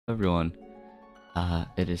everyone.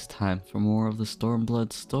 It is time for more of the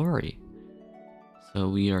Stormblood story. So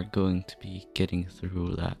we are going to be getting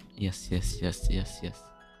through that. Yes.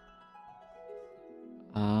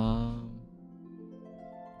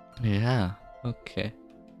 Yeah, okay.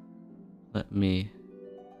 Let me,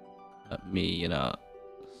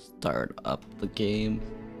 start up the game.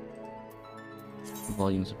 The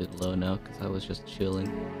volume's a bit low now because I was just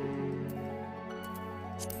chilling.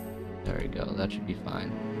 There we go, that should be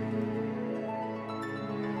fine.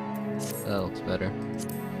 That looks better.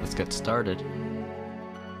 Let's get started.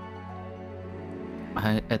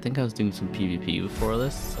 I think I was doing some PvP before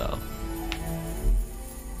this, so...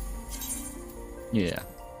 yeah.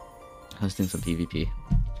 I was doing some PvP.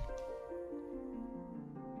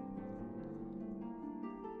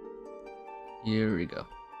 Here we go.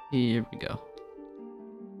 Here we go.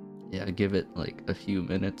 Yeah, give it like a few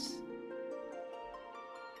minutes.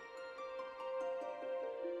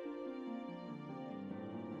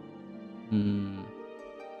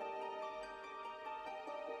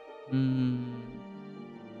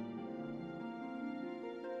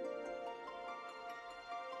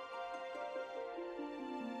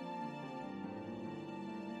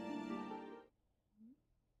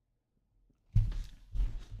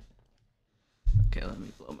 Okay, let me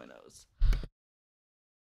blow my nose.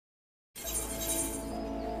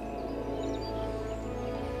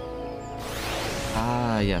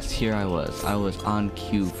 Ah, yes, here I was. I was on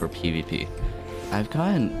cue for PvP. I've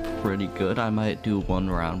gotten pretty good. I might do one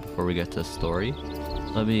round before we get to the story.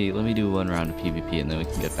 Let me do one round of PvP and then we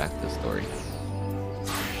can get back to the story.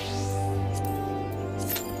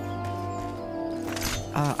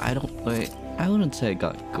 I wouldn't say I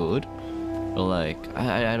got good, but like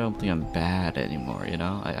I don't think I'm bad anymore, you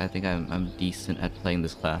know? I think I'm decent at playing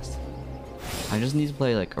this class. I just need to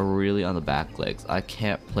play like really on the back legs. I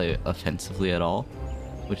can't play offensively at all,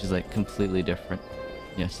 which is like completely different.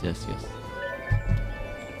 Yes.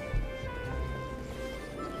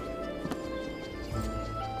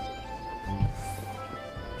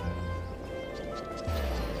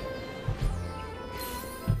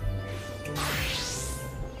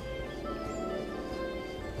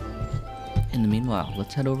 In the meanwhile,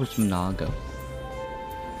 let's head over to Monago.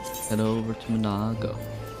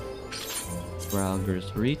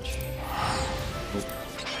 Browger's Reach. Oh.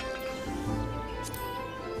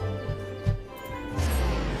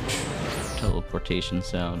 Teleportation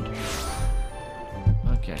sound.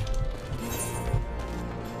 Okay.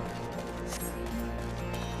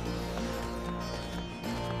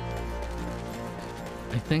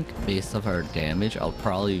 I think based off our damage, I'll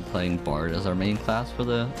probably be playing Bard as our main class for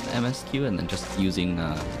the MSQ and then just using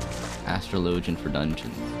Astrologian for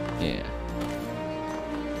dungeons. Yeah.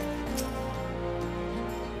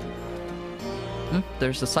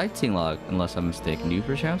 There's a sightseeing log, unless I'm mistaken. Do you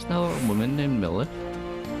perchance know a woman named Millet?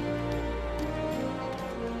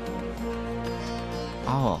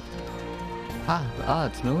 Oh.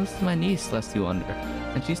 It's Millet's my niece, lest you wonder.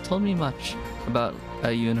 And she's told me much about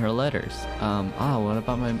you in her letters. What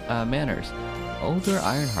about my manners? Older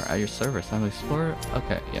Ironheart at your service. I'm an explorer.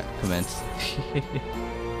 Okay, yeah, commence.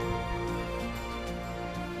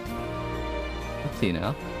 Let's see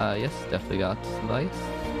now. Yes, definitely got advice.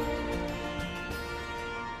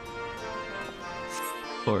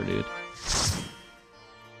 Poor dude.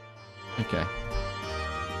 Okay.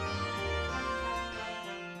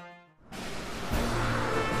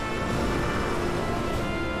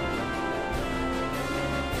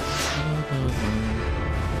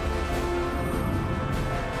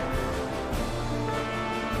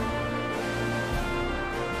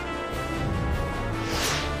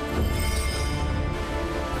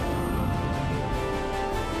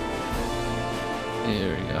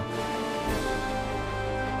 Here we go.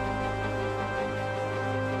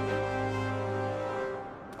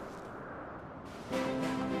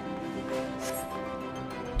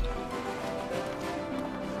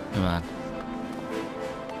 Come on.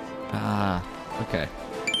 Okay.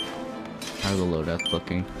 How's the loadout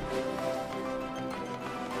looking?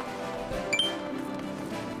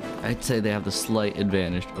 I'd say they have the slight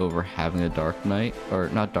advantage over having a Dark Knight, or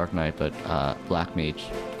not Dark Knight, but Black Mage.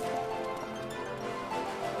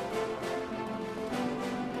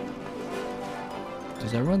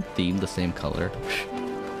 Does everyone theme the same color?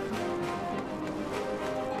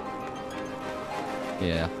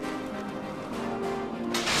 Yeah.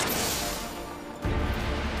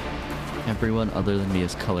 Everyone other than me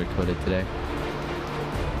is color-coded today.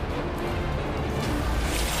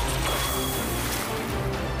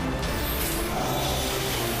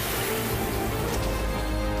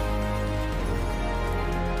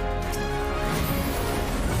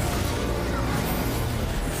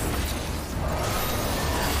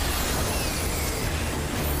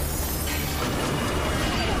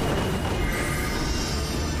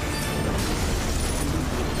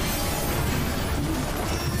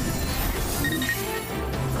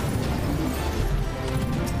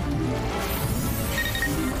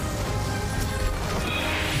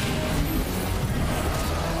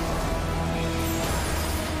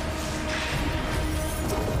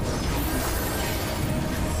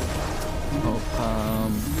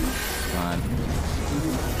 Come on.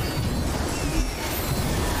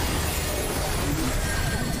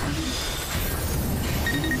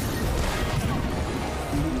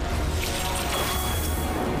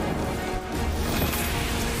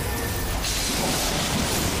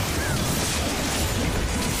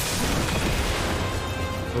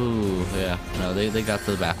 Ooh, yeah. No, they got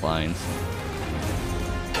the back lines.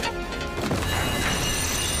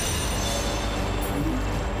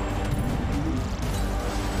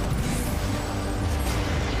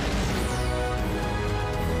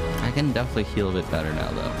 I can definitely heal a bit better now,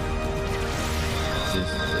 though. This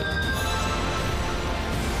is good.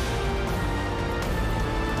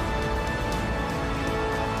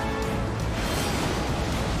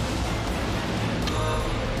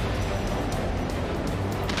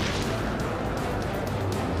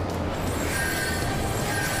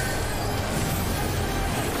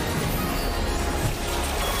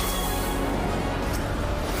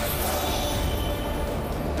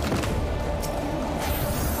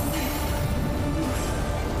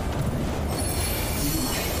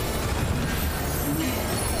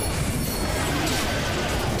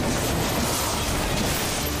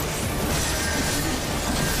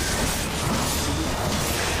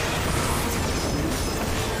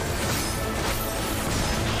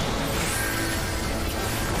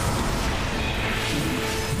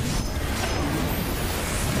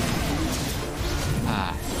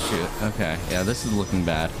 Okay, yeah, this is looking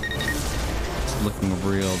bad. It's looking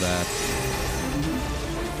real bad.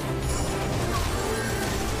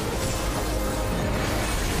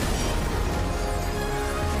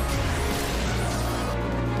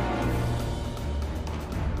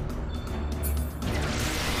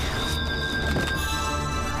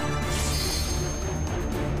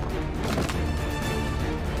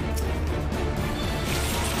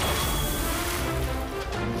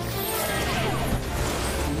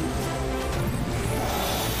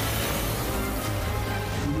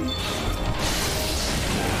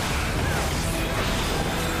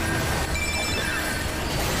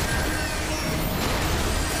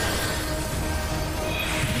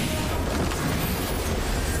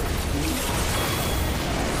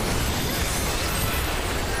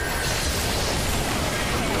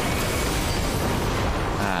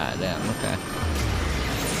 Damn, okay.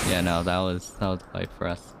 Yeah, no, that was a fight for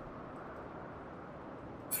us.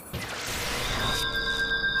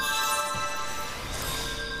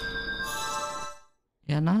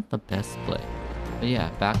 Yeah, not the best play. But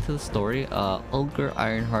yeah, back to the story. Ulgar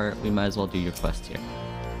Ironheart, we might as well do your quest here.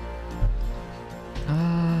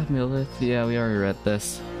 Milith, yeah, we already read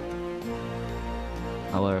this.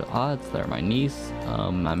 What are the odds? They're my niece.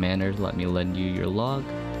 My manners let me lend you your log.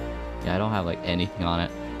 Yeah, I don't have like anything on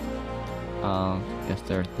it. Guess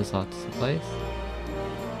this ought to suffice.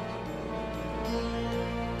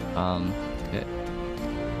 Okay.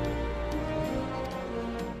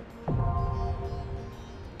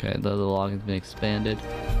 Okay, the log has been expanded.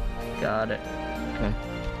 Got it. Okay.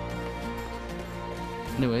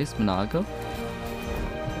 Anyways, Monago.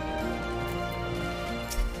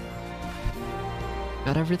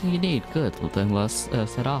 Got everything you need. Good. Well, then let's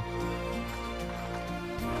set off.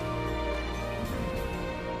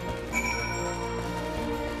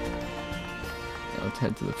 Let's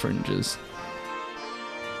head to the fringes.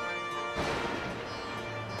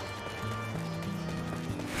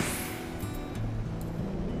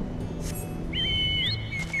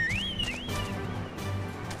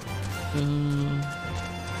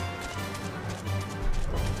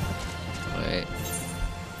 Wait.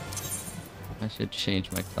 I should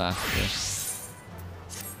change my class here.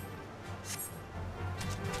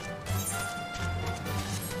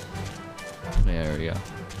 There we go.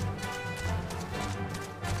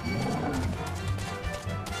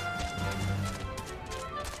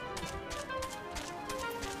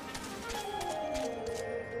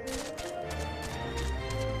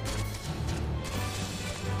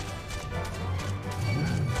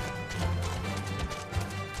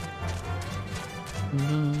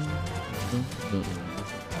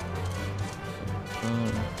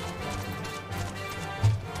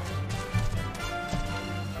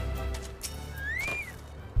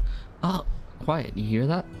 Oh, quiet. You hear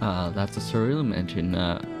that? That's a cerulean engine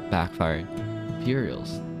backfiring.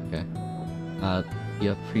 Imperials. Okay. You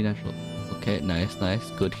have preternatural. Okay, nice.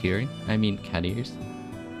 Good hearing. I mean, cat ears.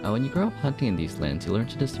 When you grow up hunting in these lands, you learn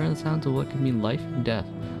to discern the sounds of what can mean life and death,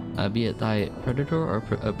 be it thy predator or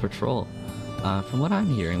patrol. From what I'm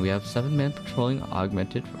hearing, we have 7 men patrolling,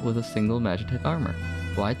 augmented with a single Magitech armor.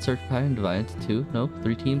 Wide search pattern divided into 2, no,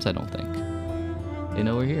 3 teams, I don't think. They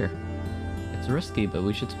know we're here. It's risky, but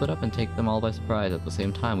we should split up and take them all by surprise. At the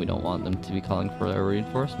same time, we don't want them to be calling for our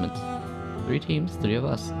reinforcements. 3 teams, 3 of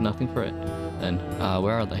us, nothing for it. Then,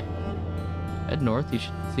 where are they? Head north, you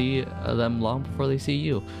should see them long before they see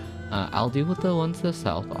you. I'll deal with the ones to the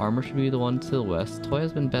south. Armor should be the one to the west. Toy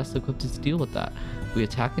has been best equipped to deal with that. We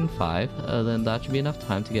attack in 5, then that should be enough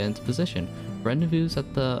time to get into position. Rendezvous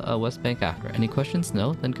at the west bank after. Any questions?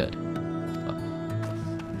 No? Then good.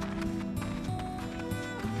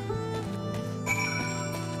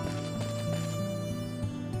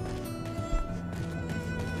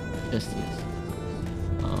 Just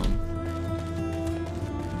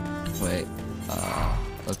wait,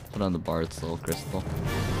 let's put on the Bard's Soul Crystal.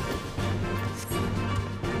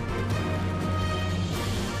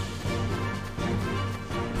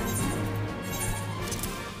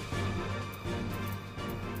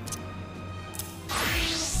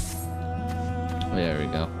 There we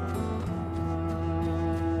go.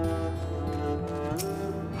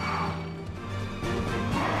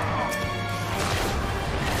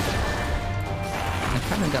 I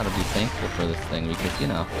kinda gotta be thankful for this thing because, you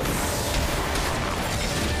know.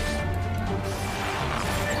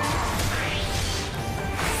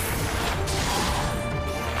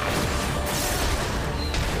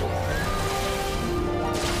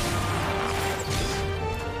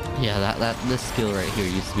 Yeah, this skill right here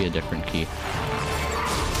used to be a different key.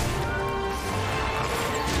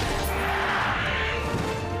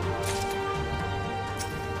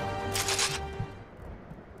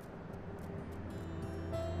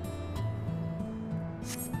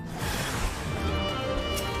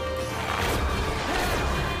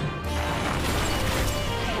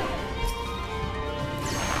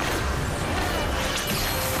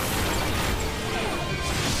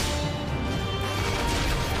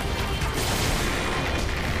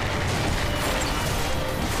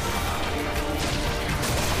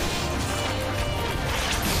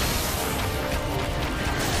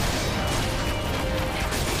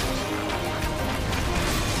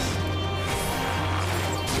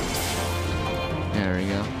 There we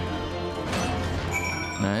go.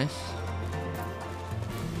 Nice.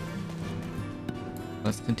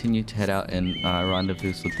 Let's continue to head out and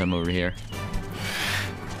rendezvous with them over here.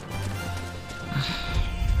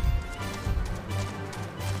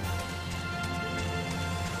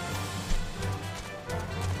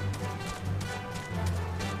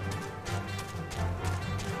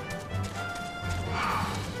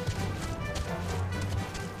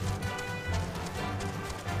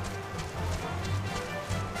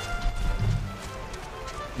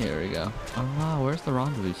 Here we go. Oh wow, where's the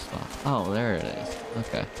rendezvous spot? Oh, there it is.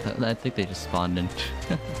 Okay, I think they just spawned in.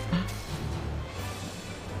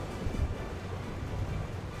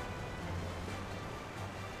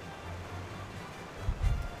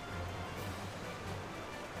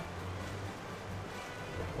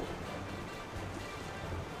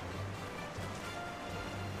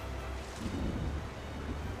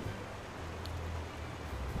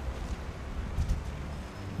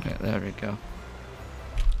 Okay, there we go.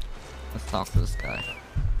 Let's talk to this guy.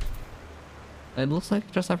 It looks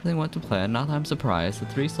like just everything went to plan. Not that I'm surprised. The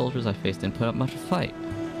 3 soldiers I faced didn't put up much of a fight.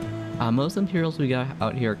 Most Imperials we got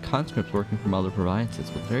out here are conscripts working from other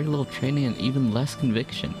provinces with very little training and even less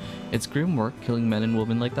conviction. It's grim work killing men and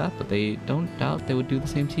women like that, but they don't doubt they would do the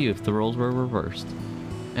same to you if the roles were reversed.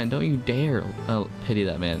 And don't you dare pity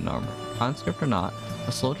that man in armor. Conscript or not,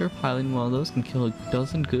 a soldier piloting one of those can kill a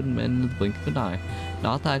dozen good men in the blink of an eye.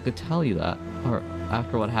 Not that I could tell you that, or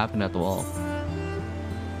after what happened at the wall.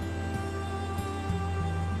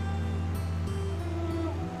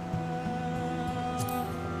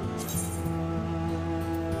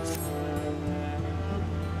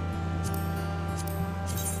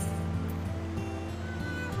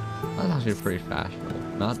 That's actually pretty fashionable.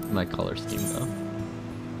 Not my color scheme though.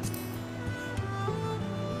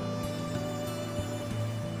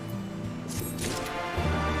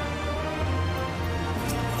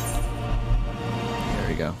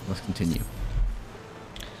 Go. Let's continue.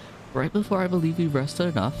 Right before I believe we've rested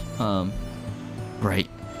enough. Right.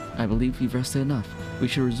 I believe we've rested enough. We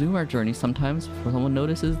should resume our journey sometimes before someone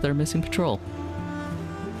notices they're missing patrol.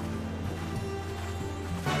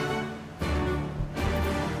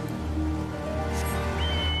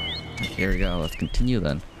 Here we go. Let's continue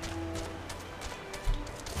then.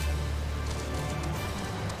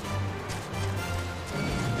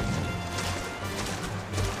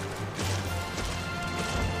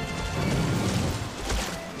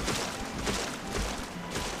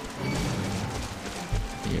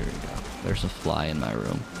 There's a fly in my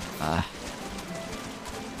room. Yeah,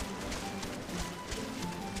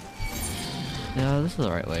 this is the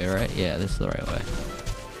right way, right? Yeah, this is the right way.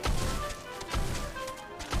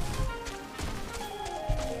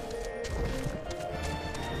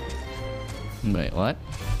 Wait, what?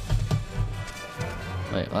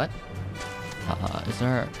 Wait, what? Is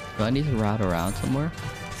there... Do I need to route around somewhere?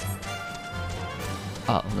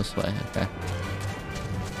 Oh, this way, okay.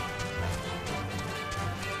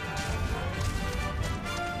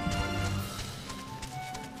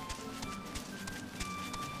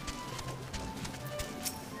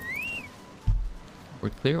 We're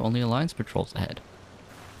clear, only Alliance patrols ahead.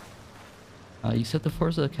 You said the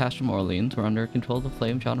forces of Castrum Orleans were under control of the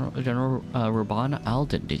Flame General Raban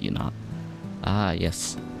Alden, did you not? Ah,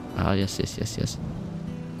 yes. Ah, yes.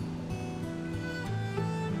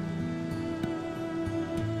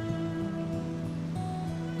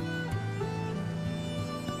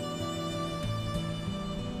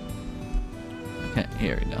 Okay,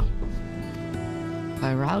 here we go.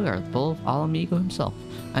 By Ralgar, the bull of Alamigo himself.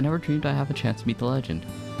 I never dreamed I'd have a chance to meet the legend.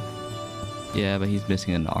 Yeah, but he's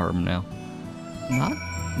missing an arm now. Not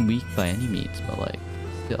weak by any means, but like,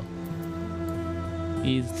 still.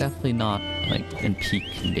 He's definitely not like in peak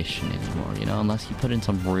condition anymore, you know, unless he put in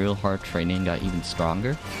some real hard training and got even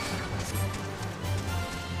stronger.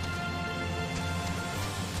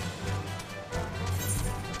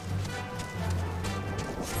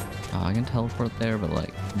 Oh, I can teleport there, but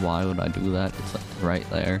like, why would I do that? It's like right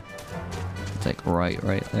there. It's like right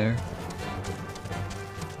there.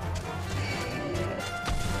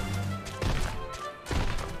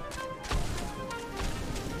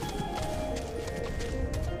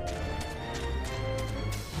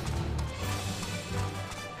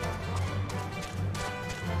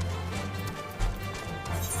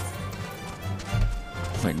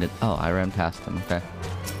 Wait, oh, I ran past him, okay.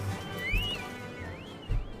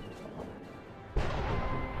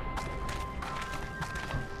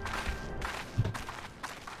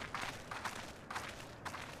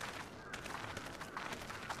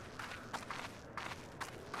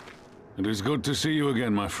 It is good to see you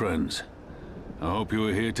again, my friends. I hope you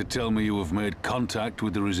are here to tell me you have made contact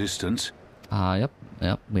with the Resistance. Yep,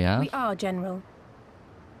 we have. We are, General.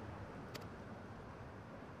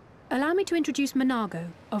 Allow me to introduce Monago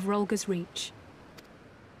of Rolga's Reach.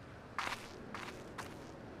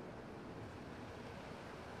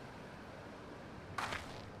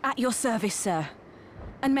 At your service, sir.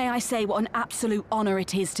 And may I say what an absolute honor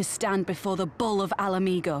it is to stand before the Bull of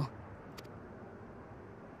Alamigo.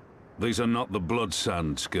 These are not the Blood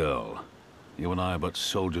Sands, girl. You and I are but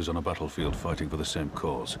soldiers on a battlefield fighting for the same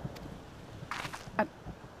cause.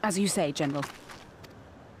 As you say, General.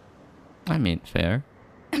 I mean, fair.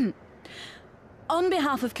 On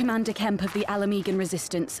behalf of Commander Kemp of the Alamigan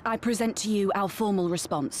Resistance, I present to you our formal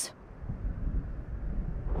response.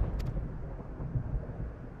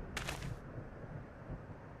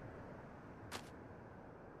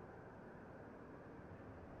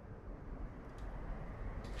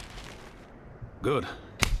 Good.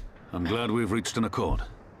 I'm glad we've reached an accord.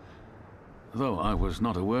 Though I was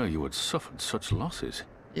not aware you had suffered such losses.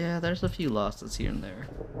 Yeah, there's a few losses here and there.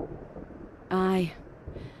 Aye.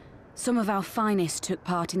 Some of our finest took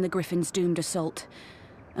part in the Griffin's doomed assault,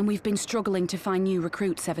 and we've been struggling to find new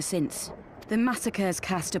recruits ever since. The massacres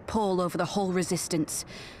cast a pall over the whole Resistance,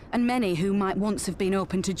 and many who might once have been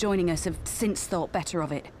open to joining us have since thought better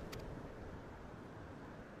of it.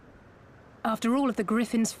 After all of the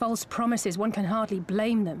Griffin's false promises, one can hardly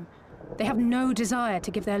blame them. They have no desire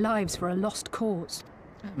to give their lives for a lost cause.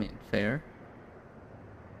 I mean, fair.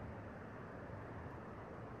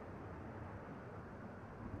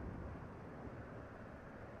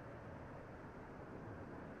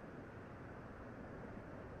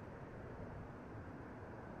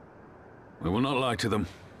 We will not lie to them.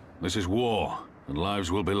 This is war, and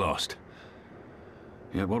lives will be lost.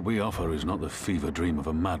 Yet what we offer is not the fever dream of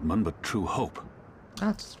a madman, but true hope.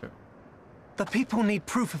 That's true. The people need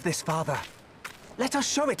proof of this, Father. Let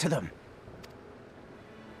us show it to them.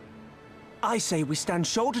 I say we stand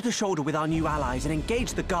shoulder to shoulder with our new allies and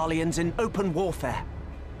engage the Garleans in open warfare.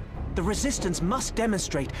 The Resistance must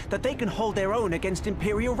demonstrate that they can hold their own against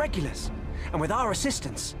Imperial regulars. And with our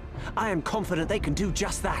assistance, I am confident they can do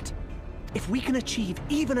just that. If we can achieve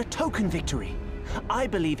even a token victory, I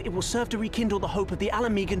believe it will serve to rekindle the hope of the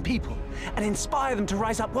Alamigan people and inspire them to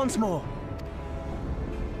rise up once more.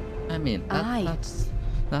 I mean, that's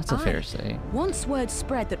a fair say. Once word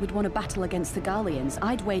spread that we'd won a battle against the Garleans,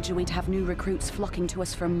 I'd wager we'd have new recruits flocking to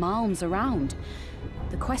us from miles around.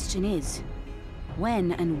 The question is,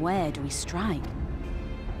 when and where do we strike?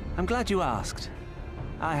 I'm glad you asked.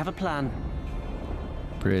 I have a plan.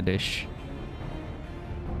 British.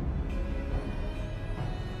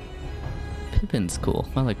 Pippin's cool.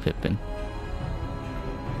 I like Pippin.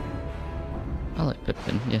 I like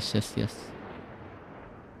Pippin. Yes.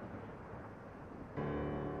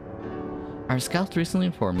 Our scouts recently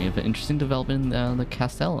informed me of an interesting development in the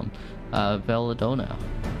Castellum, Veladona.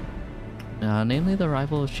 Namely the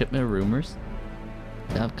arrival of shipment rumors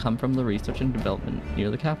that have come from the research and development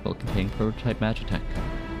near the capital containing prototype Magitech.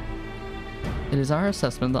 It is our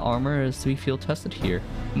assessment the armor is to be field tested here,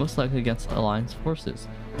 most likely against Alliance forces,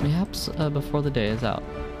 perhaps before the day is out.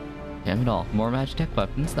 Damn it all, more Magitech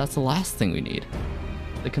weapons, that's the last thing we need.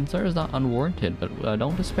 The concern is not unwarranted, but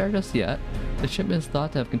don't despair just yet. The shipment is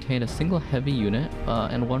thought to have contained a single heavy unit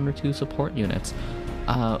and 1 or 2 support units.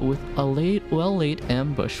 With a well-laid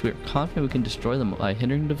ambush, we are confident we can destroy them by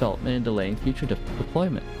hindering development and delaying future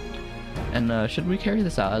deployment. And should we carry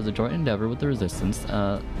this out as a joint endeavor with the Resistance,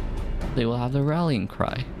 they will have their rallying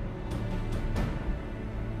cry.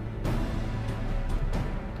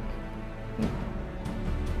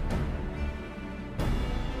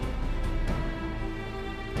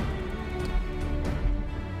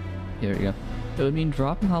 Here we go. It would mean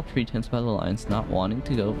dropping all pretense by the Alliance, not wanting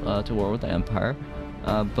to go to war with the Empire,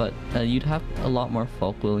 but you'd have a lot more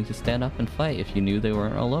folk willing to stand up and fight if you knew they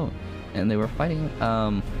weren't alone. And they were fighting,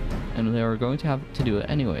 and they were going to have to do it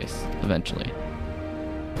anyways, eventually.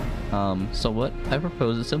 So what I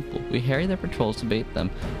propose is simple. We harry their patrols to bait them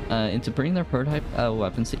into bringing their prototype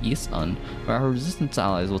weapons to East Sun, where our Resistance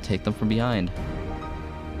allies will take them from behind.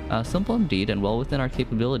 Simple indeed, and well within our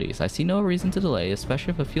capabilities. I see no reason to delay,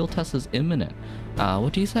 especially if a field test is imminent.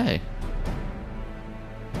 What do you say?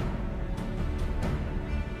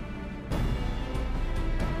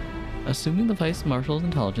 Assuming the Vice Marshal's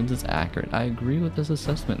intelligence is accurate, I agree with this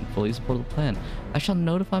assessment and fully support the plan. I shall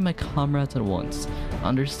notify my comrades at once.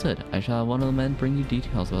 Understood. I shall have one of the men bring you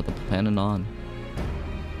details about the plan anon.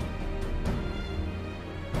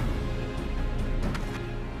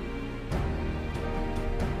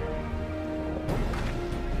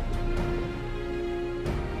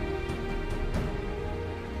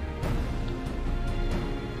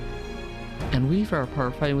 And we are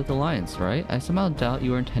part fighting with the Alliance, right? I somehow doubt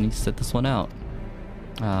you were intending to sit this one out.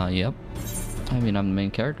 Yep. I mean, I'm the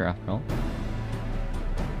main character after all.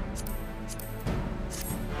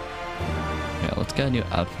 Yeah, let's get a new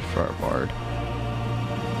outfit for our bard.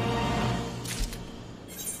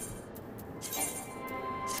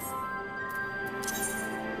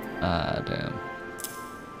 Damn.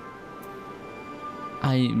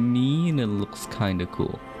 I mean, it looks kinda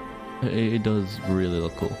cool. It does really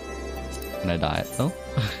look cool. Can I dye it though?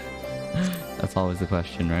 That's always the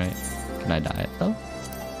question, right? Can I dye it though?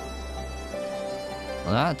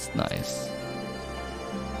 Well, that's nice.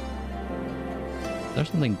 Is there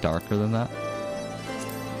something darker than that?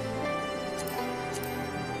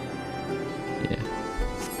 Yeah.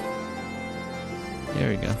 There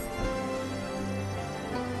we go.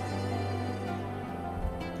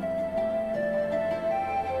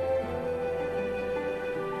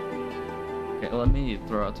 Okay, let me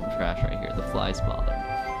throw out some trash right here. The flies bother me.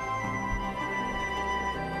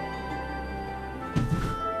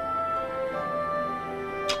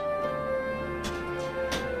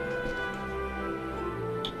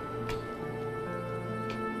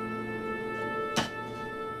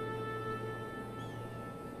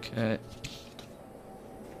 Okay.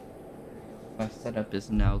 My setup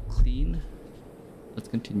is now clean. Let's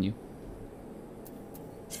continue.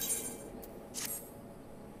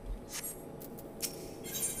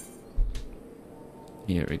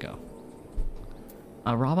 Here we go.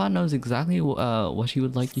 Robot knows exactly what he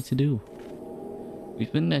would like you to do.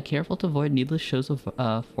 We've been careful to avoid needless shows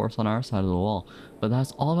of force on our side of the wall, but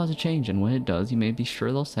that's all about to change, and when it does, you may be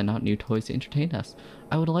sure they'll send out new toys to entertain us.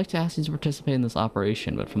 I would like to ask you to participate in this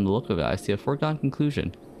operation, but from the look of it, I see a foregone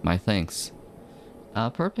conclusion. My thanks.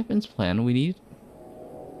 Per Pippin's plan, we need...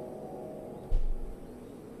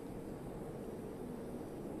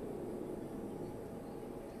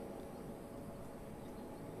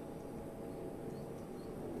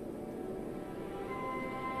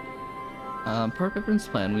 Per Pippin's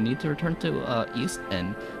plan, we need to return to East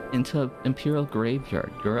End into Imperial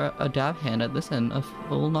Graveyard. You're a dab hand at this end, a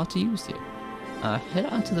fool not to use you. Head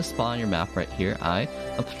onto the spot on your map right here. A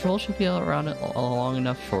patrol should be around it long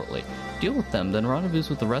enough shortly. Deal with them, then rendezvous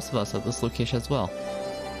with the rest of us at this location as well.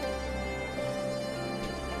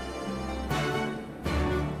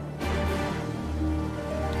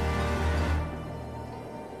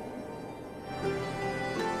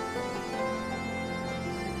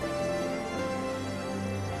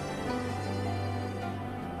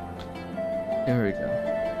 There we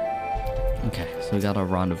go. Okay, so we got a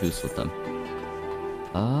rendezvous with them.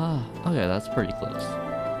 Okay, that's pretty close.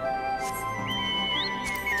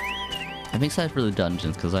 I'm excited for the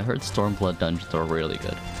dungeons because I heard stormblood dungeons are really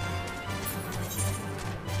good.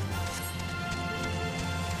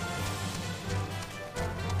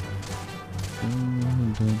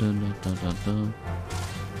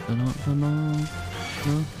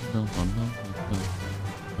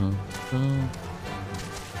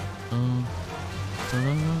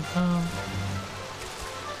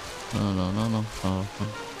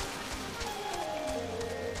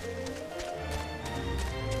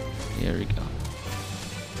 Here we go.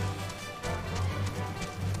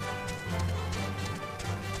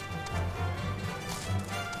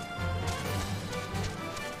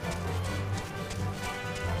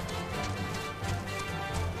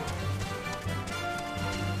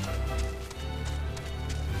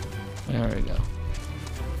 There we go.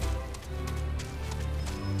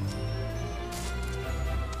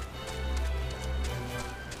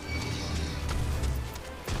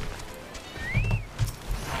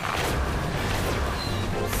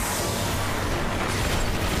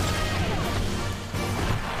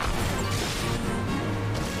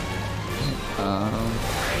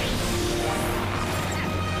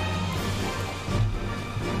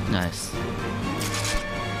 Nice.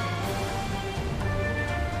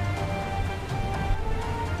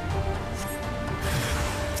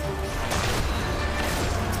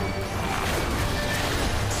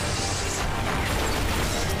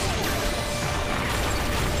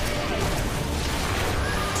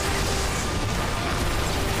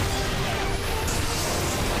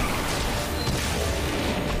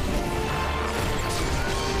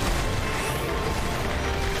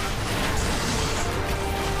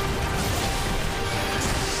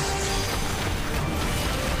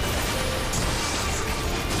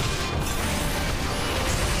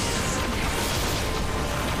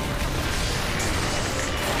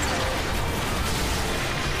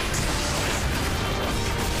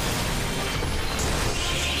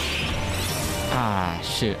 Ah,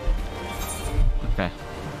 shoot. Okay.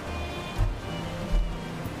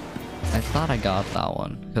 I thought I got that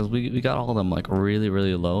one because we got all of them like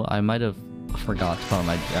really low. I might have forgot to put on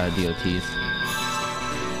my DOTs. It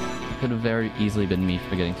could have very easily been me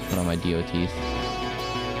forgetting to put on my DOTs.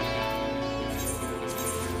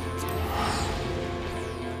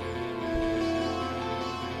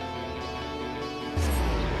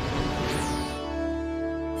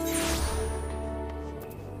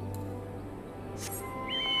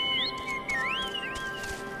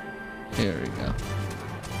 Here we go.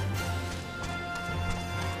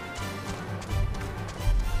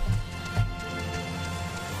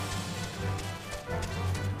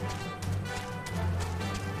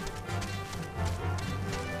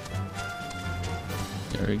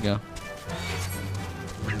 There we go.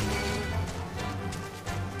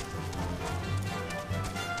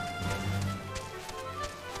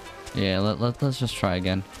 Yeah, let's just try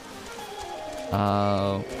again.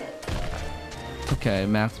 Okay,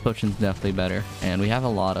 max potion's definitely better, and we have a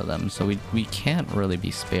lot of them, so we can't really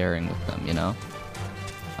be sparing with them, you know.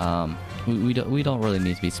 We don't really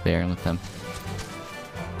need to be sparing with them.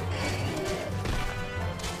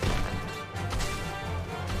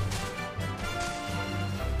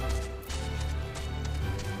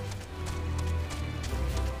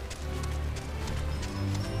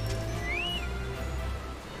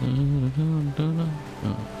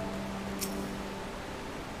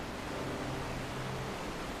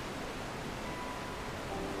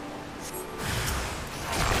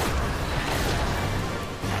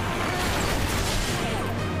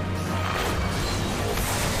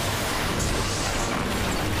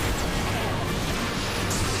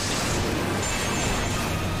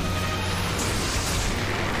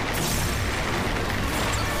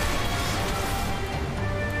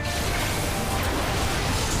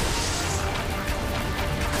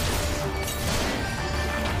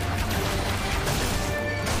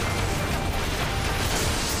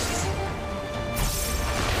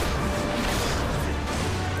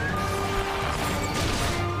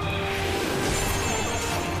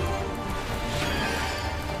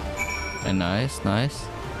 Okay, nice.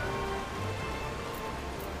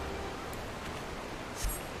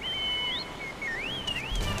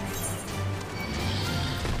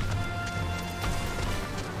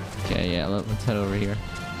 Okay, yeah, let's head over here.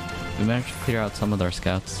 We managed to clear out some of our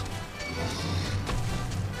scouts.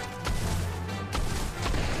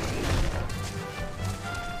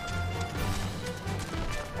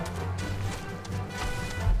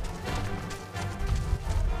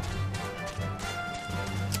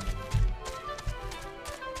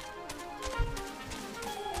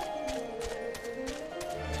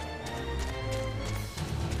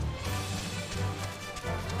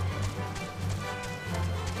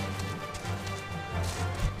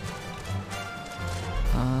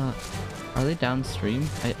 Are they downstream?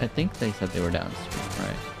 I think they said they were downstream,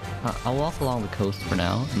 right? I'll walk along the coast for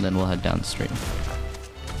now, and then we'll head downstream.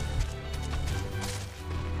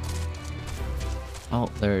 Oh,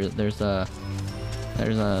 there's a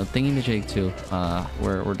thingy-majig too.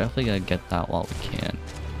 We're definitely gonna get that while we can,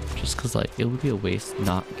 just cause like it would be a waste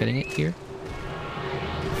not getting it here.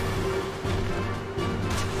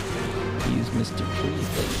 Use Mr. Tree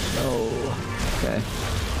thing. No. Okay.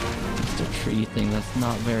 Mr. Tree thing. That's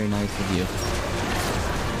not very nice of you.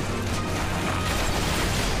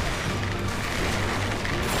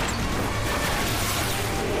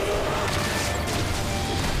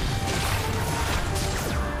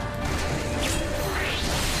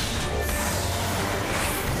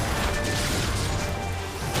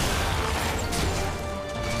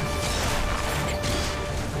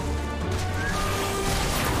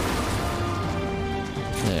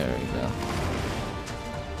 There we go.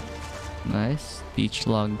 Nice. Beach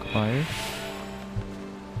log acquired.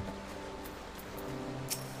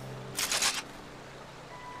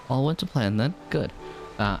 All went to plan then. Good.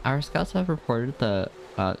 Our scouts have reported the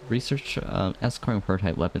research escorting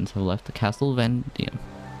prototype weapons have left the Castle of Vandium.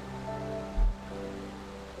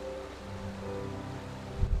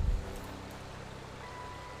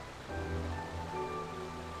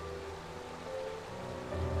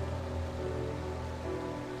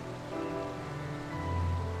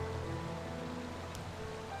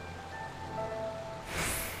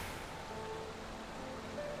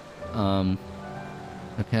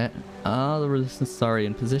 Okay. The resistance is already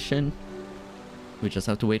in position. We just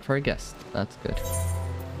have to wait for our guest. That's good.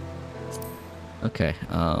 Okay,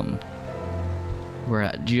 we're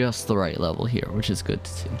at just the right level here, which is good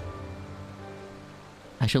to see.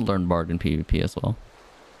 I should learn Bard in PvP as well.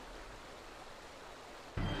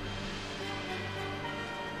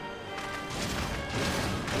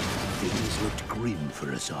 Things looked grim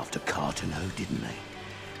for us after Cartano, didn't they?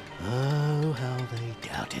 Oh, how they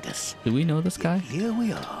doubted us. Do we know this guy? Here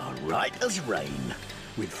we are, right as rain,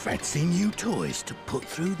 with fancy new toys to put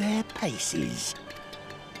through their paces.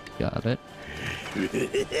 Got it.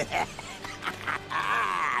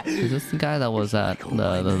 Is this the guy that was at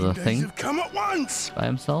the thing Have come at once. by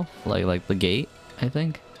himself? Like the gate, I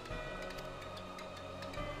think?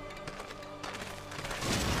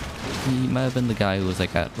 He might have been the guy who was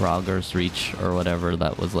like at Rogger's Reach or whatever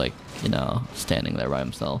that was like, you know, standing there by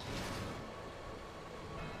himself.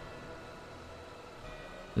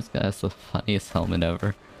 This guy has the funniest helmet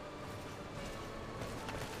ever.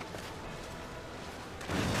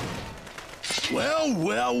 Well,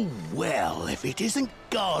 well, well, if it isn't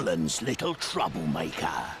Garland's little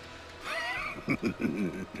troublemaker.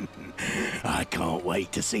 I can't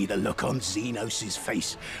wait to see the look on Xenos'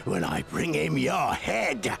 face when I bring him your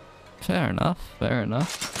head. Fair enough, fair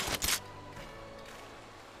enough.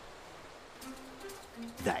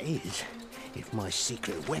 That is, if my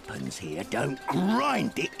secret weapons here don't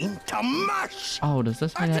grind it into mush. Oh, does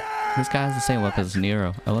this guy has the same weapon as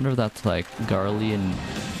Nero? I wonder if that's like Garly and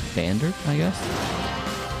Vander, I guess?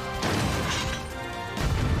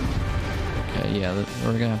 Okay, yeah,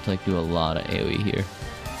 we're gonna have to like do a lot of AoE here.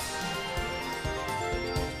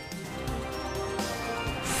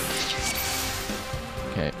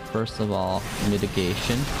 Okay, first of all,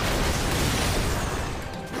 mitigation.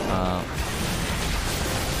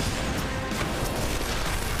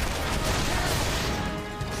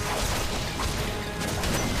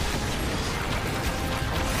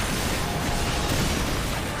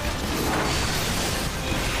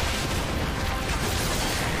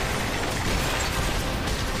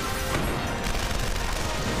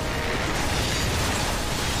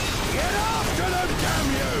 Get after them, damn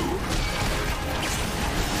you!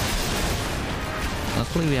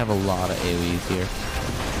 Luckily we have a lot of AoEs here.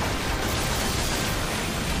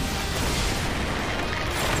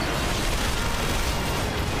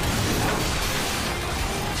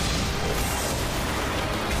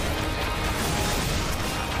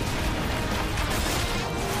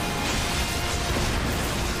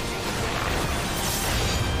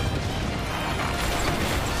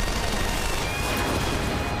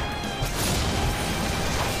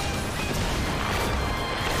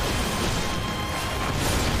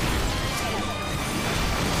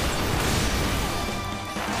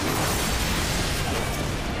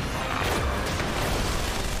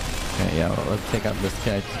 Okay, yeah, well, let's take out this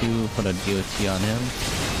guy too, put a DOT on him.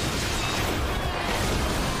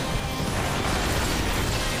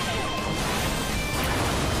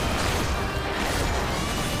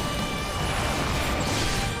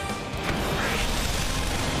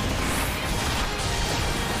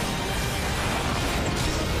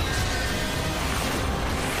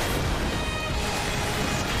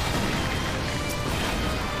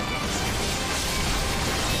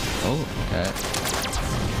 Oh, okay.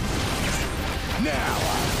 Now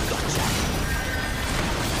I've gotcha.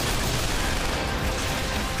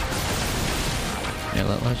 Yeah,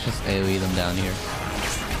 let's just AoE them down here.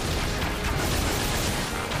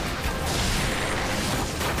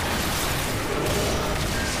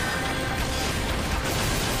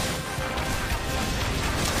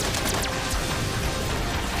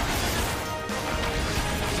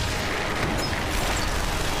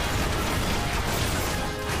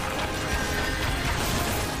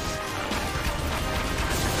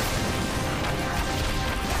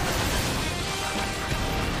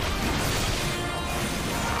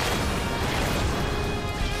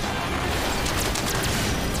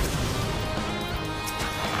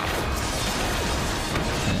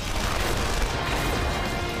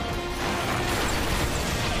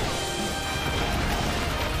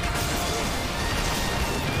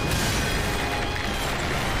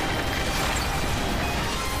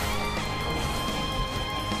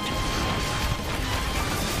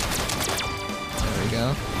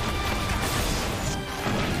 Go.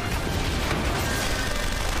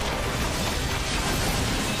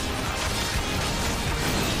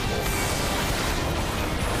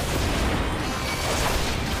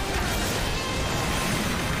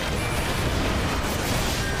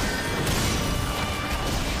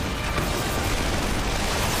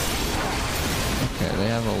 Okay, they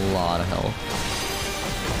have a lot of health.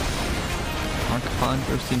 Our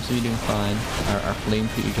Conjure seems to be doing fine. Our Flame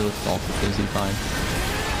Pugilist also seems to be fine.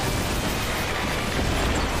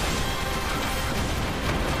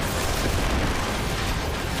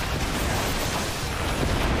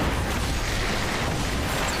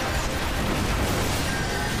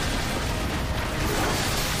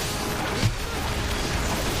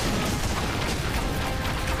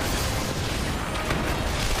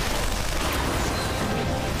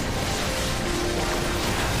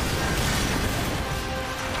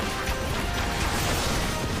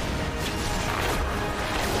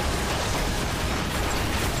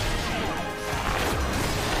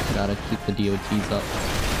 Gotta keep the DOTs up.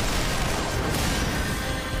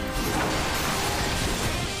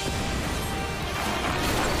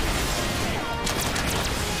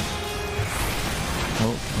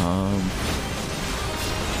 Oh,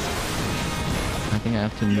 I think I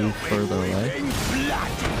have to move further away.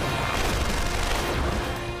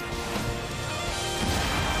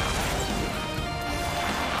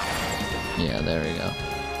 Yeah, there we go.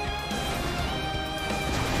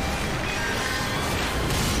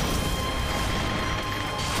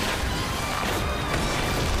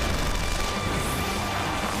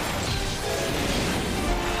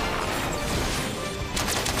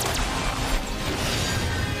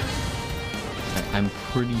 I'm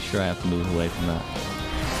pretty sure I have to move away from that.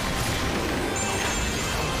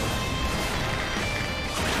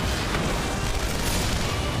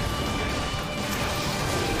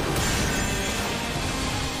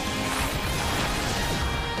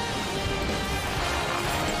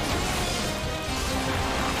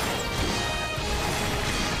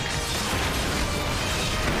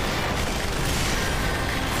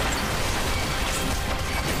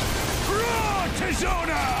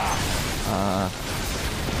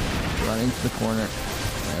 Run into the corner.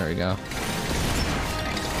 There we go.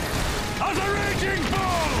 As a raging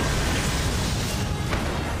bull!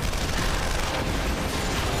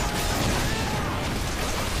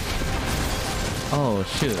 Oh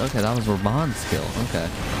shoot, okay, that was Ramon's skill, okay.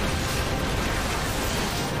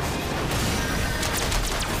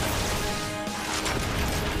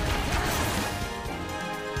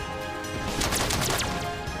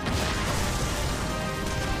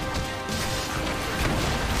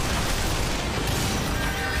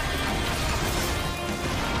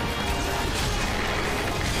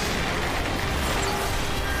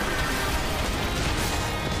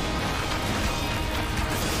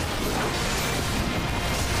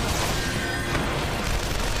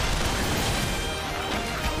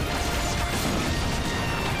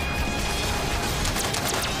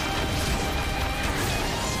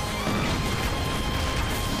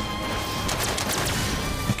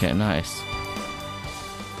 Okay, nice.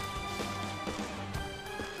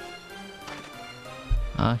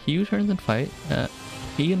 He who turns and fight.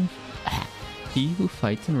 He who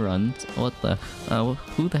fights and runs. What the?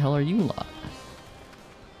 Who the hell are you lot?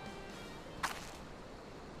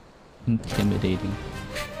 Intimidating.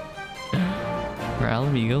 For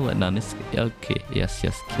Alamigo, let none escape. Okay, yes,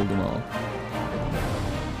 kill them all.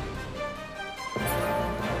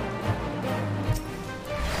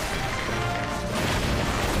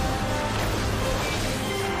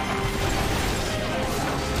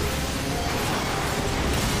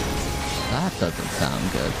 That doesn't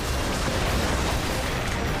sound good.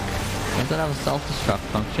 Does it have a self-destruct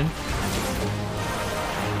function?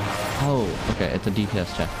 Oh, okay, it's a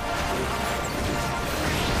DPS check.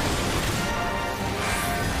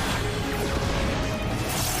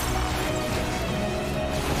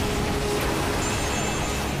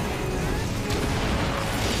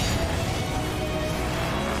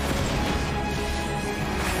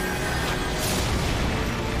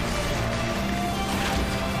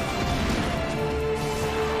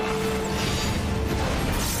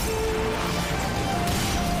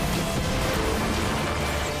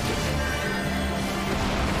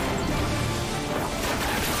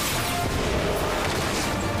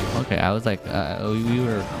 Okay, I was like, we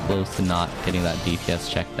were close to not getting that DPS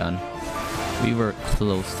check done. We were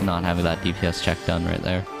close to not having that DPS check done right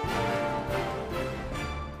there.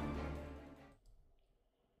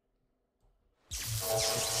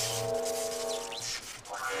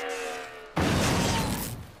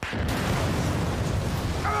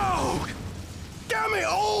 Oh! Damn it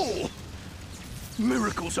all!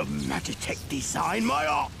 Miracles of Magitech design, my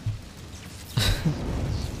art.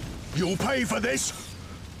 You'll pay for this.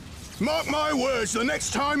 Mark my words, the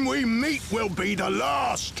next time we meet will be the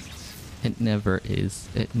last. It never is.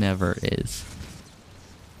 It never is.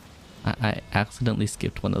 I accidentally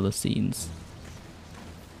skipped one of the scenes.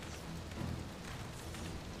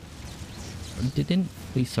 Didn't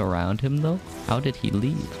we surround him though? How did he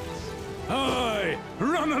leave? Aye!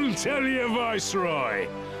 Run and tell your viceroy!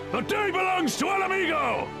 The day belongs to El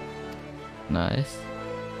Amigo! Nice.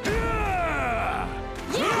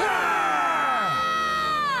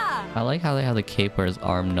 I like how they have the cape where his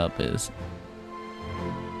arm nub is.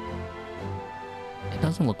 It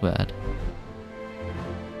doesn't look bad.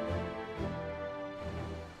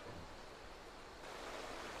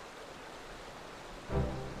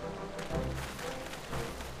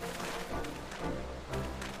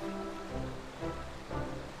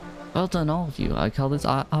 Well done, all of you. I call this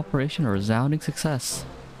operation a resounding success.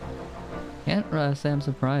 Can't say I'm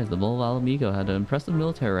surprised. The Bull of Alamigo had an impressive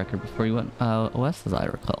military record before he went west, as I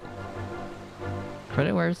recall.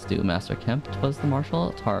 Credit where it's due, Master Kemp. 'Twas the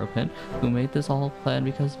Marshal Taropin who made this all plan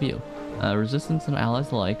because of you. Resistance and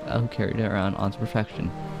allies alike who carried it around onto perfection.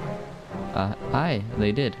 Aye,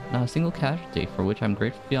 they did. Not a single casualty, for which I'm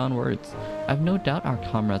grateful beyond words. I have no doubt our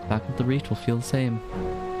comrades back at the Reach will feel the same.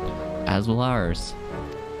 As will ours.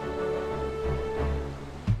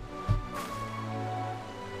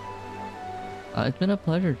 It's been a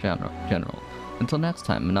pleasure, General. Until next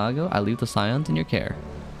time, Minago, I leave the Scions in your care.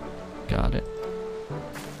 Got it.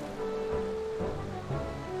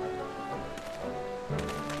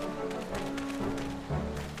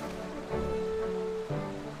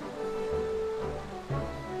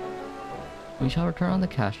 We shall return on the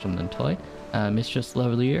Castrum then, Toy. Mistress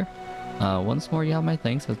Lovelier. Once more you have my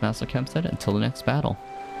thanks, as Master Kemp said, until the next battle.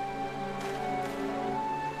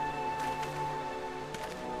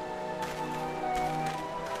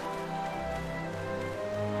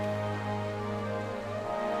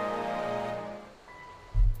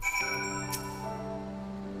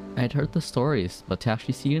 I'd heard the stories, but to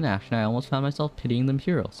actually see you in action, I almost found myself pitying the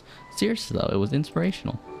Imperials. Seriously though, it was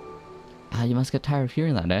inspirational. You must get tired of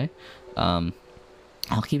hearing that, eh?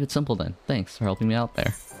 I'll keep it simple then. Thanks for helping me out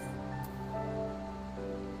there.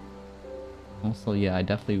 Also, yeah, I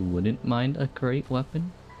definitely wouldn't mind a great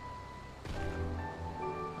weapon.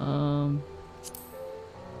 I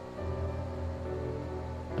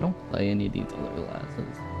don't play any of these other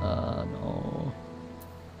classes. No.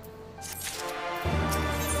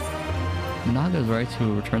 Naga is ready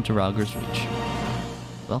to return to Ralger's Reach.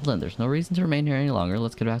 Well then, there's no reason to remain here any longer.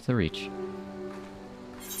 Let's get back to the Reach.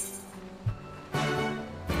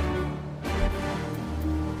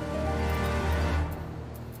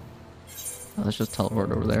 Let's just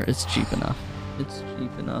teleport over there. It's cheap enough. It's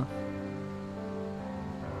cheap enough.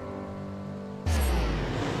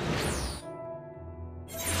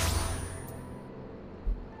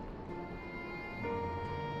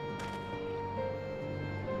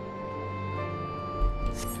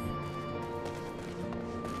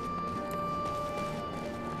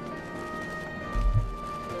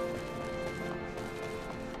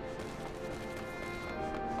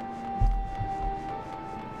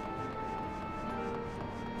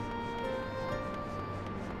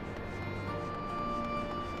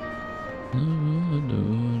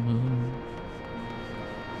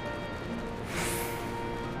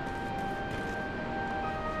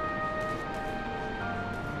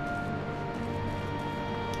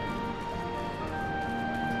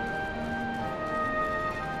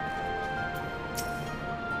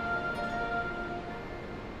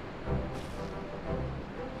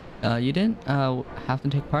 You didn't have to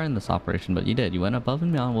take part in this operation, but you did. You went above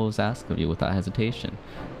and beyond what was asked of you without hesitation,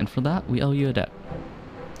 and for that, we owe you a debt.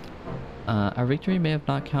 Our victory may have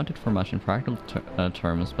not counted for much in practical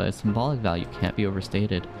terms, but its symbolic value can't be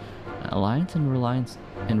overstated. Alliance and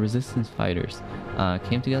Resistance fighters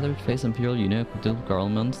came together to face Imperial Unit with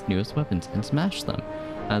Garlemon's newest weapons and smash them.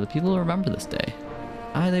 The people will remember this day.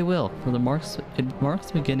 Aye, they will, for it marks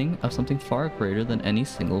the beginning of something far greater than any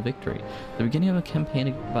single victory. The beginning of a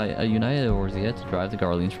campaign by a united Eorzea to drive the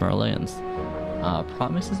Garleans from our lands.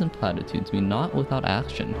 Promises and platitudes mean not without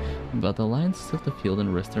action, but the Alliance took the field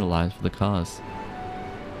and risked their lives for the cause.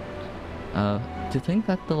 To think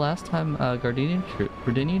that the last time Gardenian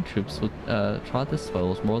troops trod this soil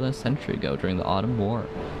was more than a century ago during the Autumn War,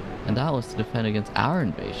 and that was to defend against our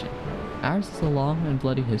invasion. Ours is a long and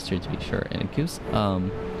bloody history, to be sure, and it gives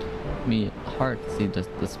me heart to see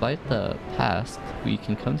that despite the past, we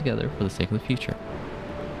can come together for the sake of the future.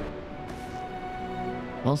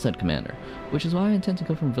 Well said, Commander, which is why I intend to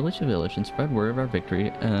go from village to village and spread word of our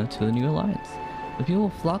victory to the new alliance. The people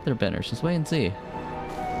will flock their banners, just wait and see.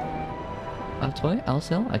 Toy,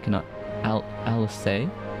 Alcel, I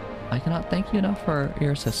cannot thank you enough for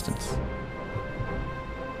your assistance.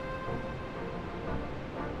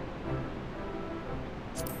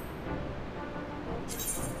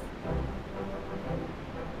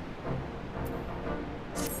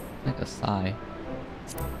 Like a sigh.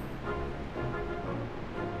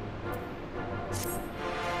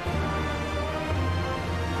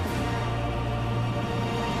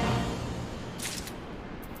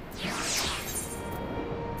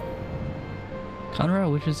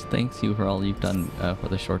 Conrad wishes thanks you for all you've done for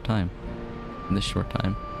this short time. In this short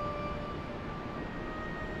time.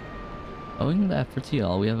 Owing the efforts of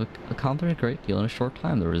y'all, we have accomplished a great deal in a short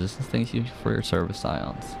time. The Resistance thanks you for your service,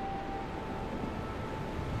 Scions.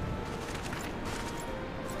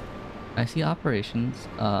 I see operations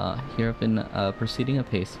here have been proceeding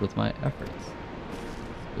apace with my efforts.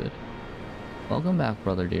 Good. Welcome back,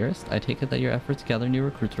 brother dearest. I take it that your efforts to gather new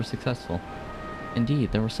recruits were successful.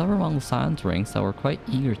 Indeed, there were several among the Scions ranks that were quite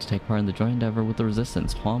eager to take part in the joint endeavor with the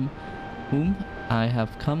Resistance, whom I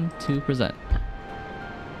have come to present.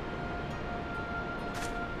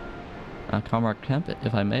 Comrade Kemp,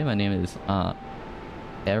 if I may, my name is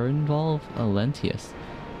Erinvolv Lentius,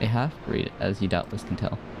 a half-breed, as you doubtless can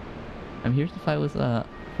tell. I'm here to fight with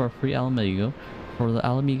for a free Alamigo, for the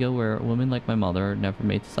Alamigo where women like my mother are never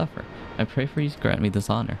made to suffer. I pray for you to grant me this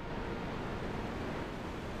honor.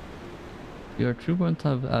 You are true born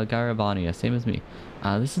of Garabania, same as me.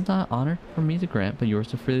 This is not an honor for me to grant, but yours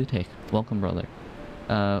to freely take. Welcome, brother.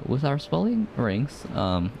 With our swelling ranks,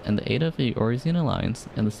 and the aid of the Eorzean Alliance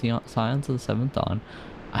and the Scions of the Seventh Dawn,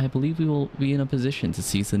 I believe we will be in a position to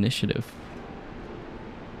seize the initiative.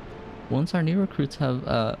 Once our new recruits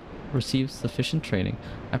have received sufficient training,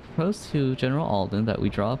 I propose to General Alden that we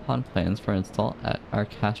draw upon plans for install at our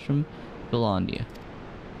castrum Villandia.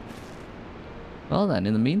 Well then,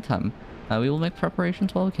 in the meantime, we will make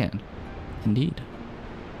preparations while we can. Indeed.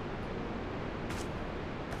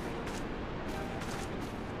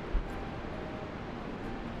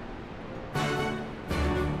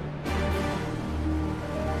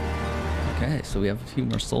 Okay, so we have a few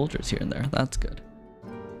more soldiers here and there. That's good.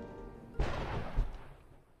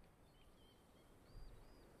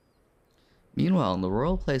 Meanwhile, in the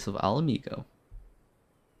royal place of Alamigo,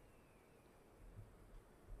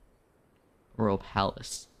 Royal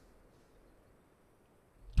Palace.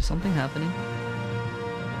 Something happening?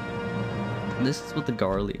 This is with the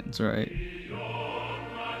Garleans, right?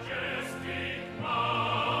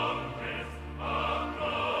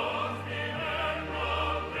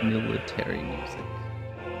 Military music.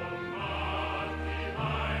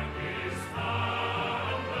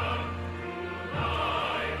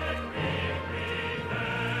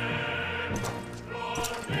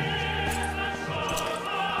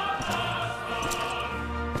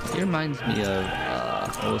 It reminds me of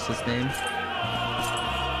what was his name?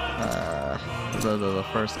 The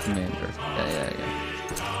first commander. Yeah.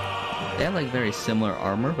 They have like very similar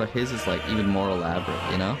armor, but his is like even more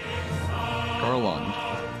elaborate, you know? Garland.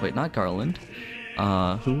 Wait, not Garland.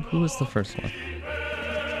 Who was the first one?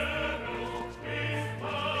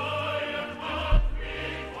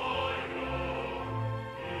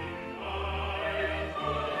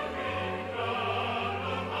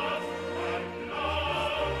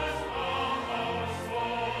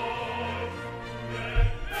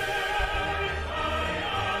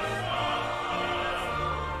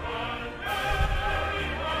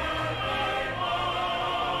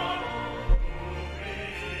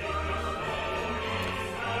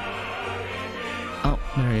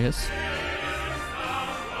 There he is.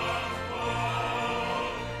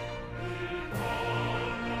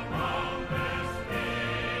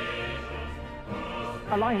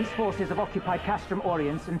 Alliance forces have occupied Castrum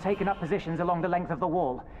Orients and taken up positions along the length of the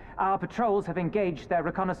wall. Our patrols have engaged their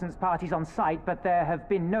reconnaissance parties on site, but there have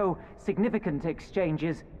been no significant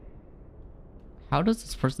exchanges. How does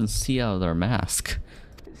this person see out of their mask?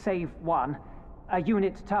 Save one. A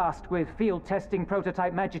unit tasked with field testing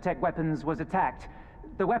prototype Magitech weapons was attacked.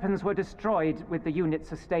 The weapons were destroyed, with the unit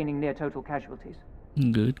sustaining near total casualties.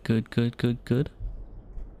 Good, good, good, good, good.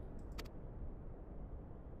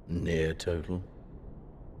 Near total.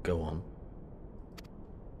 Go on.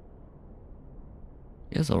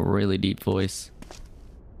 He has a really deep voice.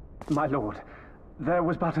 My lord, there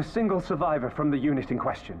was but a single survivor from the unit in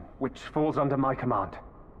question, which falls under my command.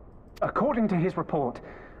 According to his report,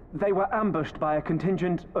 they were ambushed by a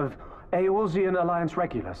contingent of Eorzean Alliance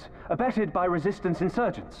regulars, abetted by resistance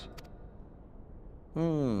insurgents. A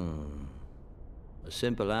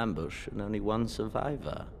simple ambush and only one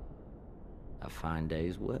survivor. A fine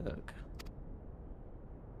day's work.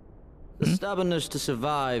 The stubbornness to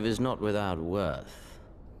survive is not without worth.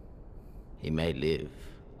 He may live.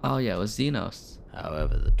 Oh yeah, it was Xenos.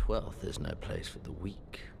 However, the 12th is no place for the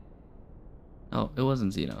weak. Oh, it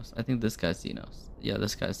wasn't Xenos. I think this guy's Xenos. Yeah,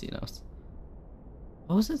 this guy's Xenos.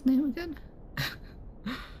 What was his name again?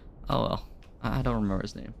 Oh well, I don't remember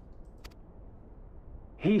his name.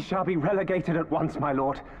 He shall be relegated at once, my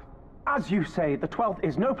lord. As you say, the 12th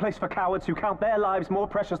is no place for cowards who count their lives more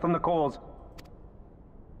precious than the cause.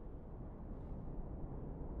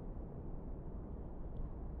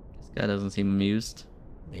 This guy doesn't seem amused.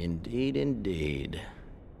 Indeed, indeed.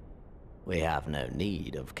 We have no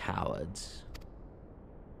need of cowards.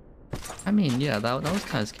 I mean, yeah, that was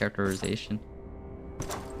kind of his characterization.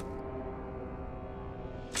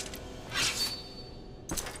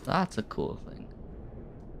 That's a cool thing.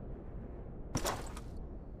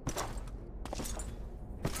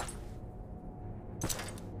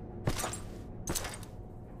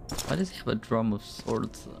 Why does he have a drum of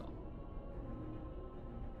swords, though?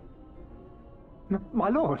 My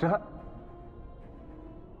lord,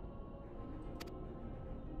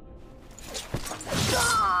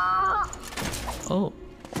 Oh.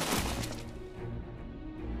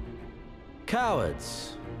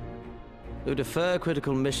 Cowards who defer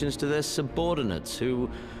critical missions to their subordinates, who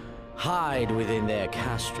hide within their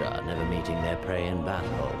castra, never meeting their prey in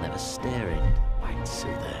battle, never staring into the whites of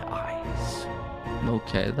their eyes.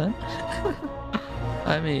 Okay then.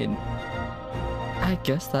 I mean, I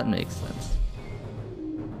guess that makes sense.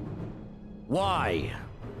 Why?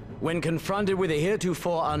 When confronted with a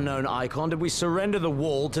heretofore unknown icon, did we surrender the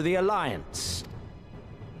wall to the Alliance?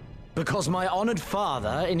 Because my honored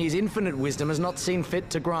father, in his infinite wisdom, has not seen fit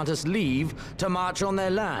to grant us leave to march on their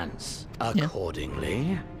lands. Yeah.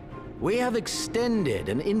 Accordingly, we have extended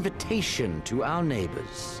an invitation to our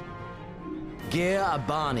neighbors. Gir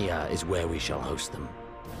Abania is where we shall host them.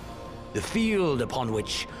 The field upon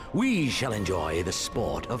which we shall enjoy the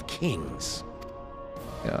sport of kings.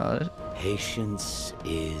 Got it. Patience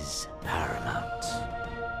is paramount.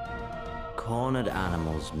 Cornered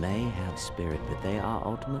animals may have spirit, but they are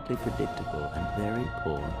ultimately predictable and very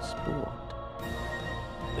poor sport.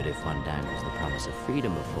 But if one dangles the promise of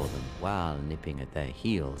freedom before them while nipping at their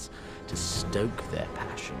heels to stoke their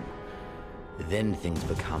passion, then things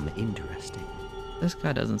become interesting. This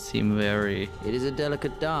guy doesn't seem very, It is a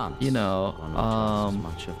delicate dance. you know, One which is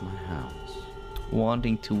much of my house.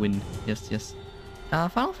 wanting to win. Yes, yes.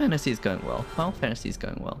 Final Fantasy is going well. Final Fantasy is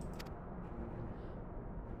going well.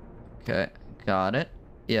 Okay, got it.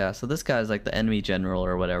 Yeah, so this guy's like the enemy general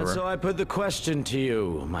or whatever. And so I put the question to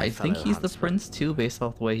you, my I think fellow he's the huntsman. prince too, based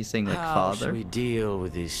off the way he's saying like How should father. we deal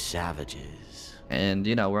with these savages? And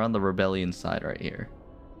you know, we're on the rebellion side right here.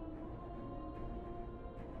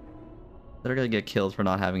 They're gonna get killed for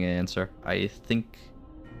not having an answer. I think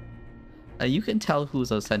you can tell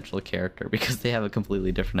who's a central character because they have a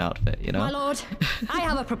completely different outfit, you know? My lord, I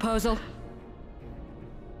have a proposal.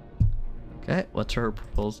 Okay, what's her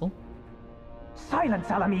proposal? Silence,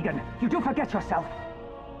 Alamegan! You do forget yourself!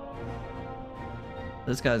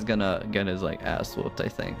 This guy's gonna get his like ass whooped, I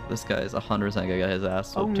think. This guy's 100% gonna get his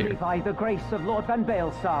ass whooped Only here. by the grace of Lord Van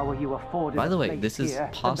Baelsar were you afforded By the a way, place this is here,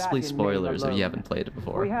 possibly and that in name spoilers if you alone. haven't played it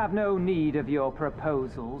before. We have no need of your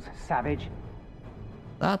proposals, savage.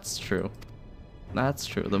 That's true. That's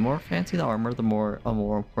true. The more fancy the armor, the more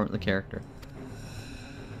important the character.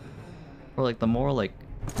 Or like the more like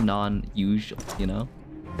non-usual, you know?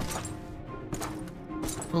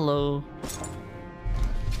 Hello.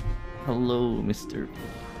 Hello, Mr. V.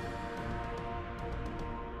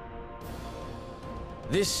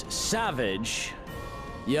 This savage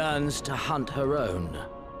yearns to hunt her own.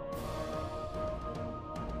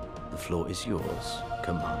 The floor is yours,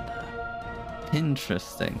 Commander.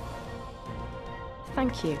 Interesting.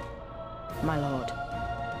 Thank you, my lord.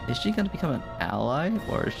 Is she gonna become an ally,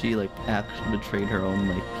 or is she like actually betrayed her own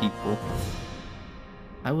like people?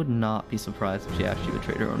 I would not be surprised if she actually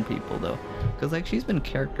betrayed her own people though, because like she's been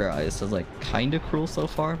characterized as like kind of cruel so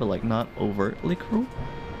far, but like not overtly cruel.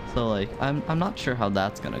 So like I'm not sure how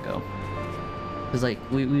that's gonna go, because like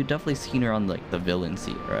we've definitely seen her on like the villain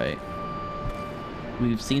seat, right?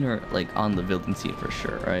 We've seen her like on the villain seat for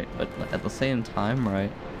sure, right? But at the same time,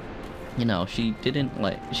 right? You know, she didn't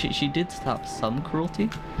like she did stop some cruelty.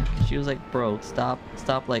 She was like, bro, stop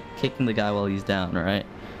like kicking the guy while he's down, right?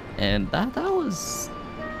 And that was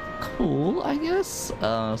cool, I guess.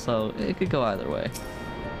 So it could go either way.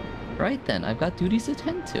 Right then, I've got duties to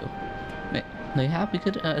attend to. Mayhap we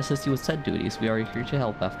could assist you with said duties. We are here to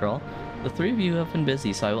help after all. The three of you have been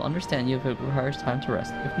busy, so I will understand you if it requires time to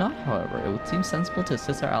rest. If not, however, it would seem sensible to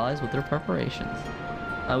assist our allies with their preparations.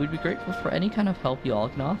 We'd be grateful for any kind of help you all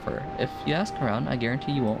can offer. If you ask around, I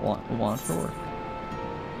guarantee you won't want for work.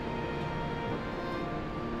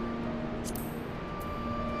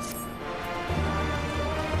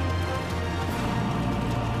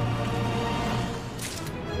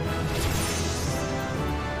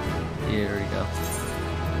 Here we go.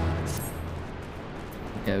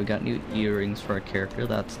 Okay, we got new earrings for our character.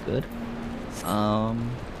 That's good.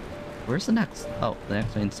 Where's the next? Oh, the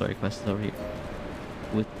next main story quest is over here.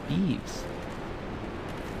 With Beeves.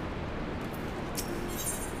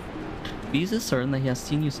 Beeves is certain that he has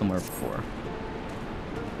seen you somewhere before.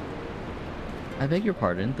 I beg your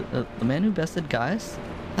pardon, the man who bested Gaius?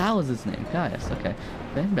 That was his name, Gaius, okay.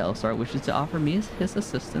 Van Belisar wishes to offer me his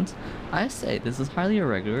assistance. I say, this is highly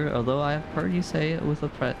irregular, although I have heard you say it with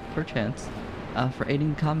a perchance for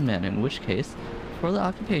aiding the common man, in which case, for the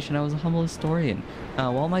occupation, I was a humble historian.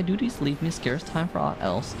 While my duties leave me scarce time for aught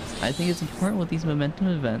else, I think it's important with these momentum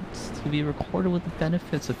events to be recorded with the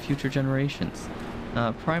benefits of future generations.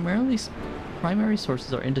 Primary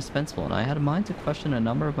sources are indispensable, and I had a mind to question a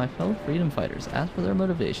number of my fellow freedom fighters as for their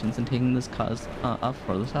motivations in taking this cause up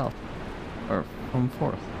further south, or from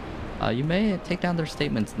forth. You may take down their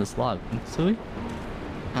statements in this log, Sui.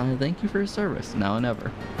 Thank you for your service, now and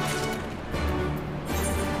ever.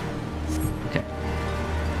 Okay.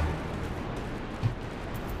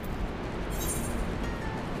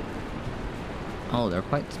 Oh, they're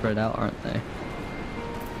quite spread out, aren't they?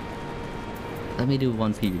 Let me do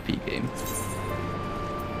one PvP game.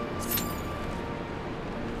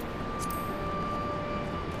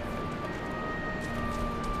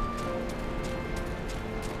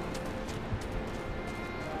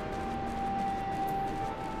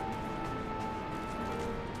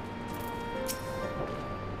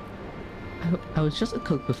 I was just a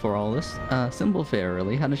cook before all this. Simple fare,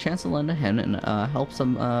 really. Had a chance to lend a hand and help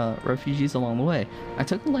some refugees along the way. I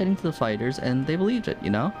took a liking to the fighters, and they believed it, you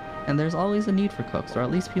know? And there's always a need for cooks, or at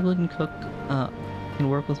least people who can cook, can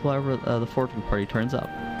work with whoever the fortune party turns up.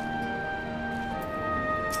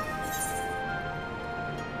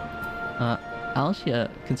 Alcia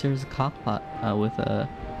considers a cockpot with a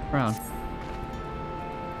frown.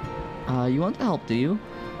 You want to help, do you?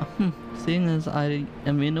 Seeing as I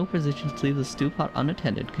am in no position to leave the stew pot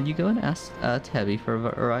unattended, could you go and ask Tebby for a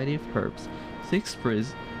variety of herbs? 6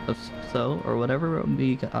 sprigs of so, or whatever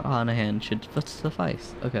we got on hand should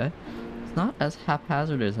suffice, okay? It's not as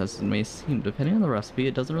haphazardous as it may seem. Depending on the recipe,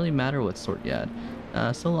 it doesn't really matter what sort you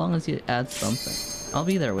add, so long as you add something. I'll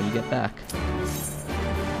be there when you get back.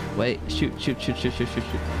 Wait, shoot.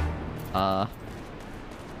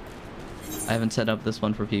 I haven't set up this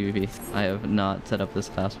one for PvP. I have not set up this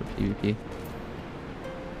class for PvP.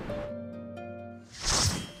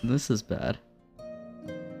 This is bad.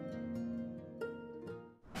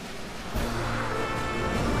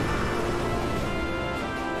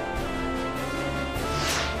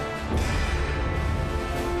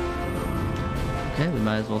 Okay, we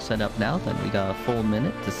might as well set up now then. We got a full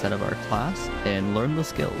minute to set up our class and learn the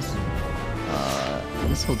skills.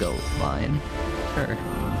 This will go fine. Sure.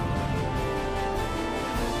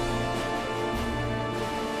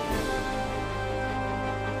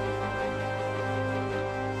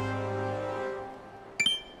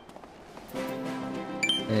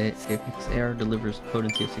 Apex Air delivers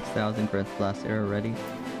potency of 6000, grants blast arrow ready.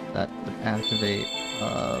 That would activate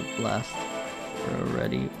blast arrow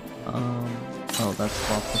ready. Oh, that's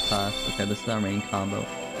swap the class. Okay, this is our main combo.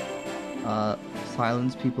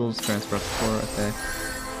 Silence people's transfer up 4, okay.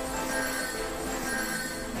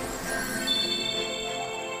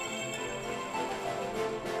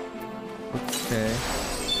 Okay.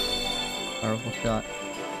 Powerful shot.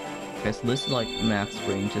 Okay, so this is like max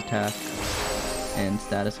range attack and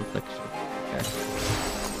status affliction. Okay.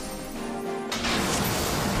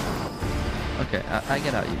 Okay, I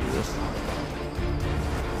get how you do this.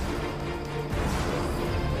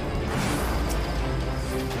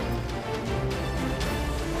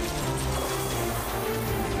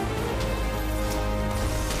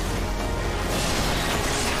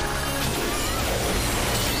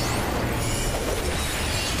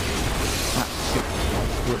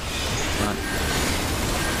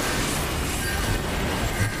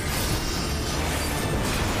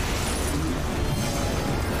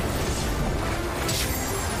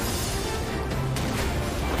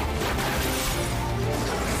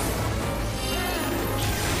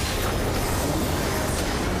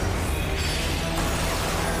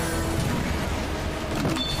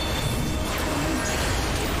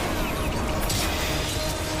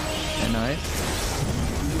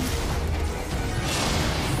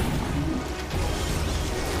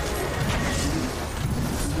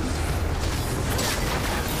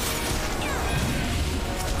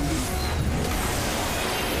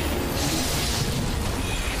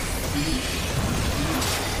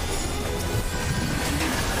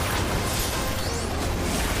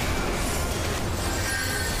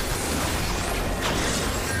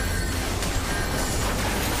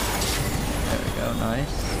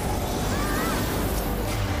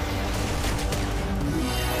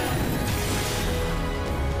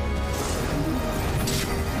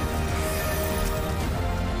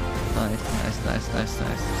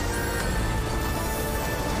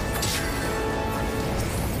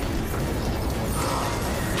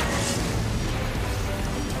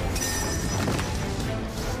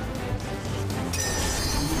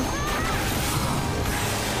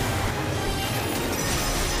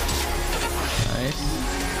 Nice.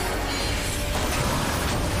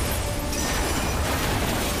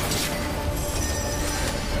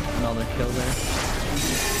 Another kill there.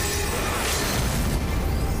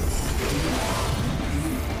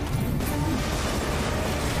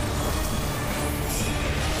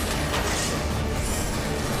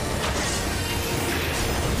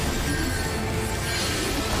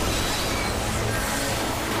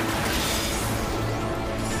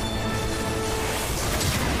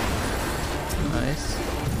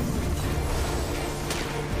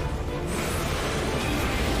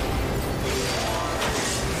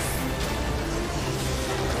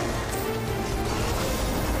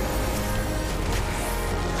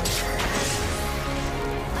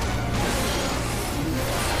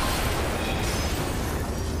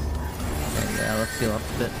 Heal up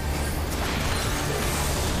a bit.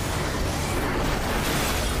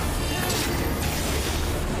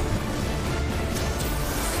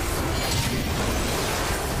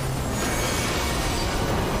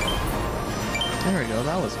 There we go,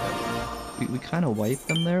 that was good. We kind of wiped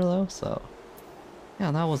them there though, so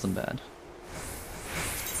yeah, that wasn't bad.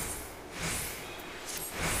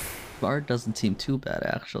 Bard doesn't seem too bad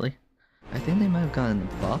actually. I think they might have gotten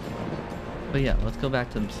buffed. But yeah, let's go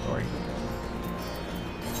back to the story.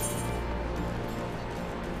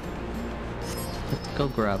 Let's go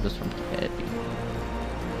grab this from Tabby.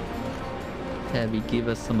 Tabby, give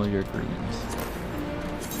us some of your dreams.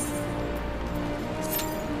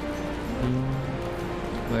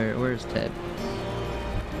 Where's Tabby?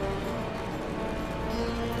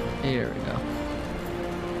 Here we go.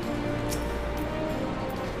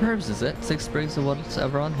 Herbs is it? 6 sprigs of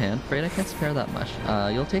whatever on hand. Afraid I can't spare that much.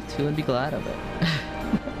 You'll take 2 and be glad of it.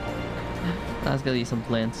 I was gonna eat some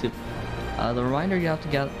bland soup. The remainder you have to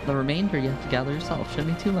gather yourself.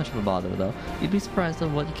 Shouldn't be too much of a bother though. You'd be surprised at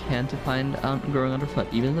what you can to find growing underfoot,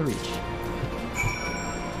 even in the reach.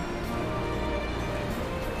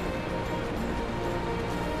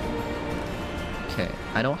 Okay,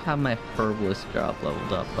 I don't have my herbalist job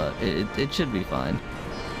leveled up, but it should be fine.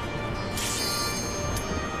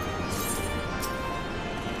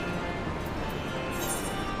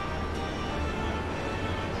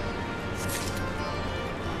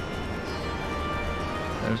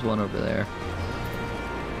 There's one over there.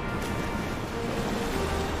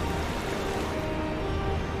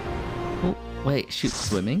 Oh, wait, shoot,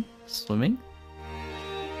 swimming? Swimming?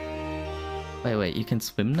 Wait, you can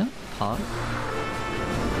swim now? Huh?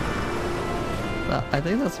 I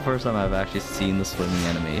think that's the first time I've actually seen the swimming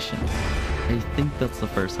animation. I think that's the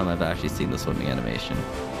first time I've actually seen the swimming animation.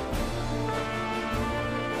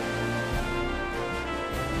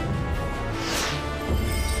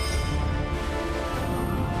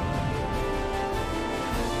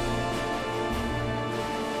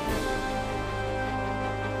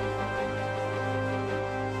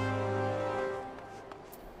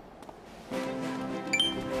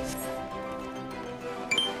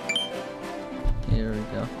 Here we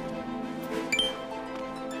go.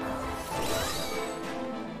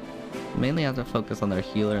 mainly have to focus on their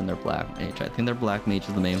healer and their black mage. I think their black mage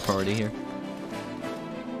is the main priority here.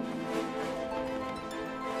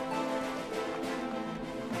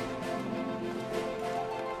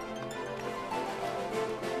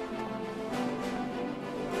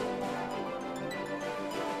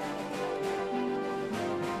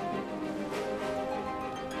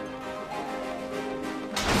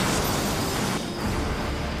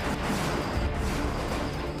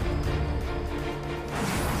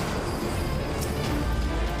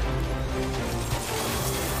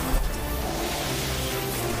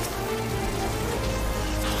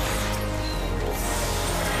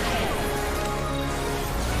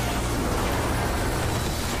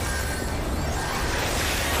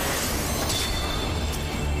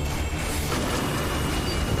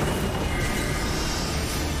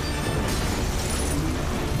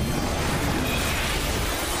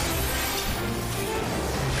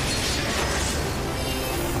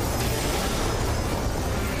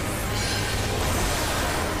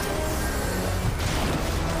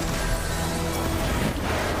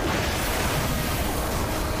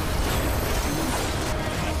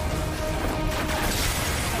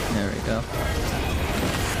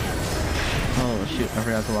 Oh shoot, I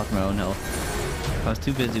forgot to watch my own health. I was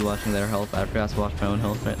too busy watching their health, I forgot to watch my own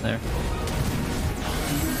health right there.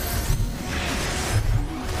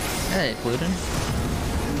 Hey, Gluten.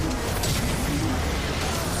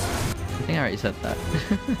 I think I already said that. I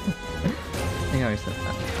think I already said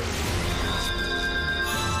that.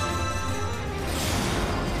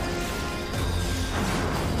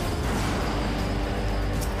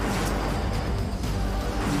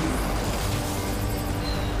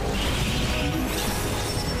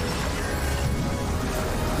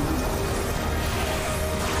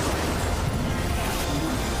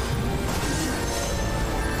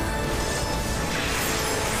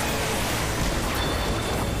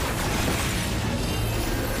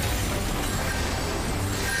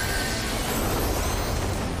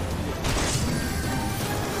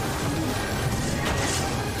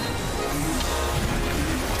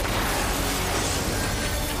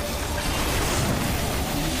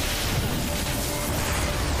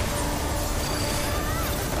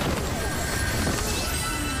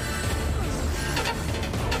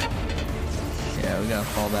 We gotta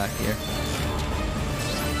fall back here.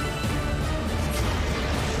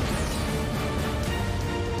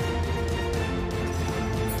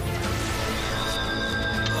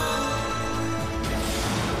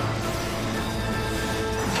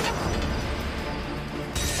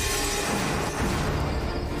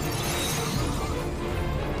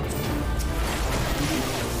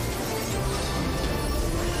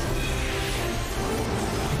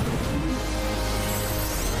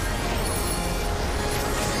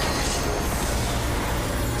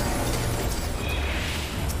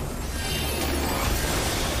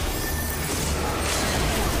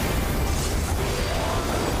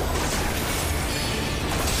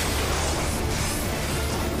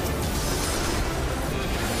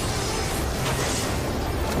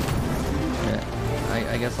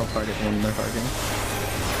 I guess I'll target one they're targeting.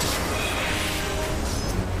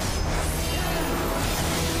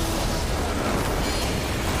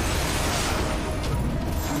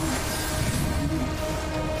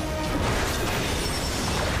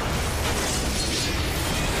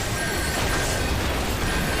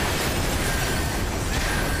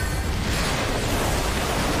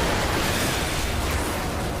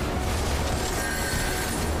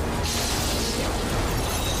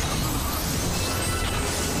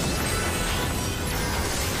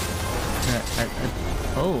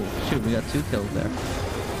 Oh, shoot, we got 2 kills there.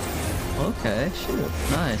 Okay, shoot,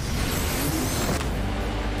 nice.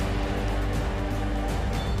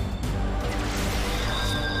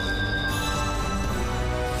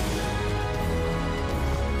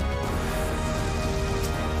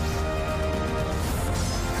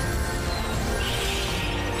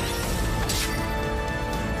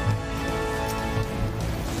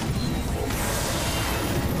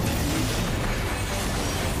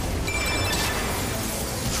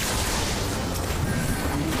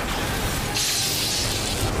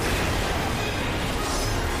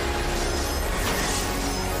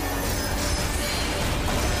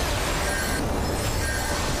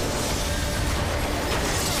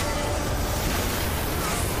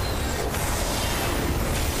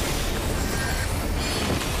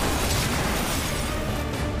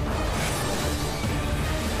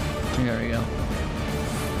 There we go.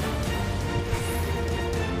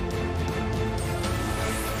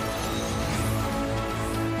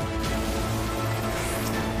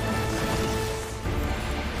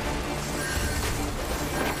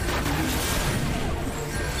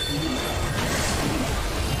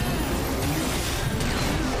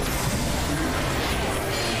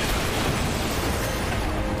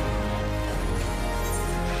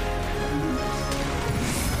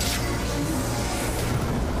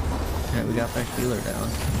 we got that healer down.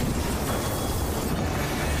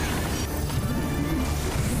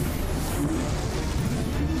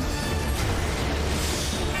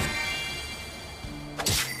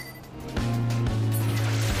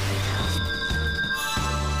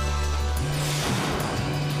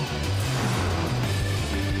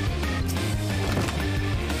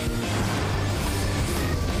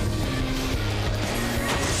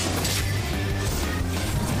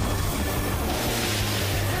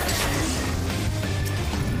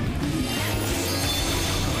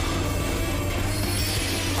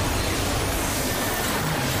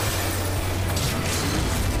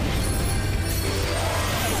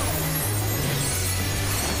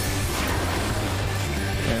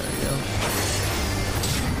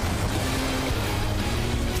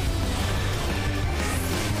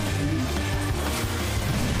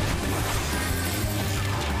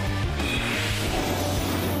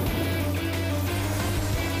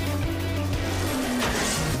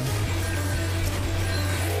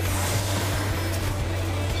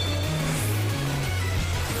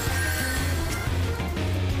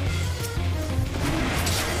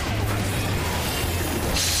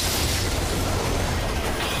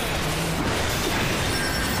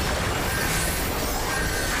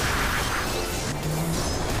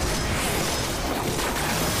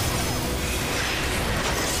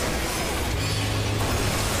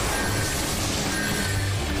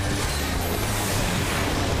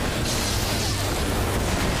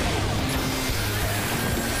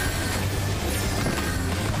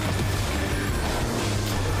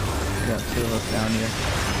 Two of us down here.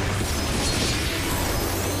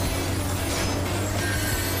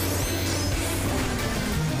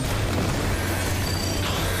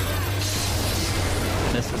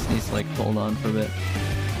 This just needs to like hold on for a bit.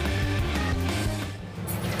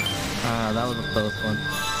 Ah, that was a close one.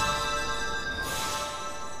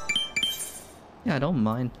 Yeah, I don't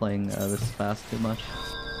mind playing this fast too much.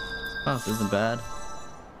 This fast isn't bad.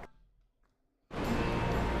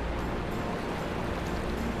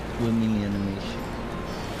 Swimming animation.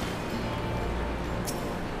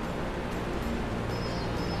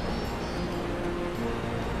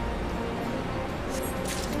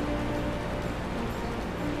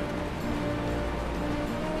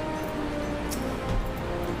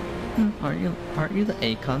 Aren't you the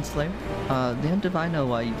Akon Slayer? Damned if I know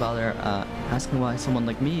why you bother asking why someone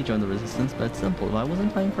like me joined the Resistance, but it's simple. If I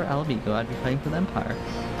wasn't fighting for Alvigo, I'd be fighting for the Empire.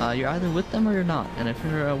 You're either with them or you're not, and if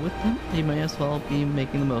you're with them, you may as well be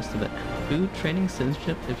making the most of it. Food, training,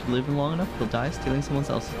 citizenship, if you live long enough, you'll die stealing someone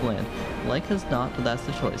else's land. Like as not, but that's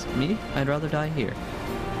the choice. Me, I'd rather die here.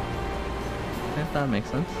 If that makes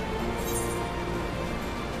sense.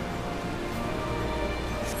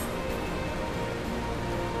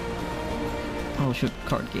 Oh shoot,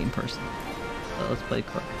 card game person. So let's play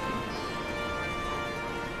card game.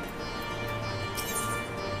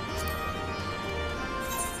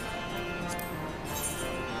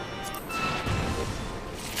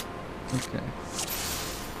 Okay.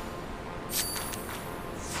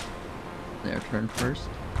 Their turn first.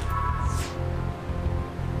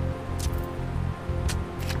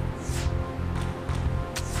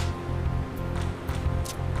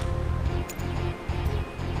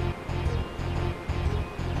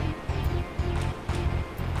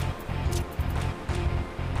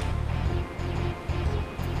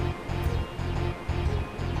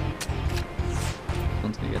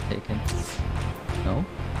 One's gonna get taken. No?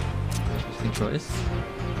 Interesting choice.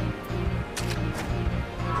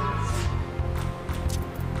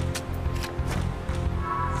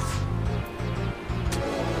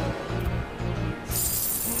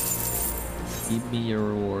 Give me your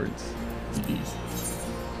rewards, please.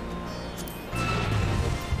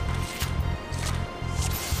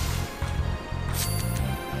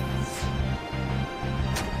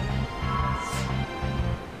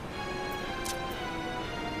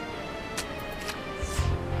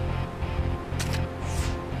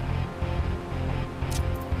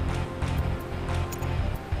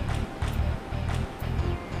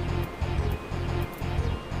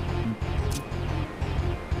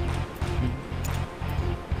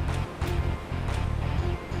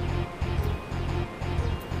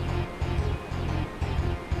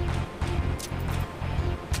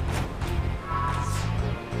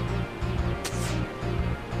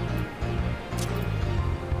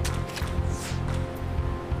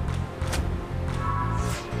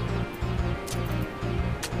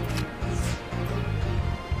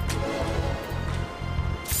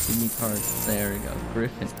 Cards. There we go.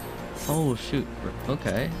 Griffin. Oh shoot.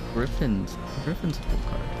 Okay. Griffin's a cool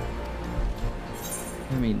card.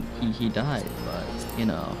 I mean, he died, but you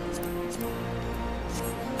know.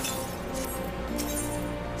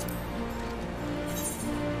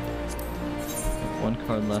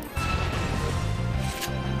 card left.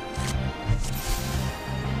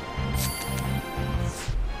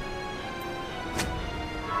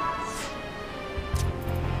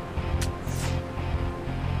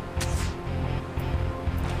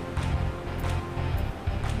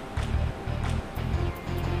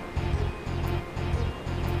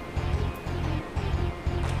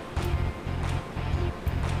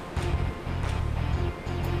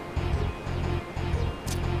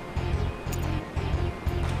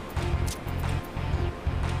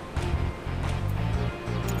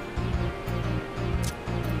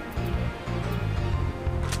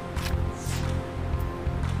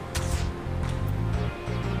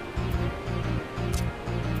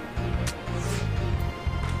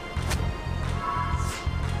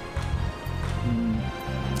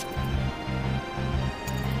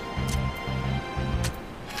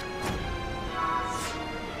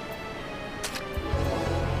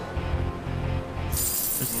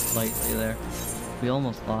 Slightly there. We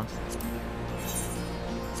almost lost.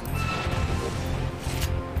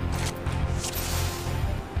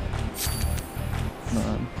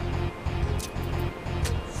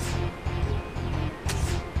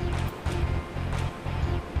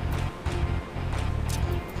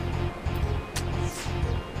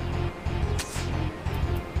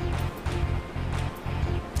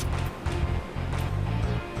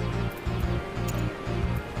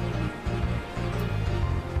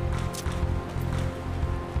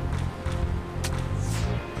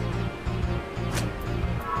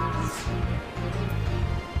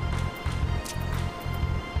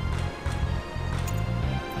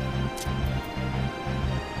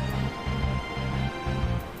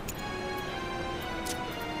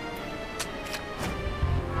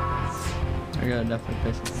 I gotta definitely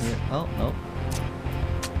play something here. Oh, nope.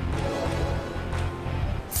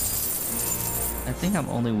 I think I'm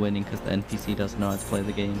only winning because the NPC doesn't know how to play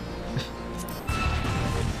the game.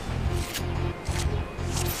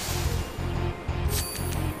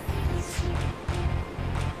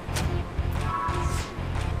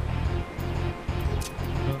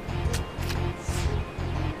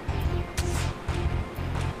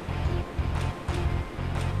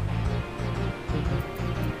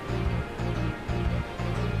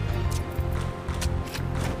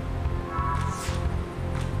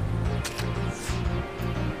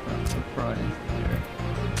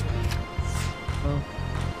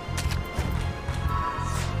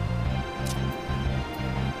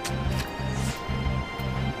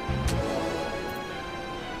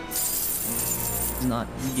 Not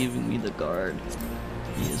giving me the card.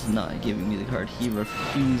 He is not giving me the card. He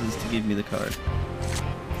refuses to give me the card.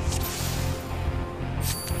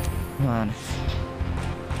 Come on.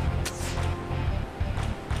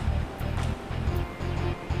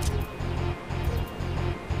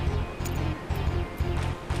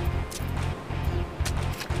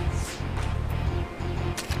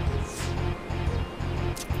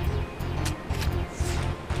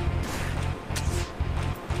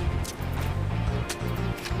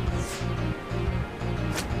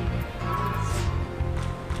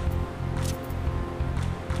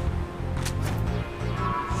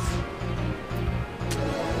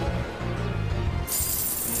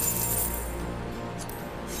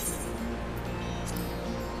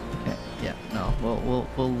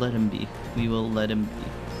 We'll let him be. We will let him be.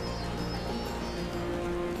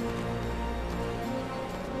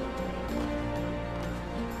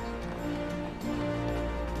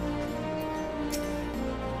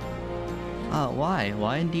 Why?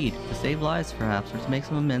 Why indeed? To save lives, perhaps, or to make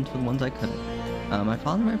some amends for the ones I couldn't. My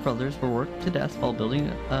father and my brothers were worked to death while building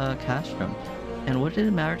a castrum. And what did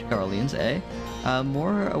it matter to Garleans, eh?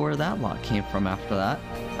 More where that lot came from after that.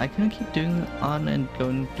 I couldn't keep doing on and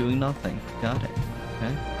doing nothing. Got it.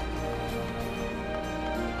 Okay.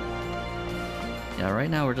 Yeah, right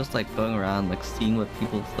now we're just like going around like seeing what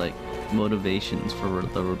people's like motivations for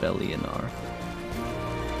the rebellion are.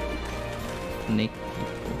 Snake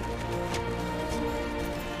people.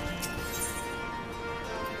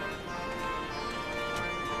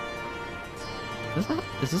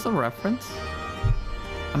 Is this a reference?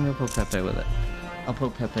 I'm gonna poke Pepe with it. I'll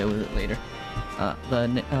poke Pepe with it later.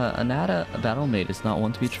 Anata, a battle maid, is not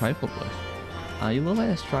one to be trifled with. You look like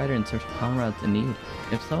a strider in search of comrades in need.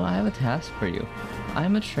 If so, I have a task for you. I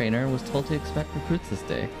am a trainer and was told to expect recruits this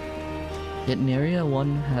day. Yet in area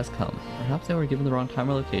 1 has come. Perhaps they were given the wrong time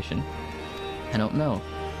or location. I don't know.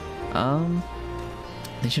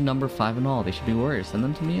 They should number 5 in all. They should be warriors. Send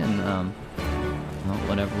them to me and, well,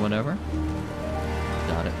 whatever.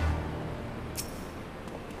 Got it.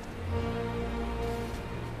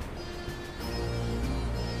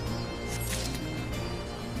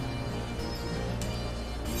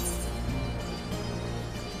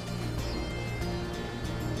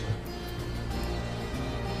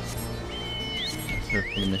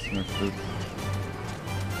 search for the missing recruits.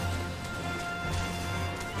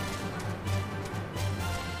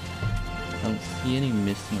 I don't see any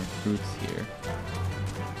missing recruits here.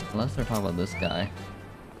 Unless they're talking about this guy.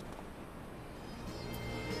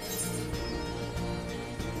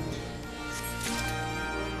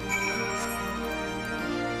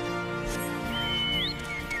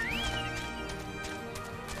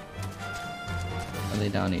 Are they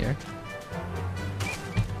down here?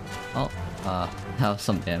 Oh, that was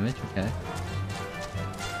some damage, okay.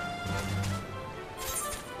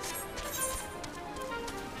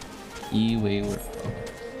 Wayward.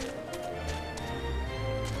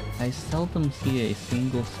 I seldom see a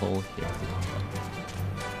single soul here.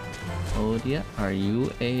 Odia, are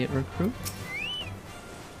you a recruit?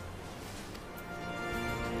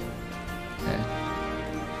 Okay.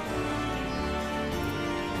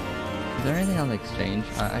 Is there anything on the exchange?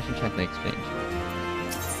 I should check the exchange.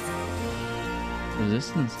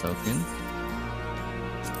 Resistance token.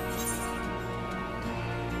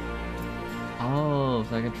 Oh,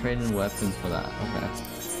 so I can trade in weapons for that. Okay.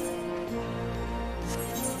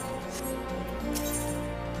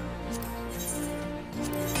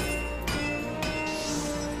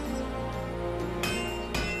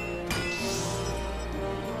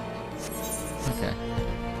 Okay.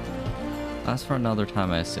 That's for another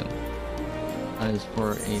time, I assume. That is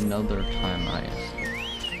for another time, I assume.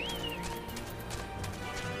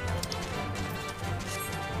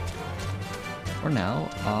 For now,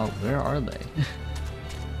 where are they?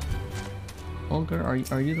 Olga, are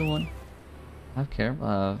you the one? I have care.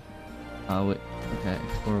 Wait. Okay,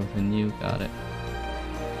 explore within you. Got it.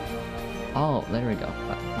 Oh, there we go.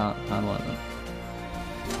 Found one of them.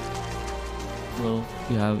 Well,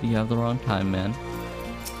 you have the wrong time, man.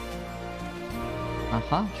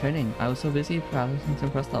 Aha, training. I was so busy practicing to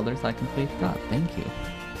impress others, I completely forgot. Thank you.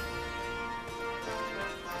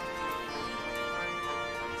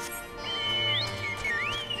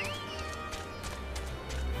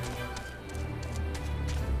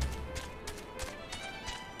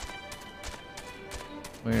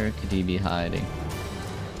 Where could he be hiding?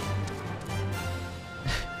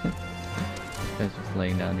 This guy's just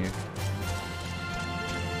laying down here.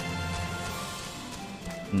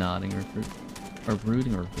 Nodding recruit. Or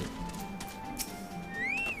brooding recruit.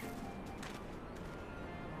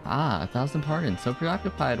 Ah, 1,000 pardons. So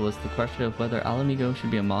preoccupied was the question of whether Alamigo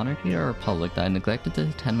should be a monarchy or a republic that I neglected to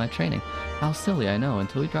attend my training. How silly, I know.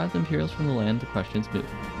 Until we drive the Imperials from the land, the question's moot.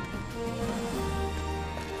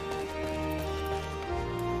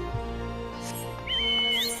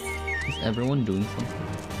 Is everyone doing something?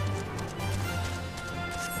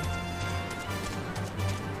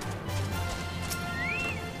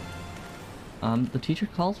 The teacher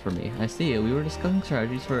calls for me. I see. We were discussing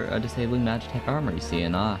strategies for disabling Magitech armor, you see,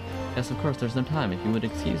 and yes, of course, there's no time, if you would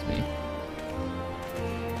excuse me.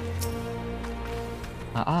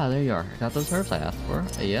 There you are. Got those herbs I asked for.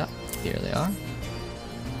 Yeah, here they are.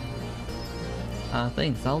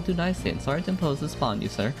 Thanks, that'll do nicely, and sorry to impose this upon you,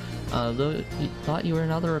 sir. Though you thought you were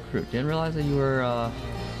another recruit. Didn't realize that you were,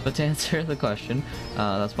 but to answer the question,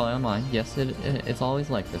 that's probably on mine. Yes, it's always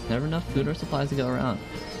like this. Never enough food or supplies to go around.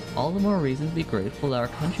 All the more reason to be grateful that our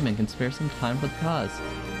countrymen can spare some time for the cause.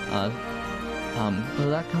 Though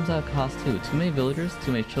that comes at a cost too. Too many villagers,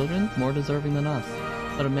 too many children, more deserving than us.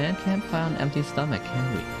 But a man can't fight on an empty stomach,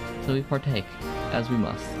 can we? So we partake, as we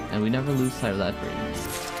must, and we never lose sight of that dream.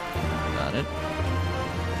 Got it.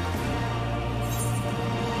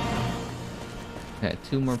 Okay,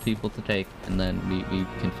 2 more people to take, and then we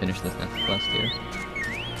can finish this next quest here.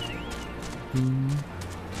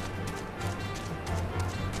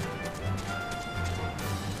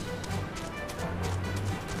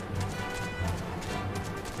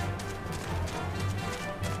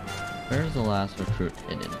 Where's the last recruit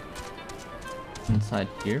hidden? Inside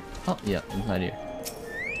here? Oh, yeah, inside here.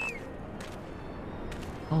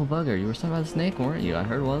 Oh, bugger, you were sent by the snake, weren't you? I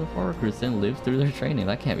heard one of the 4 recruits didn't live through their training.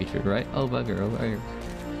 That can't be true, right? Oh, bugger, oh, bugger.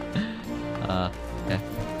 Okay.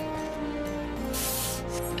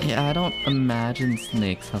 Yeah, I don't imagine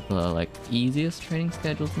snakes have the, like, easiest training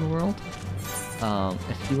schedules in the world.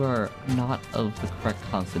 If you are not of the correct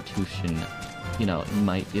constitution, you know, it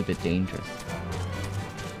might be a bit dangerous.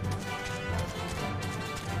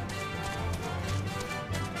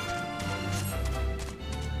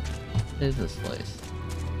 What is this place?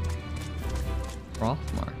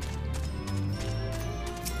 Rothmark.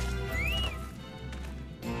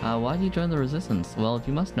 Why did you join the Resistance? Well, if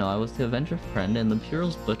you must know, I was to avenge a friend, and the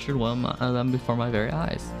Imperials butchered one of them before my very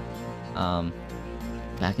eyes.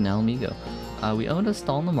 Back in Alamigo. We owned a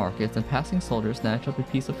stall in the markets, and passing soldiers snatched up a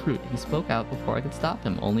piece of fruit. He spoke out before I could stop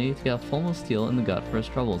him, only to get a full steel in the gut for his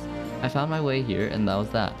troubles. I found my way here, and that was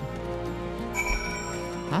that.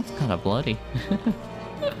 That's kind of bloody.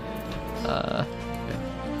 Okay.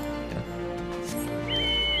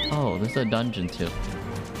 Oh, there's a dungeon too.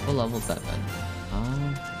 What level is that dungeon?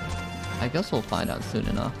 I guess we'll find out soon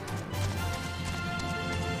enough.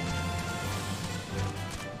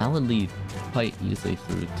 That would lead quite easily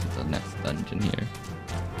through to the next dungeon here.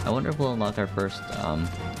 I wonder if we'll unlock our first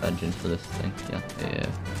dungeon for this thing. Yeah.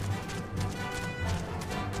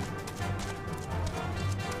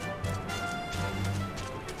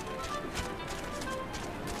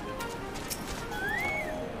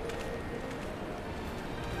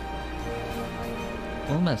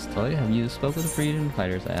 Well, Mestoy, have you spoken with the freedom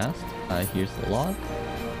fighters? I asked. Here's the log.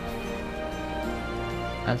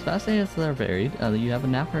 As fascinating as they're varied, you have a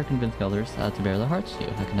knack for convincing others to bear their hearts to you.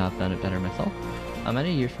 I could not have done it better myself.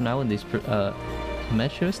 Many years from now, when these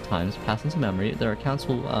tumultuous times pass into memory, their accounts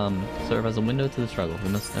will serve as a window to the struggle. We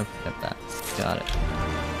must never forget that. Got it.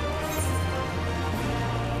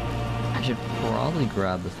 I should probably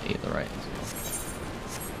grab this aetherite as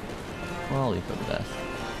well. Probably for the best.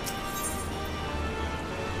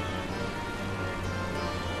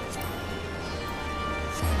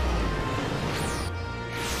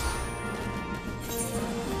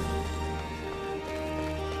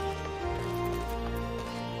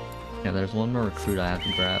 Yeah, there's one more recruit I have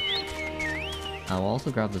to grab. I'll also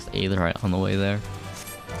grab this aetherite on the way there.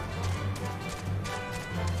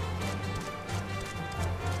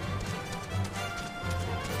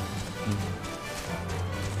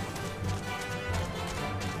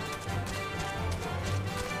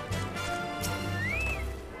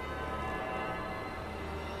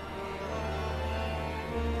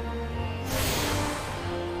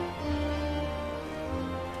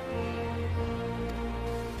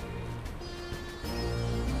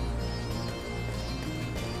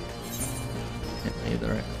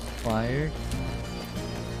 Aetherite fired.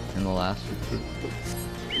 And the last recruit.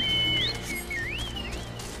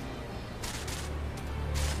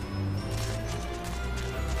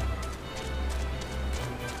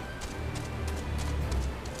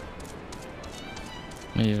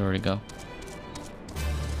 Maybe already go.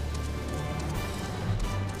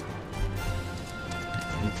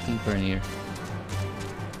 It's deeper in here.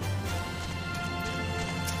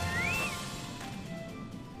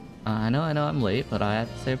 I know I'm late, but I have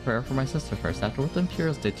to say a prayer for my sister first. After what the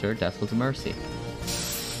Imperials did to her, death was a mercy.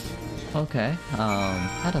 Okay,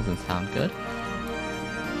 that doesn't sound good.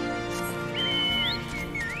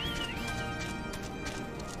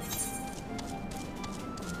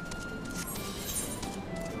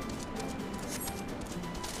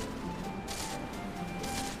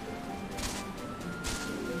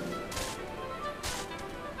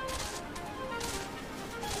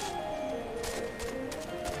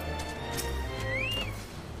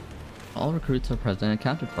 All recruits are present and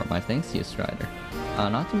accounted for. My thanks to you, Strider.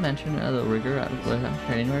 Not to mention the rigor of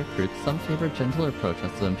training our recruits, some favor a gentler approach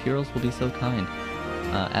as the Imperials will be so kind.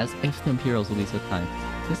 As if the Imperials will be so kind.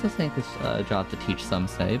 This is thankless job to teach, some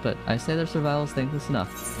say, but I say their survival is thankless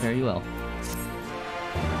enough. Fare you well.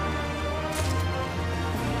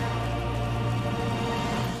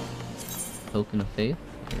 Token of faith.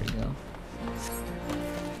 There we go.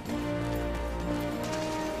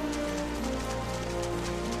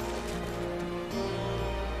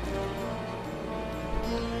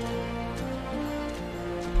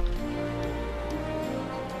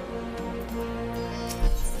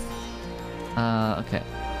 Okay.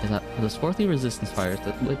 Is that for the swarthy resistance fires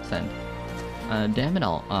at wit's end? Damn it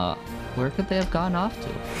all. Where could they have gone off to?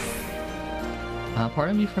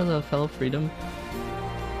 Pardon me for the fellow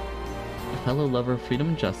lover of freedom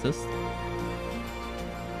and justice.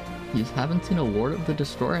 You haven't seen a ward of the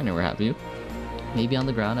Destroyer anywhere, have you? Maybe on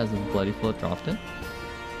the ground as if bloody foot dropped it?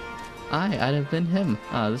 I'd have been him.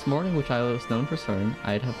 This morning, which I was known for certain,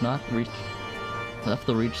 I'd have not left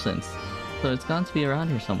the reach since. So it's gone to be around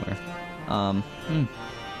here somewhere.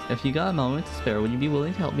 If you got a moment to spare, would you be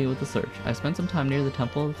willing to help me with the search? I spent some time near the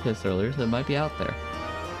Temple of the Fist earlier, so it might be out there.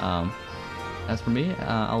 As for me,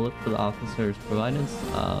 I'll look for the officer's providence.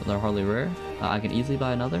 They're hardly rare. I can easily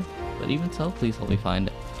buy another, but even so, please help me find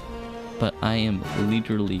it. But I am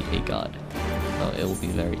literally a god, so it will be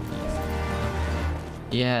very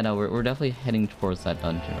easy. Yeah, no, we're definitely heading towards that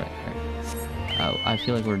dungeon right there. I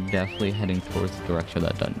feel like we're definitely heading towards the direction of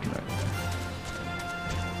that dungeon right there.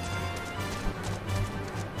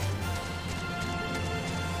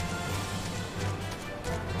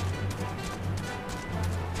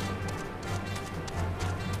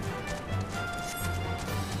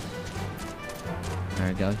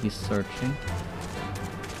 we go. He's searching.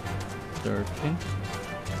 Searching.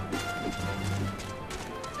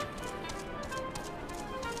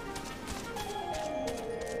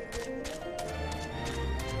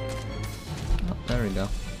 Oh, there we go.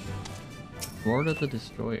 Lord of the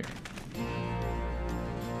Destroyer.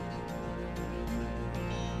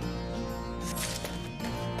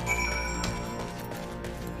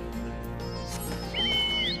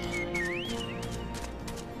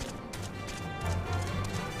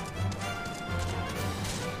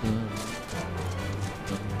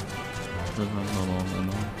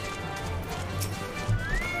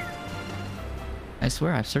 I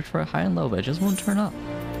swear I've searched for it high and low, but it just won't turn up.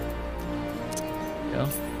 Go.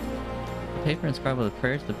 The paper inscribed with a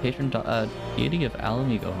prayer to the patron deity of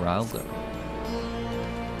Alamigo, Ralgo.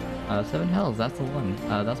 7 hells, that's the one.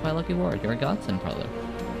 That's my lucky ward. You're a godsend, brother.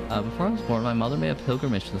 Before I was born, my mother made a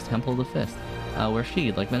pilgrimage to the Temple of the Fist, where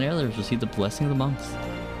she, like many others, received the blessing of the monks.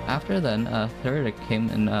 After then, a heretic came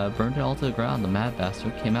and burned it all to the ground. The mad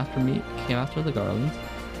bastard came after the Garlands,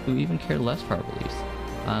 who even cared less for our beliefs.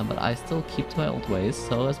 But I still keep to my old ways,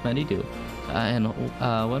 so as many do. And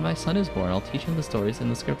when my son is born, I'll teach him the stories in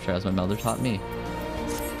the scripture as my mother taught me.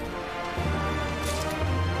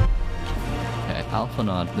 Okay,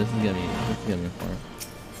 Alphanod. This is gonna be important.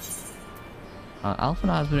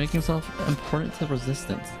 Alphanod has been making himself important to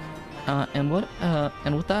resistance. And with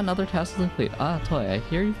that, another task is complete. Toy, I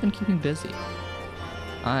hear you've been keeping busy.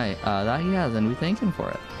 Aye, that he has, and we thank him for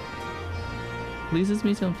it. Pleases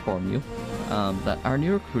me to inform you that our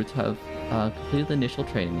new recruits have completed the initial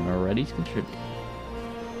training and are ready to contribute.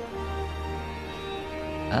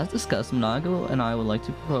 As discussed, Monago and I would like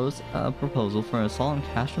to propose a proposal for an assault on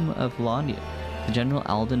Castrum of Volandia to General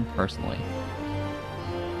Alden personally.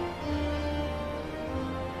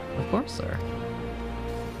 Of course, sir.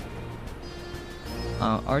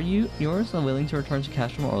 Are yours willing to return to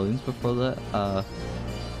Castrum Orleans before the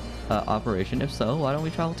operation? If so, why don't we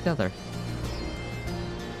travel together?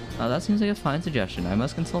 That seems like a fine suggestion. I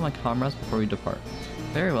must consult my comrades before we depart.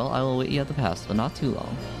 Very well, I will await you at the pass, but not too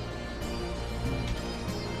long.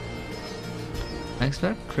 I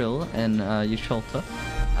expect Krill and Yusholta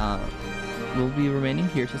will be remaining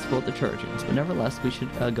here to support the Trojans, but nevertheless, we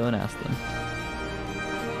should go and ask them.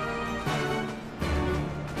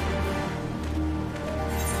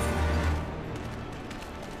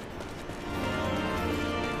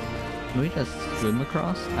 Can we just swim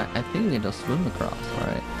across? I think we can just swim across,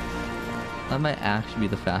 right? That might actually be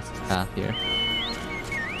the fastest path here.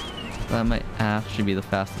 That might actually be the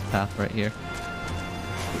fastest path right here.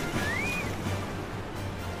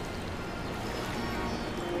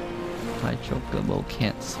 My chocobo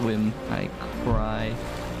can't swim. I cry.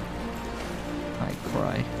 I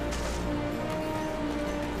cry.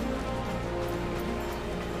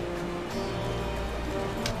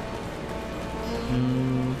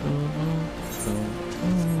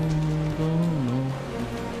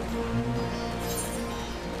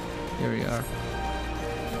 Here we are.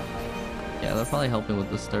 Yeah, they're probably helping with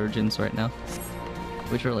the sturgeons right now.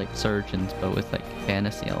 Which are like surgeons, but with like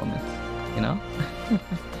fantasy elements, you know?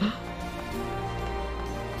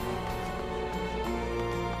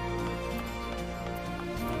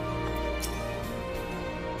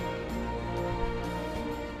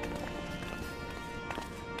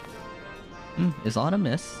 Is on a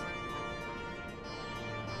miss.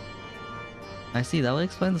 I see, that would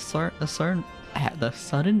explain the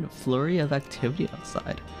sudden flurry of activity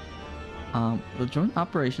outside. The joint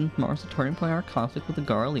operation marks a turning point in our conflict with the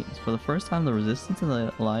Garleans. For the first time, the Resistance and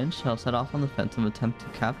the Alliance shall set off on the offensive attempt to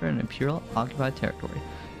capture an Imperial occupied territory.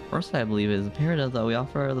 First, I believe it is imperative that we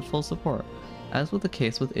offer the full support. As with the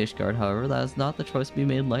case with Ishgard, however, that is not the choice to be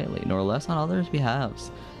made lightly, nor less on others' behalves.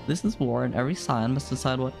 This is war, and every scion must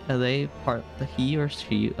decide what part that he or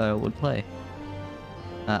she would play.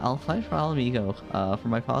 I'll fight for Alamigo, for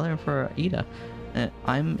my father, and for Ida.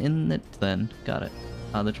 I'm in it then. Got it.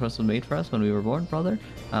 The choice was made for us when we were born, brother,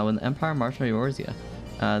 when the Empire marched on Eorzea.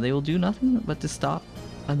 They will do nothing but to stop,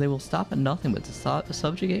 they will stop at nothing but to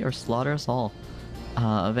subjugate or slaughter us all.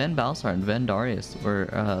 Van Balsar and Van Darius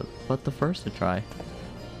were but the first to try.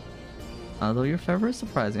 Though your favor is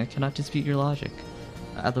surprising, I cannot dispute your logic.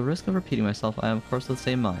 At the risk of repeating myself, I am of course of the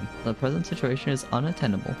same mind. The present situation is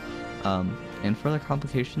unattainable, and further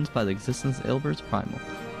complications by the existence of Ilbert's Primal.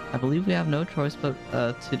 I believe we have no choice but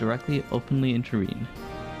to directly, openly intervene.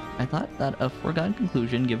 I thought that a foregone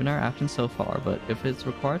conclusion given our actions so far, but if it's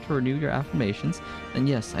required to renew your affirmations, then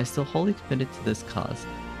yes, I still wholly committed to this cause.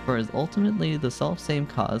 For it is ultimately the self-same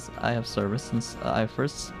cause I have served since I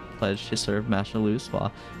first pledged to serve Master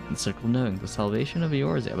Luswa in the Circle of Knowing, the salvation of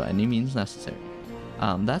Eorzea by any means necessary.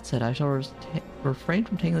 That said, I shall refrain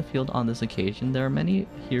from taking the field on this occasion. There are many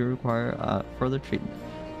here who require further treatment,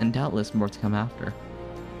 and doubtless more to come after.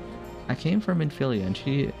 I came from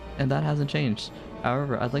Infilia, and that hasn't changed.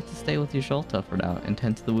 However, I'd like to stay with Yasholta for now and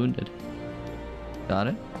tend to the wounded. Got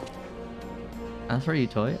it? As for you,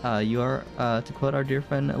 Toy, you are, to quote our dear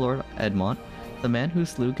friend Lord Edmont, the man who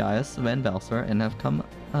slew Gaius Van Belsor and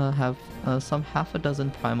have some half a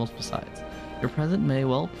dozen primals besides. Your present may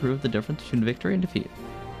well prove the difference between victory and defeat.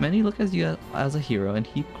 Many look at you as a hero and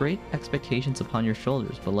heap great expectations upon your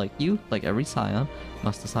shoulders, but like you, like every scion,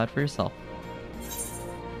 must decide for yourself.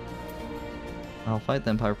 I'll fight the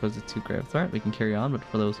Empire poses too grave a threat. We can carry on, but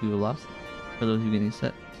for those who have lost, for those who can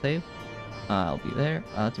save, I'll be there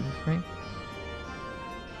to be free.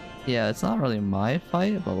 Yeah, it's not really my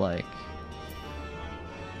fight, but like,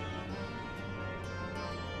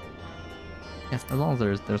 yes, as long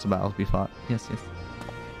as there's a battle to be fought. Yes, yes.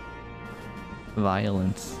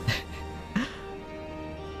 Violence.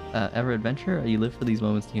 Ever adventure? You live for these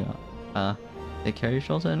moments to take care of your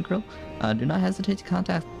shoulder and Krill. Do not hesitate to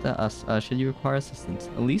contact us should you require assistance.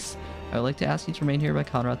 Elise, I would like to ask you to remain here by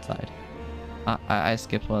Conrad's side. I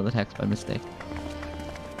skipped one of the text by mistake.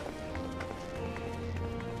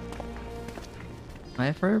 I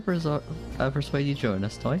have further persuade you to join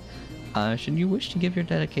us, Toy. Should you wish to give your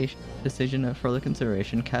decision a further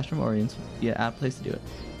consideration, Castrum Orients would be an apt place to do it.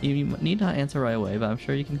 You need not answer right away, but I'm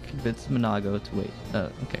sure you can convince Monago to wait.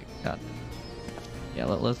 Okay, got it. Yeah,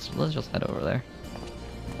 let's just head over there.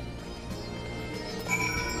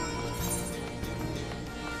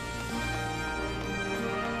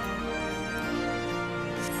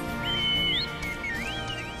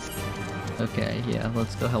 Okay, yeah,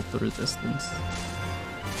 let's go help the resistance.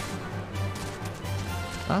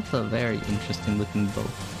 That's a very interesting looking boat.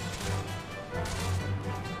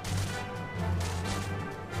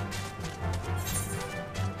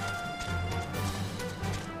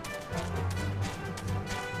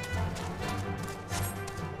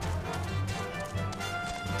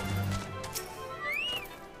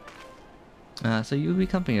 So you will be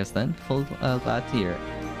accompanying us then? Full glad to hear it.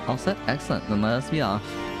 All set? Excellent, then let us be off.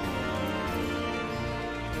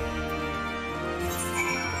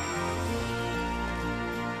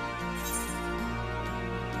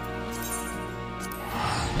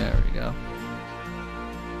 There we go.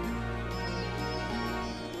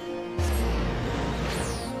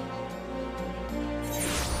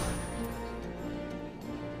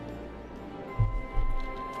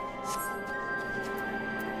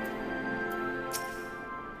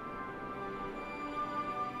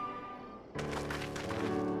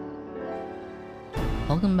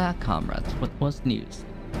 Welcome back, comrades. What's news?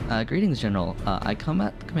 Greetings, General. I come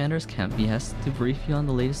at the Commander's camp, yes, to brief you on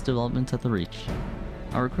the latest developments at the Reach.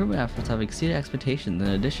 Our recruitment efforts have exceeded expectations. In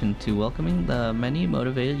addition to welcoming the many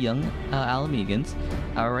motivated young Alamegans,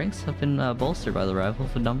 our ranks have been bolstered by the arrival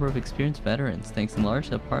of a number of experienced veterans, thanks in large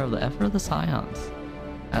part of the effort of the Scions.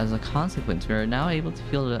 As a consequence, we are now able to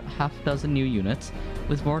field a half dozen new units,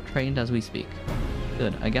 with more trained as we speak.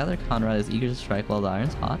 Good. I gather Conrad is eager to strike while the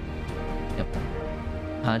iron's hot? Yep.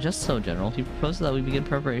 Just so, General, he proposes that we begin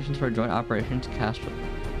preparations for a joint operation to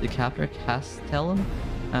capture Castellum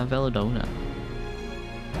and Velodonia.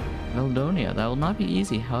 That will not be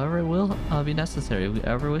easy, however it will be necessary if we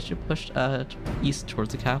ever wish to push east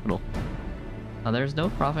towards the capital. There is no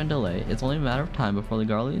profit in delay. It's only a matter of time before the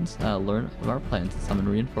Garleans learn of our plans to summon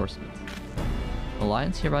reinforcements. The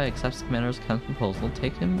Alliance hereby accepts the Commander's proposal.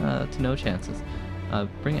 Take him to no chances.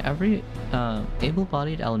 Bring every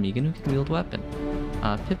able-bodied Alamegan who can wield a weapon.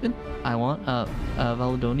 Pippin, I want a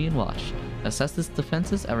Valadonian watch. Assess its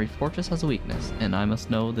defenses. Every fortress has a weakness, and I must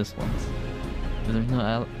know this one's. If there's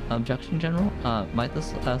no objection, General, might the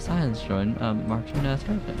Scions join marching as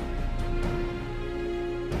Turpin?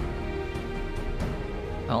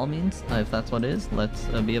 By all means, if that's what it is, let's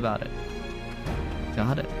be about it.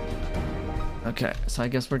 Got it. Okay, so I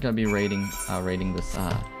guess we're gonna be raiding this,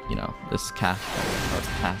 you know, this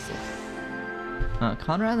castle.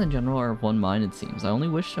 Conrad and General are of one mind, it seems. I only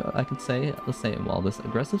wish I could say the same. While this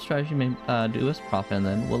aggressive strategy may do us profit, and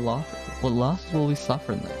then what loss will we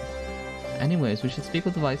suffer then? Anyways, we should speak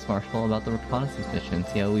with the Vice Marshal about the reconnaissance mission and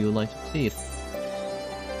see how we would like to proceed.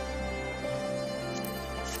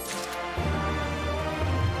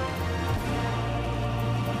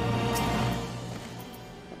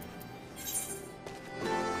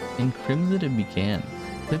 In Crimson it began.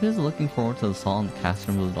 Pippin is looking forward to the song in the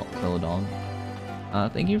Castrum Veladon.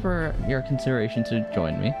 Thank you for your consideration to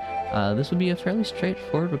join me. This would be a fairly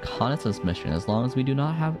straightforward reconnaissance mission as long as we do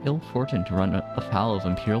not have ill fortune to run afoul of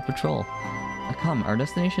Imperial patrol. Come, our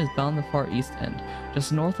destination is bound the far east end,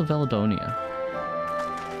 just north of Velodonia.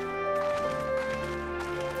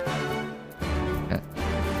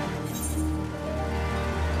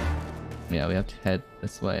 Yeah, we have to head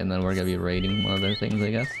this way, and then we're gonna be raiding one of their things,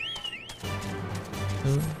 I guess.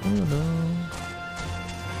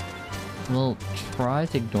 We'll try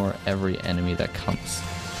to ignore every enemy that comes.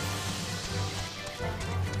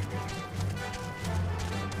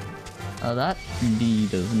 That bee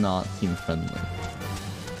does not seem friendly.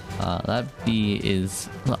 That bee is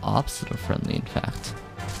the opposite of friendly, in fact.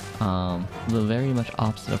 The very much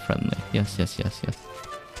opposite of friendly. Yes, yes, yes, yes.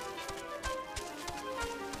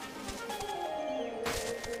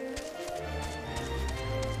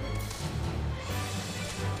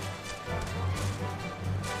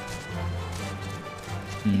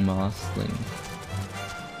 Mossling.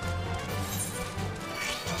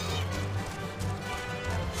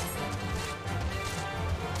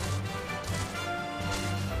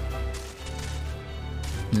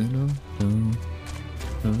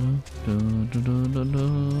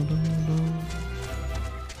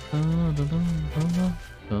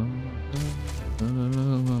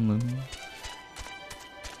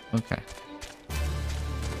 Okay.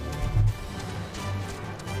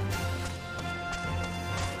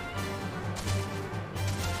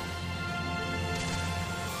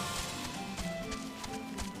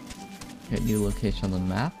 Get new location on the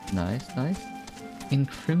map. Nice, nice. In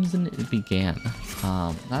Crimson it began.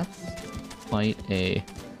 That's quite a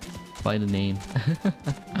name.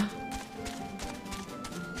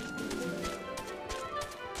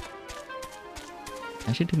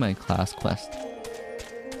 I should do my class quest.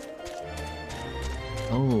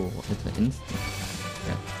 Oh, it's an instant.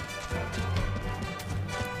 Okay.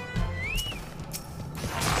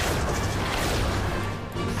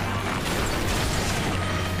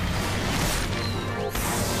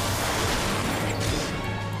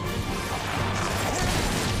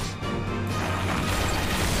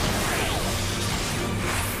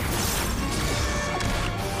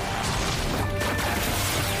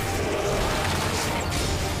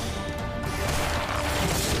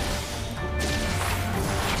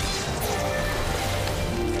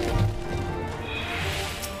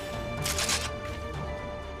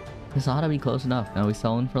 This ought to be close enough. Now we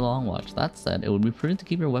sell in for long watch. That said, it would be prudent to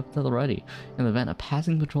keep your weapons at the ready in the event a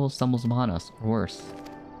passing patrol stumbles upon us, or worse.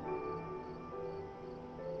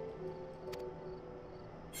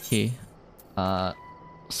 Okay.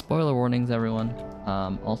 Spoiler warnings, everyone.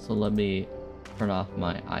 Also let me turn off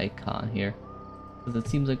my icon here, because it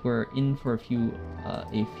seems like we're in for a few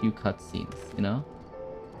cutscenes, you know?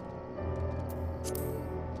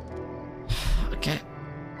 Okay.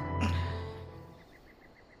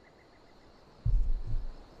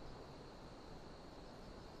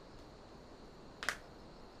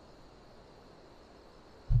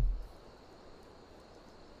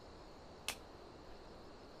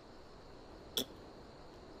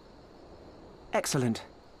 Excellent.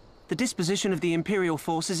 The disposition of the Imperial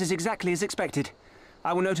forces is exactly as expected.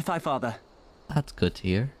 I will notify Father. That's good to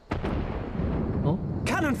hear. Oh?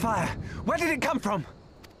 Cannon fire! Where did it come from?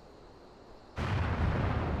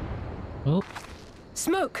 Oh.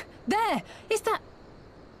 Smoke! There! Is that...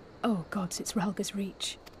 Oh gods, it's Ralga's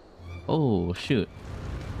Reach. Oh, shoot.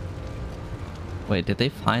 Wait, did they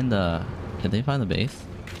find the base?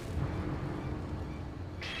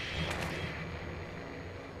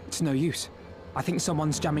 It's no use. I think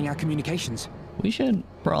someone's jamming our communications. We should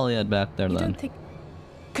probably head back there You then. don't think...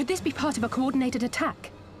 Could this be part of a coordinated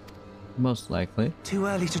attack? Most likely. Too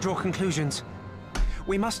early to draw conclusions.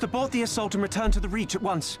 We must abort the assault and return to the Reach at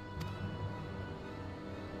once.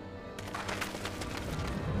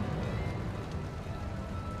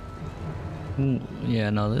 Ooh, yeah,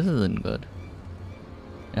 no, this isn't good.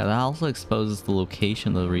 Yeah, that also exposes the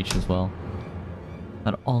location of the Reach as well.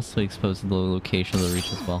 That also exposes the location of the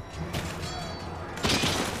Reach as well.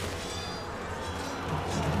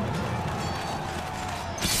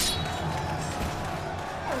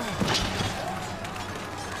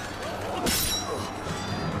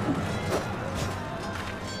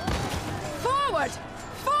 Forward!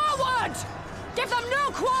 Forward! Give them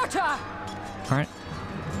no quarter! Alright.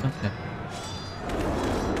 Okay.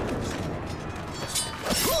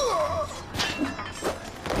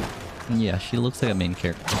 Yeah, she looks like a main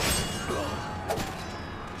character.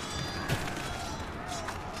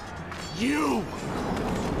 You!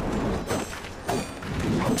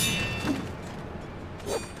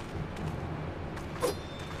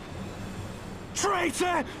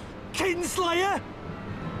 Traitor! Kinslayer!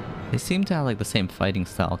 They seem to have like the same fighting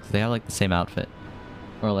style, because they have like the same outfit.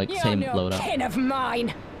 Or like You're same no loadout. kin of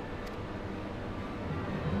mine!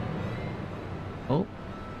 Oh.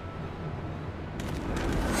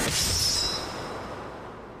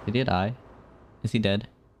 Did he die? Is he dead?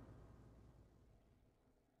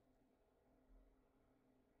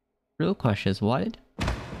 Real question is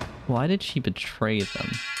why did she betray them?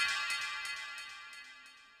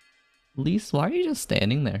 Lise, why are you just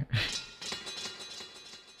standing there?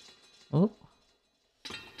 Oh.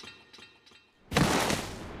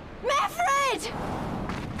 Meffred!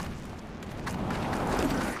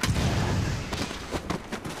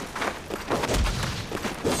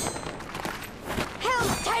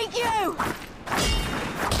 He'll take you!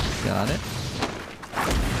 Got it.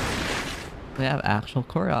 They have actual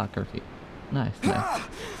choreography. Nice, nice.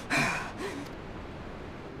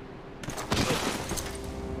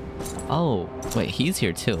 Oh, wait, he's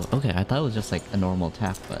here too. Okay, I thought it was just like a normal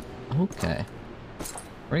attack, but okay.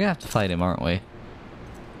 We're gonna have to fight him, aren't we?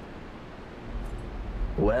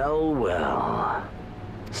 Well, well.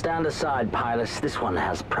 Stand aside, Pilus. This one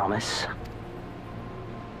has promise.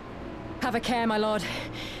 Have a care, my lord.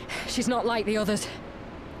 She's not like the others.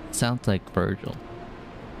 Sounds like Virgil.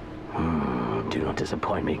 Do not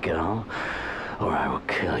disappoint me, girl, or I will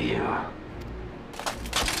kill you.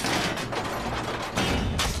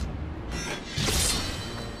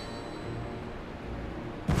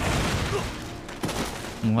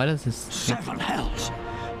 Why does this... Seven hells!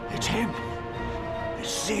 It's him!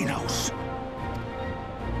 It's Xenos!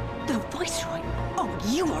 The Viceroy? Oh,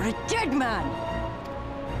 you are a dead man!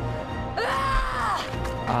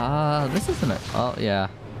 Ah! this isn't it. Oh, yeah.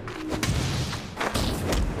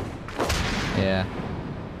 Yeah.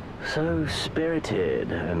 So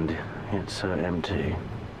spirited, and yet so empty.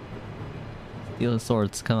 Steal his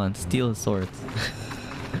swords, come on, steal his swords.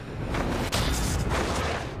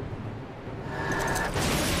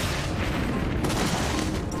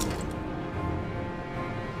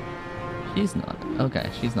 She's not. Okay,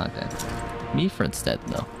 she's not dead. Mifred's dead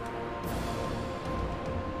though.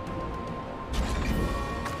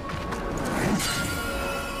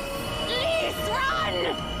 Please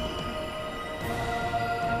run!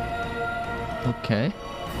 Okay.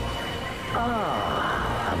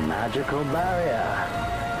 Ah, a magical barrier.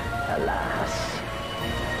 Alas,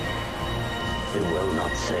 it will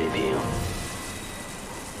not save you.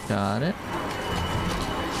 Got it.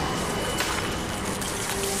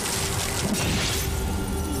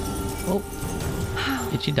 Oh.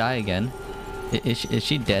 Did she die again? Is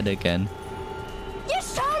she dead again?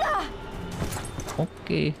 Yashala!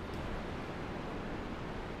 Okay.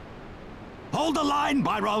 Hold the line,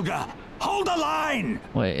 Byrolga! Hold the line!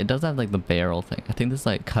 Wait, it does have like the barrel thing. I think this is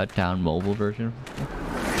like cut down mobile version.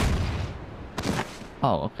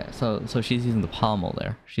 Oh, okay. So she's using the pommel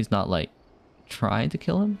there. She's not like trying to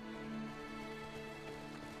kill him?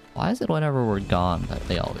 Why is it whenever we're gone that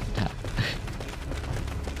they always attack?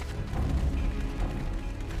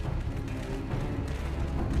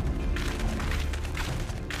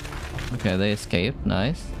 Okay, they escaped.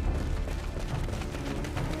 Nice.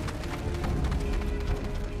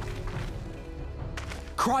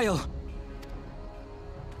 Kryl!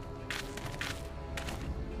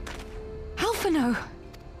 Alphino!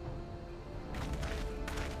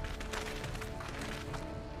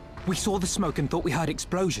 We saw the smoke and thought we heard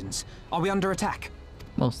explosions. Are we under attack?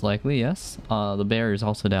 Most likely, yes. The barrier's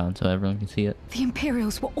also down, so everyone can see it. The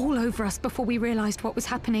Imperials were all over us before we realized what was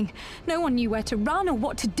happening. No one knew where to run or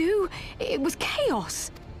what to do. It was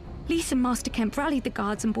chaos. Lise and Master Kemp rallied the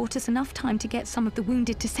guards and bought us enough time to get some of the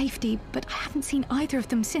wounded to safety, but I haven't seen either of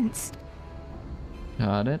them since.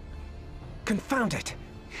 Got it. Confound it!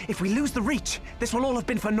 If we lose the Reach, this will all have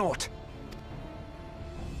been for naught.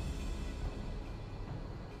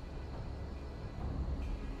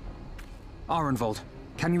 Arenvold,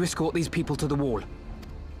 can you escort these people to the wall?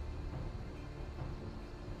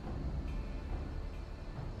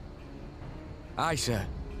 Aye, sir.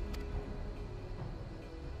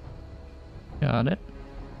 Got it.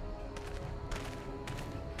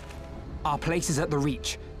 Our place is at the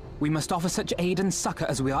Reach. We must offer such aid and succor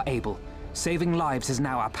as we are able. Saving lives is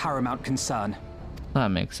now our paramount concern. That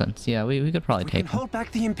makes sense. Yeah, we could probably We take can them. hold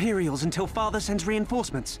back the Imperials until Father sends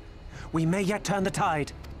reinforcements. We may yet turn the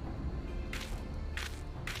tide.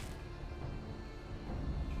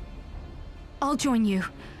 I'll join you.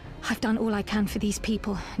 I've done all I can for these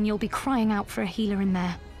people, and you'll be crying out for a healer in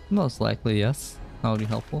there. Most likely, yes. That would be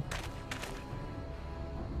helpful.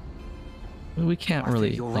 We can't I think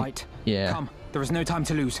really... you're like, right. Yeah. Come, there is no time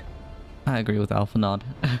to lose. I agree with Alpha Nod.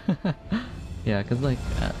 Yeah, because like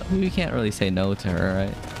we can't really say no to her,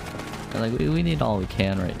 right? Like we need all we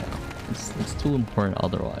can right now. It's too important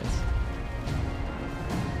otherwise.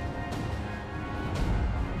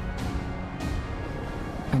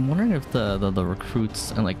 I'm wondering if the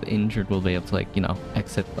recruits and like the injured will be able to like, you know,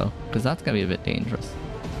 exit though, because that's gonna be a bit dangerous.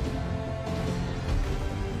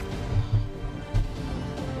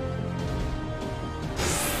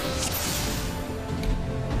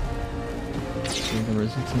 The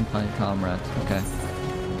resistance by comrades. Okay.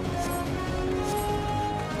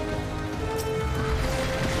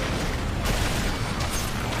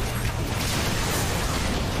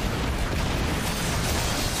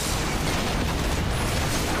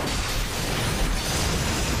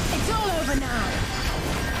 It's all over now!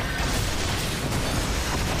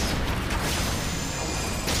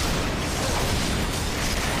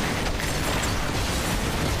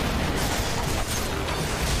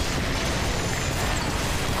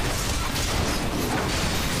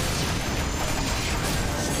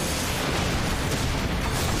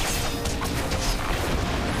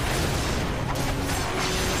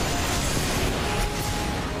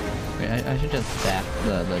 I should just stack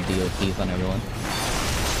the DOTs on everyone.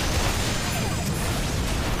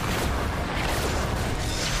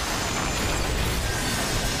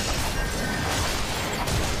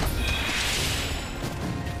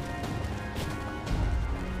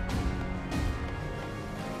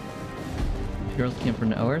 Heroes came from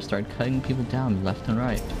nowhere, started cutting people down left and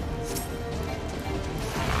right.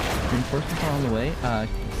 Reinforcements are on the way.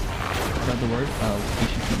 Spread the word. We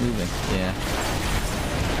should keep moving. Yeah.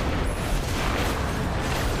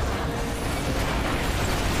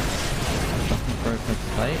 For a quick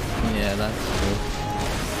fight? Yeah, that's cool.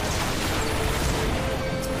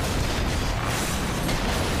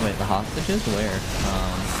 Wait, the hostages? Where?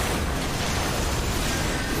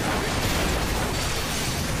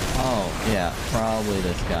 Oh, yeah, probably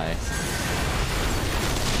this guy.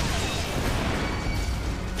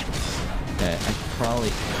 Okay, I could probably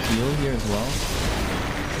heal here as well.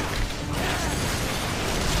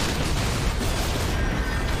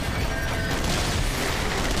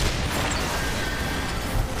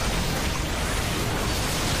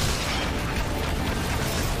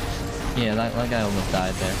 Yeah, that guy almost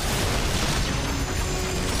died there.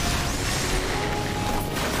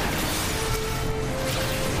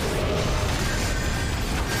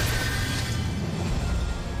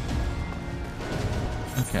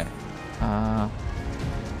 Okay.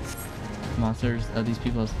 Monsters, these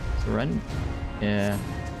people surrender? Yeah.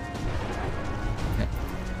 Okay.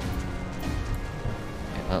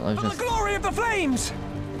 Let's just... For the glory of the flames!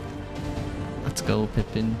 Let's go,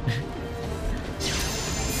 Pippin.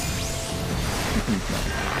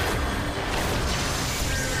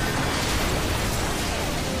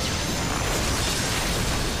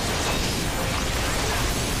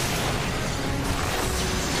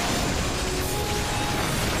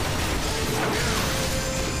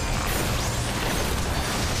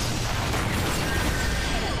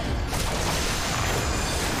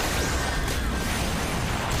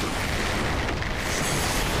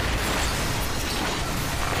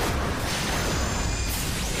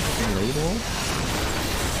 Label?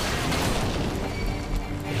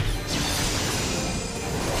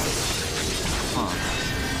 Huh.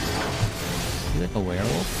 Is he like a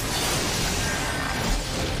werewolf?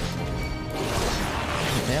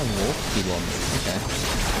 They have wolf people on this. Okay.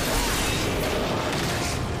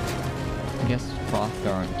 I guess Frost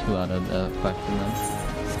aren't too out of the question then.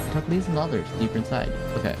 Talk to these and others deeper inside.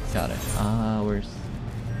 Okay, got it. Where's...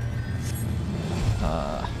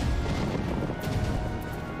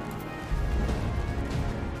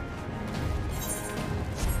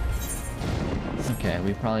 Okay,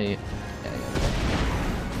 we probably...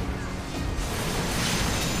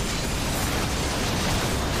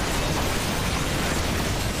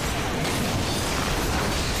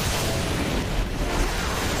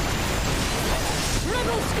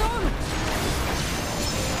 Rebel scum!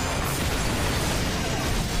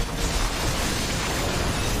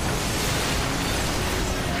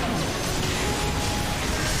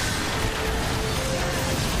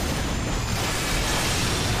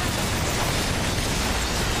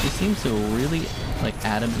 She seems to really, like,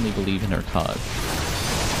 adamantly believe in her cause.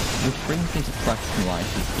 Which brings me to question why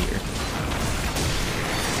she's here.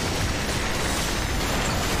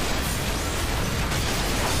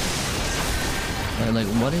 Like,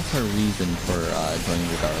 what is her reason for joining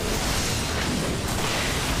the Garlic?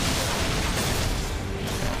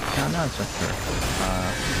 No, it's just her.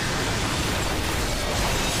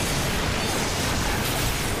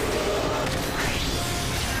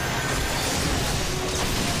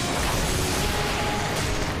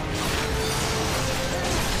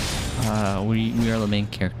 We are the main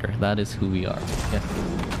character. That is who we are. Yes.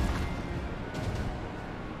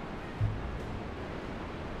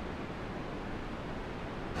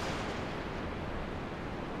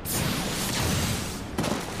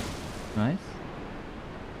 Nice.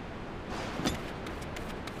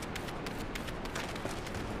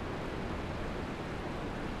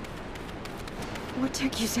 What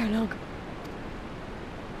took you so long?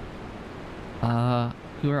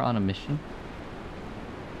 You are on a mission.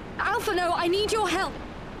 Alpha, no, I need your help.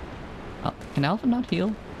 Can Alpha not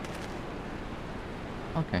heal?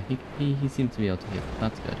 Okay, he seems to be able to heal.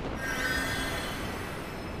 That's good.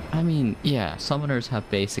 I mean, yeah, summoners have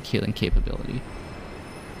basic healing capability.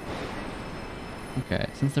 Okay,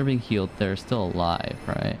 since they're being healed, they're still alive,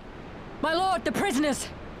 right? My lord, the prisoners!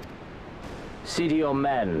 See to your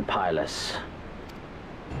men, Pylus.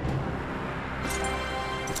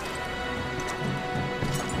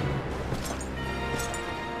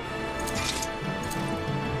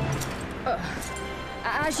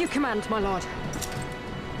 As you command, my lord.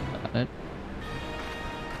 Got it.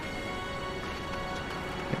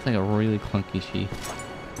 It's like a really clunky sheath.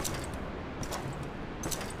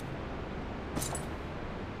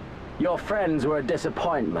 Your friends were a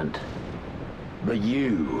disappointment. But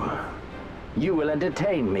you will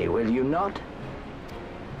entertain me, will you not?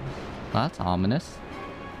 That's ominous.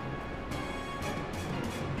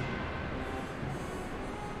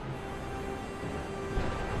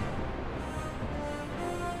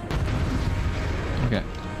 Okay.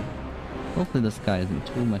 Hopefully this guy isn't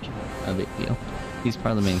too much of a big deal. He's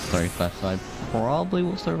part of the main story quest, so I probably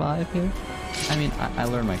will survive here. I mean, I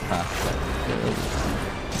learned my craft quite good.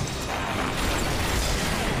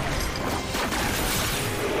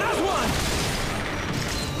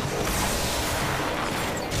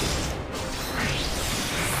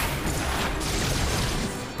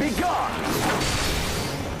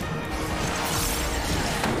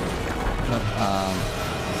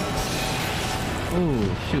 Ooh,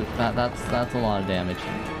 shoot, that's a lot of damage.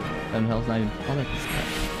 Them hell's not even all that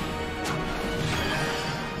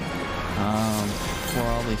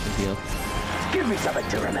probably should heal. Give me something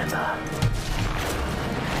to remember.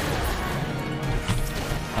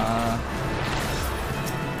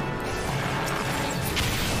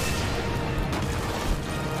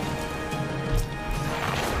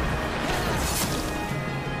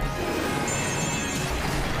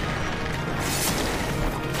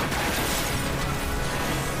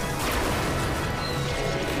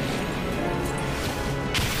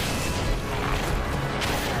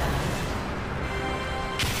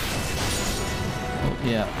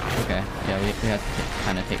 Yeah, okay. Yeah, we have to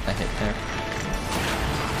kind of take the hit there.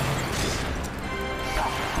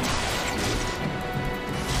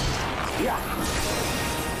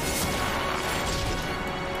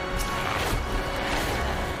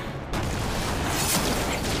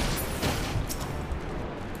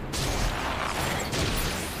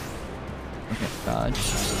 Okay, dodge.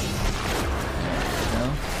 There we go.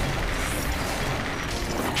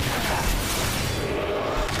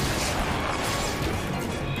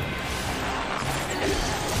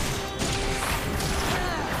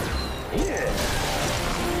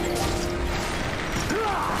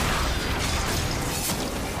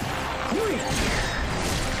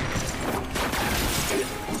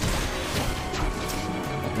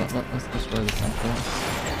 Let's destroy the temple.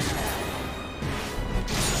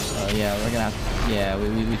 Oh yeah, we're gonna have to, yeah,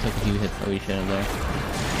 we took a few hits that we shouldn't there.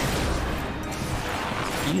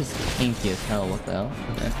 He's tanky as hell, what the hell?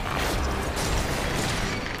 Okay.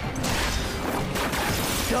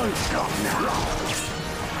 Don't stop now.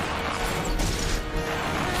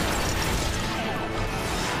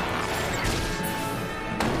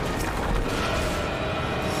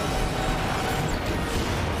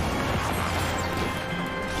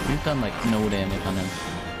 We've done like no damage on him.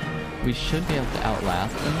 We should be able to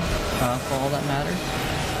outlast him for all that matters.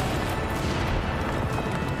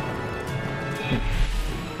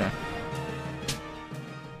 Okay.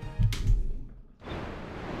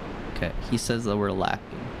 Okay, he says that we're lacking.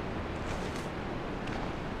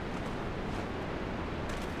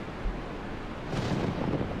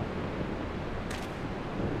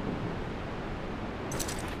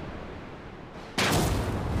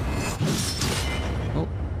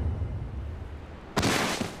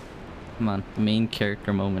 Come on, main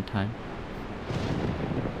character moment time.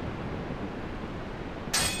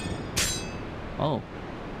 Oh.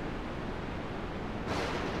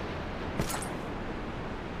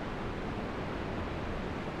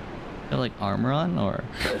 Got like armor on, or?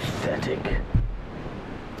 Pathetic.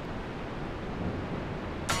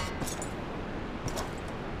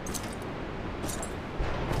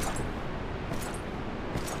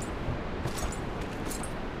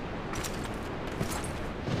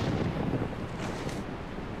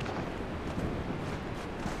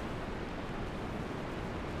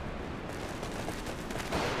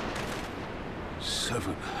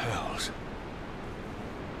 Seven hells.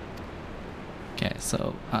 Okay,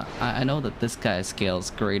 so I know that this guy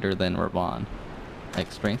scales greater than Raban,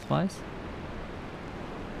 like strength-wise.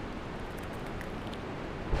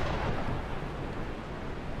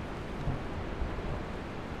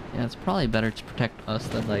 Yeah, it's probably better to protect us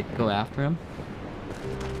than like go after him.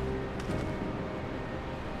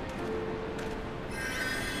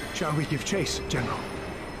 Shall we give chase, General?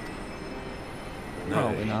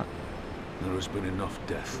 Probably not. There has been enough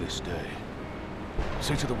death this day.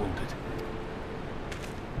 Say to the wounded.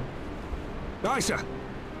 Aye, sir.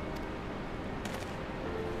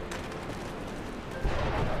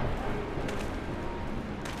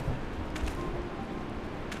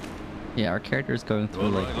 Yeah, our character's going through All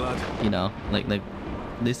like, right, lad. you know, like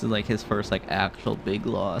this is like his first like actual big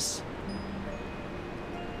loss.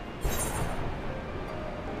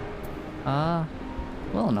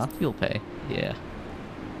 Well enough, you'll pay. Yeah.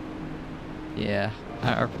 Yeah,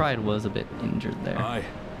 our pride was a bit injured there. Aye,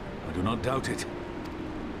 I do not doubt it.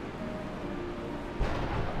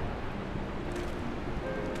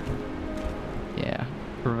 Yeah,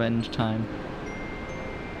 revenge time.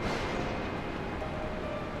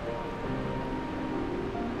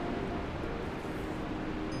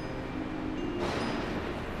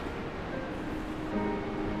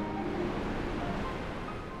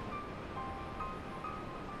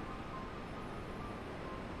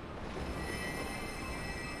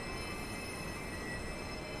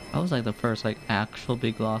 That was like the first like actual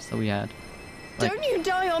big loss that we had. Like, Don't you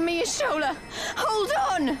die on me, Ashola! Hold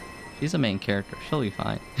on! she's a main character. She'll be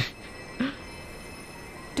fine.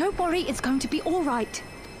 Don't worry, it's going to be all right.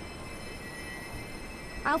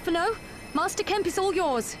 Alphino, Master Kemp is all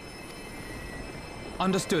yours.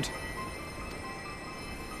 Understood.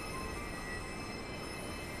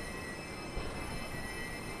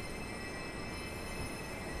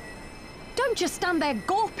 Don't just stand there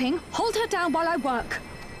gawping. Hold her down while I work.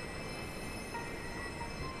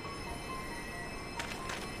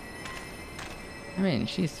 I mean,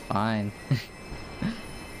 she's fine.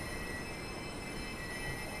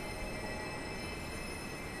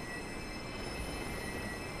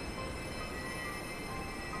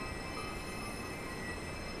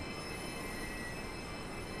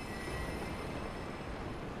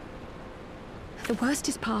 The worst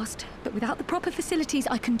is past, but without the proper facilities,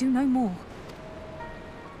 I can do no more.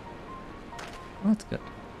 Well, that's good.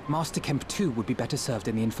 Master Kemp too would be better served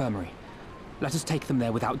in the infirmary. Let us take them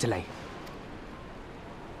there without delay.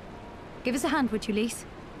 Give us a hand, would you, Lise?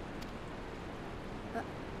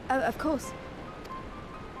 Of course.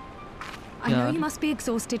 I know Yeah. you must be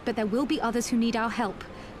exhausted, but there will be others who need our help.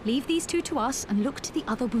 Leave these two to us and look to the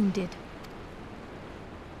other wounded.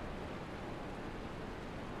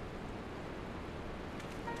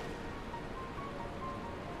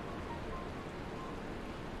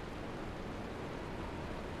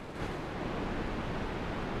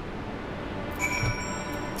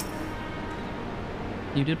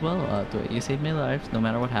 You did well, Dwayne. You saved my life, no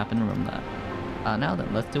matter what happened, remember that. Now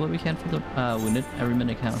then, let's do what we can for the wounded. Every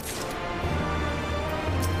minute counts.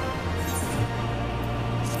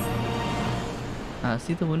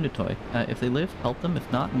 See the wounded toy. If they live, help them.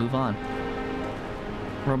 If not, move on.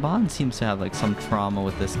 Raban seems to have like some trauma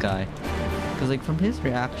with this guy. Because like from his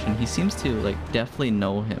reaction, he seems to like definitely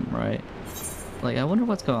know him, right? Like I wonder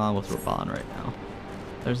what's going on with Raban right now.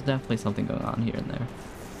 There's definitely something going on here and there.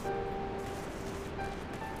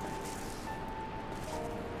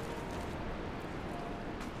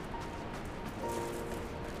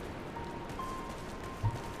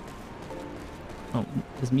 Oh,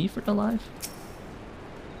 is Meaford alive?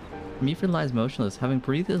 Meaford lies motionless, having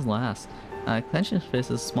breathed his last. Clenching his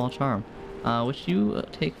fist is a small charm, which you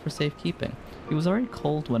take for safekeeping. He was already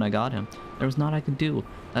cold when I got him. There was naught I could do.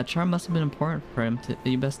 That charm must have been important for him.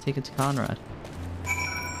 You best take it to Conrad.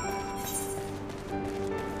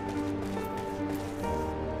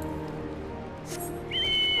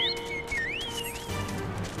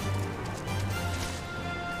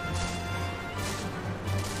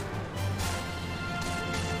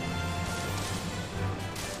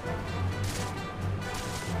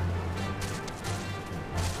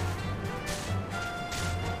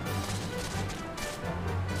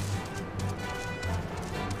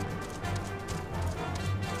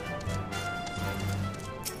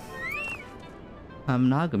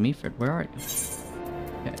 Naga Meaford, where are you?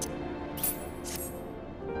 Okay.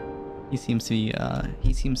 He seems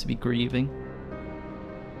to be grieving.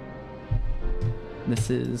 This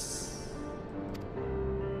is...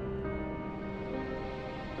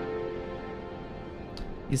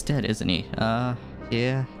 He's dead, isn't he?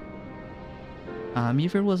 Yeah.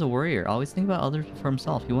 Meaford was a warrior, always thinking about others before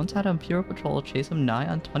himself. He once had an Imperial patrol chase him nigh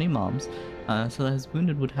on 20 moms, so that his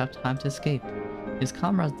wounded would have time to escape. His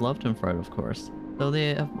comrades loved him for it, of course, though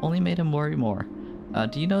they have only made him worry more.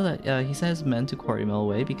 Do you know that he sent his men to Quarrymill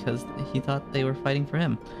away because he thought they were fighting for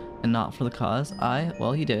him, and not for the cause?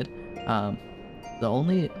 Well, he did. the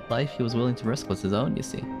only life he was willing to risk was his own, you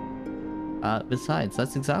see. Besides,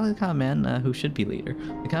 that's exactly the kind of man who should be leader.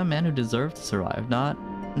 The kind of man who deserved to survive, not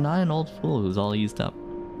an old fool who's all used up.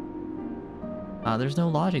 There's no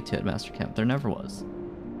logic to it, Master Kemp. There never was.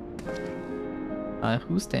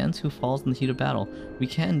 Who stands, who falls in the heat of battle? We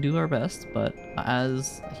can do our best, but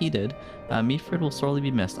as he did, Meatford will sorely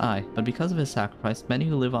be missed, aye, but because of his sacrifice, many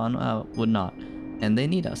who live on would not, and they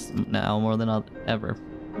need us now more than ever.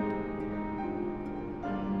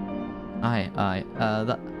 Aye,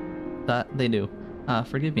 that they do.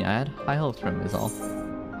 Forgive me, I had high hopes for him is all.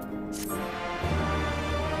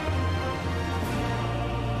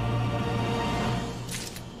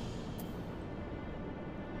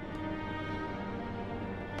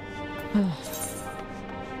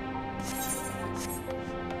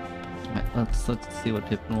 Let's see what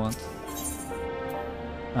Pippin wants.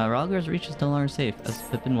 Rhalgr's Reach is no longer safe, as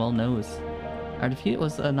Pippin well knows. Our defeat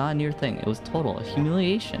was not a near thing, it was total, a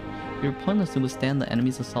humiliation. We were pointless to withstand the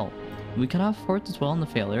enemy's assault. We cannot afford to dwell on the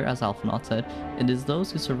failure, as Alphinaud said. It is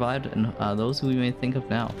those who survived and those who we may think of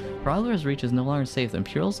now. Rhalgr's Reach is no longer safe. The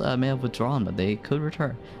Imperials may have withdrawn, but they could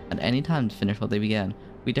return at any time to finish what they began.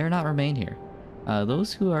 We dare not remain here.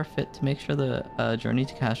 Those who are fit to make sure the journey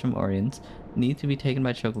to Castrum Oriens need to be taken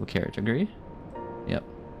by chocobo carriage. Agree? Yep.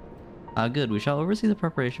 Good. We shall oversee the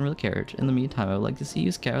preparation for the carriage. In the meantime, I would like to see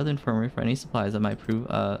you scour the infirmary for any supplies that might prove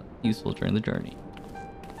useful during the journey.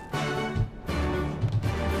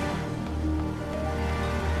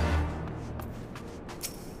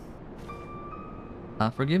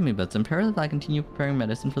 Forgive me, but it's imperative that I continue preparing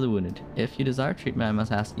medicine for the wounded. If you desire treatment, I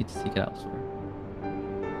must ask you to seek it elsewhere.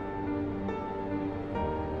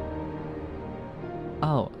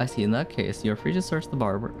 Oh, I see. In that case, you are free to search the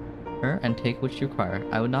barber and take what you require.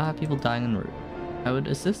 I would not have people dying en route. I would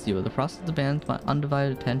assist you, but the process demands my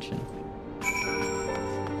undivided attention.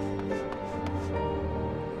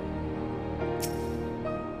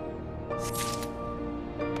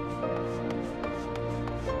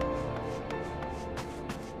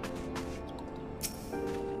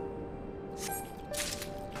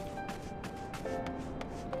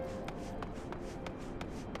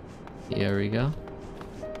 Here we go.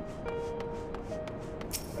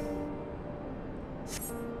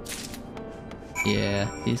 Yeah,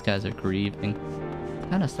 these guys are grieving.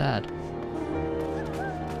 Kinda sad.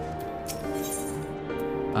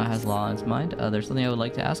 Has law on his mind. There's something I would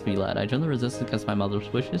like to ask of you, lad. I joined the resistance against my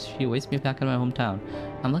mother's wishes. She awaits me back in my hometown.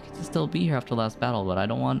 I'm lucky to still be here after the last battle, but I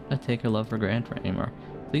don't want to take her love for granted anymore.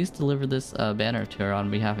 Please deliver this banner to her on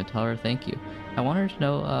behalf and tell her thank you. I want her to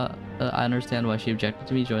know I understand why she objected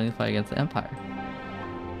to me joining the fight against the Empire.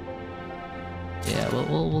 Yeah,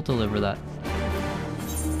 we'll deliver that.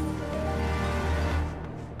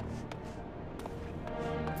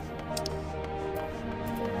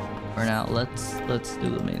 For now, let's do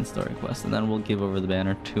the main story quest, and then we'll give over the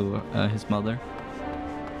banner to his mother.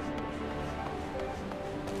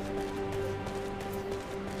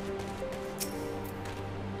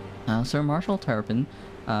 Sir Marshal Terrapin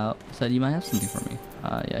said you might have something for me.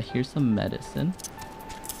 Yeah, here's some medicine.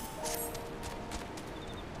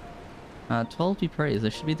 12 be praised.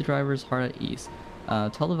 This should be the driver's heart at ease.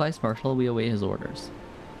 Tell the Vice Marshal we await his orders.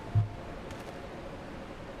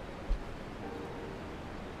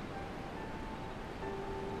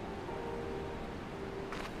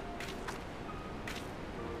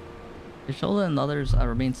 Isholda and others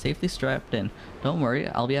remain safely strapped in. Don't worry,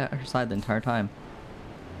 I'll be at her side the entire time.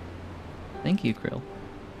 Thank you, Krill.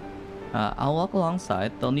 I'll walk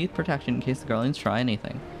alongside. They'll need protection in case the Guardians try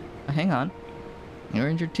anything. Hang on. You're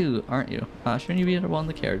injured too, aren't you? Shouldn't you be at one of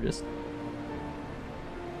the carriages?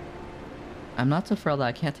 I'm not so frail that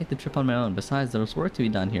I can't take the trip on my own. Besides, there's work to be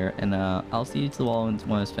done here, and I'll see you to the wall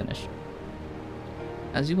when it's finished.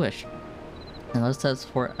 As you wish. And let's set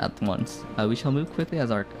forth at once. We shall move quickly as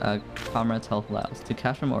our comrades' health allows, to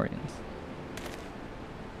Castrum Oriens.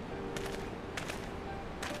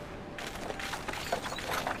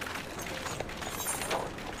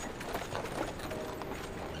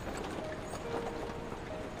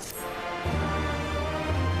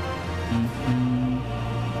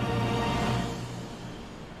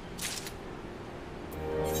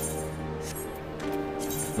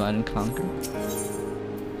 Divide and conquer.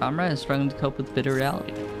 Comrade is struggling to cope with bitter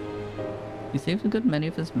reality. You saved a good many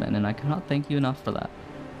of his men, and I cannot thank you enough for that.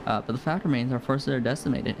 But the fact remains our forces are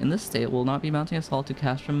decimated. In this state, we'll not be mounting assault to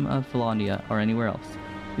Castrum of Philonia or anywhere else.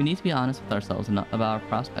 We need to be honest with ourselves and about our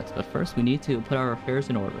prospects, but first we need to put our affairs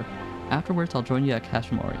in order. Afterwards, I'll join you at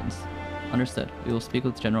Castrum Oriens. Understood. We will speak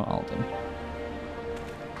with General Alden.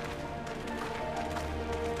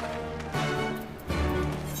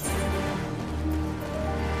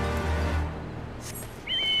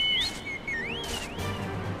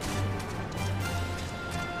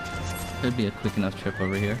 Should be a quick enough trip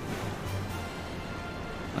over here.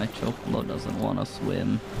 My chocobo doesn't want to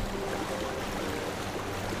swim.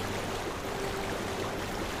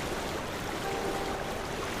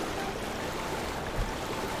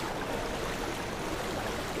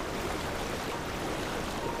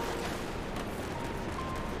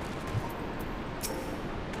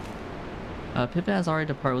 Pippin has already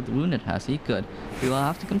departed with the wounded, has he? Good. We will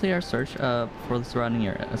have to complete our search for the surrounding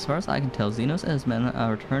area. As far as I can tell, Xenos and his men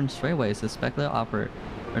returned straightways as speculative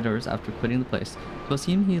operators after quitting the place. It would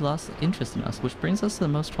seem he lost interest in us, which brings us to the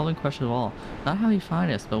most troubling question of all. Not how he found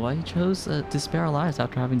us, but why he chose to spare our lives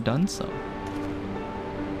after having done so.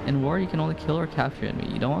 In war, you can only kill or capture an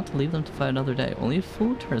enemy. You don't want to leave them to fight another day. Only a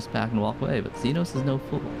fool turns back and walk away, but Xenos is no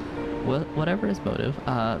fool. Whatever his motive,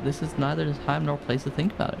 this is neither the time nor place to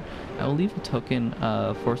think about it. I will leave a token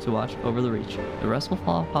force to watch over the Reach. The rest will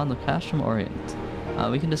fall upon the Castrum Orient.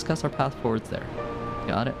 We can discuss our path forwards there.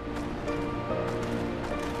 Got it.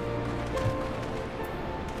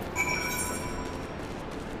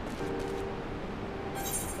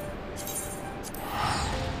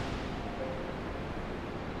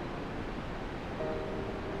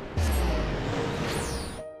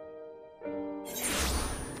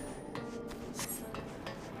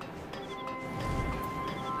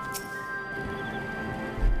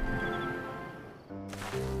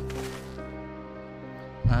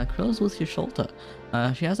 Krill's with Yasholta.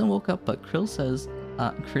 She hasn't woke up, but Krill says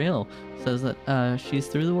that she's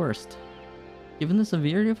through the worst. Given the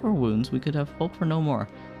severity of her wounds, we could have hoped for no more.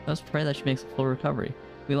 Let's pray that she makes a full recovery.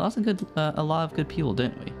 We lost a lot of good people,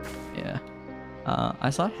 didn't we? Yeah. I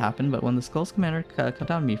saw it happen, but when the Skull's commander cut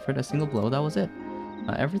down Meaford a single blow, that was it.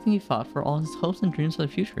 Everything he fought for, all his hopes and dreams for the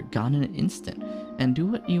future, gone in an instant. And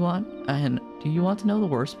do you want to know the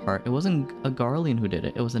worst part? It wasn't a Garlean who did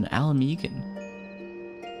it. It was an Alamegan.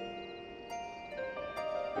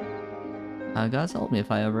 God's help me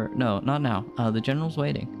if I ever... No, not now. The general's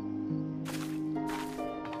waiting.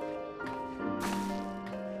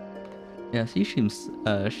 Yes, he seems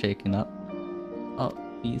shaken up. Oh,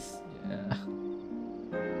 he's... yeah.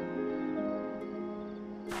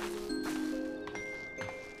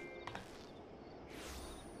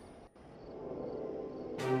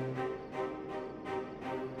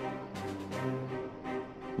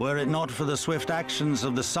 Were it not for the swift actions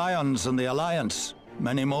of the Scions and the Alliance,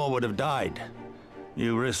 many more would have died.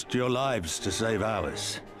 You risked your lives to save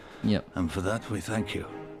ours. Yep. And for that, we thank you.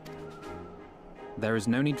 There is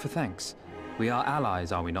no need for thanks. We are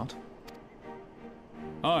allies, are we not?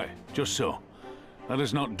 Aye, just so. Let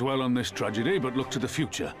us not dwell on this tragedy, but look to the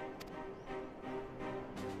future.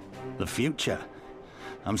 The future?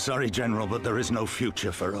 I'm sorry, General, but there is no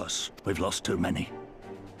future for us. We've lost too many.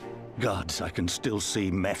 Gods, I can still see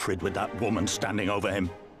Mephrid with that woman standing over him.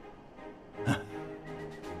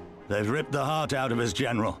 They've ripped the heart out of us,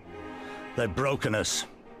 General. They've broken us.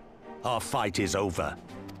 Our fight is over.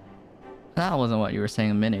 That wasn't what you were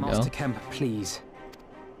saying a minute ago. Master Kemp, please.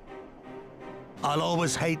 I'll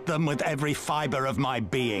always hate them with every fiber of my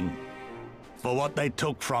being. For what they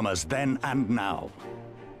took from us then and now.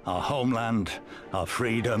 Our homeland, our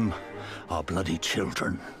freedom, our bloody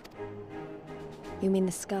children. You mean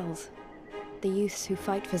the Skulls? The youths who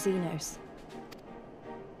fight for Xenos?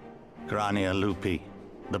 Grania Lupi,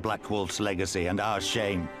 the Black Wolf's legacy and our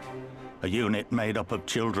shame. A unit made up of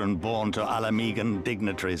children born to Alamegan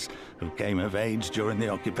dignitaries who came of age during the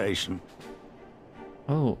occupation.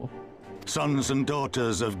 Oh. Sons and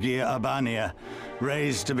daughters of Gir Abania,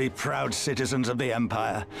 raised to be proud citizens of the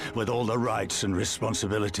Empire, with all the rights and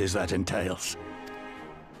responsibilities that entails.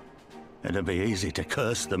 It'd be easy to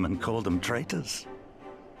curse them and call them traitors.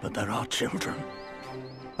 But they're our children.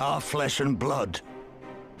 Our flesh and blood.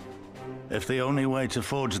 If the only way to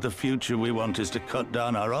forge the future we want is to cut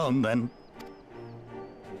down our own, then...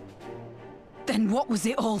 Then what was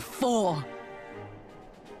it all for?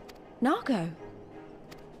 Nargo?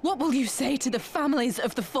 What will you say to the families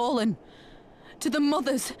of the fallen? To the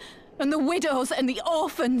mothers, and the widows, and the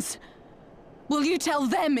orphans? Will you tell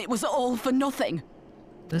them it was all for nothing?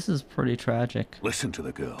 This is pretty tragic. Listen to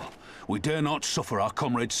the girl. We dare not suffer our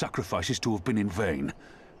comrades' sacrifices to have been in vain.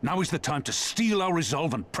 Now is the time to steel our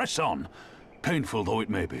resolve and press on, painful though it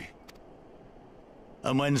may be.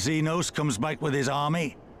 And when Xenos comes back with his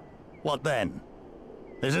army, what then?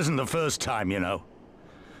 This isn't the first time, you know.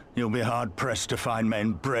 You'll be hard-pressed to find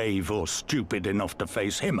men brave or stupid enough to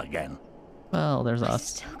face him again. Well, there's I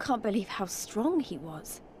us. still can't believe how strong he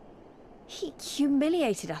was. He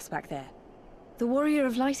humiliated us back there. The Warrior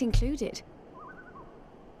of Light included.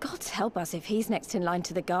 God's help us if he's next in line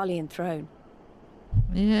to the Garlean throne.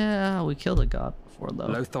 Yeah, we killed a god before, though.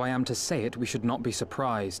 Loath though I am to say it, we should not be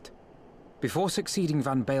surprised. Before succeeding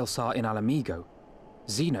Van Baelsar in Alamigo,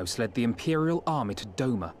 Xenos led the Imperial army to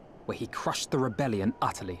Doma, where he crushed the rebellion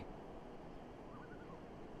utterly.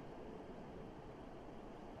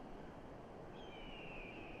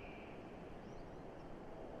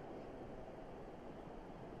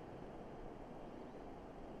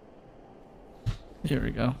 Here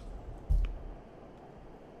we go.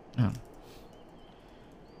 Oh.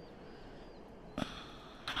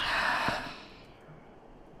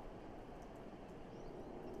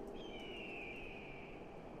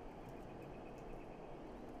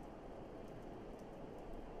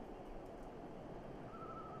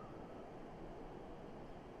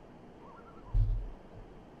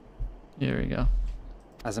 Here we go.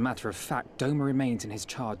 As a matter of fact, Doma remains in his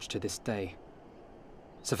charge to this day.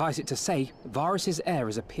 Suffice it to say, Varus's heir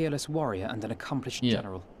is a peerless warrior and an accomplished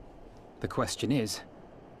general. The question is,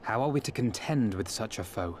 how are we to contend with such a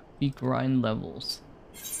foe? We grind levels.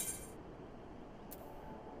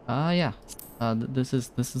 Yeah. This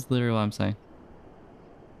is literally what I'm saying.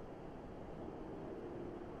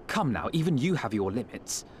 Come now, even you have your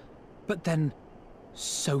limits. But then,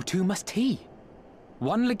 so too must he.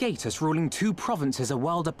 One legatus ruling 2 provinces a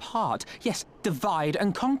world apart. Yes, divide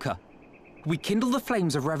and conquer. We kindle the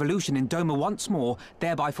flames of revolution in Doma once more,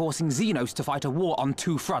 thereby forcing Xenos to fight a war on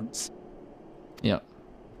 2 fronts. Yep.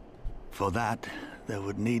 For that, there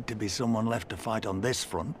would need to be someone left to fight on this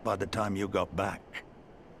front by the time you got back.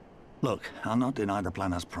 Look, I'll not deny the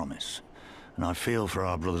plan as promised, and I feel for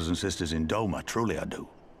our brothers and sisters in Doma, truly I do.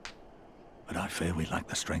 But I fear we lack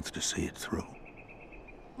the strength to see it through.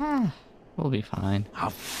 We'll be fine.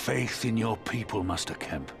 Have faith in your people, Master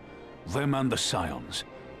Kemp. Them and the Scions.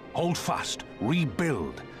 Hold fast,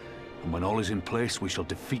 rebuild, and when all is in place, we shall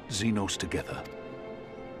defeat Xenos together.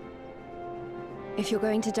 If you're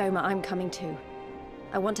going to Doma, I'm coming too.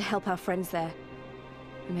 I want to help our friends there,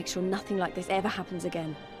 and make sure nothing like this ever happens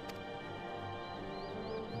again.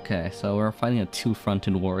 Okay, so we're fighting a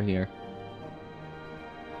 2-fronted war here.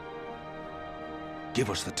 Give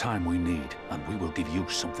us the time we need, and we will give you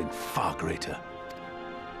something far greater.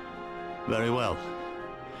 Very well.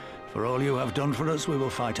 For all you have done for us, we will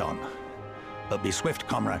fight on. But be swift,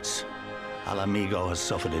 comrades. Alamigo has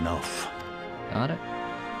suffered enough. Got it.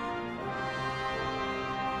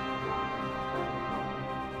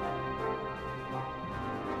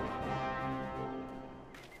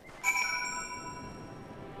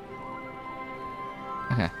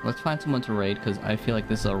 Okay, let's find someone to raid, because I feel like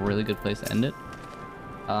this is a really good place to end it.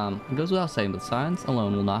 It goes without saying, but Science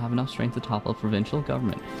alone will not have enough strength to topple a provincial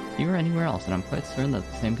government, here or anywhere else, and I'm quite certain that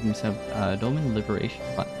the same can be said of Domain Liberation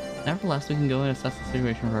Front. Nevertheless, we can go and assess the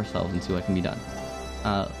situation for ourselves and see what can be done.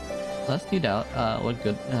 Lest you doubt what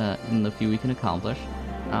good in the few we can accomplish,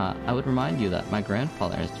 I would remind you that my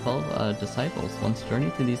grandfather and his 12 disciples once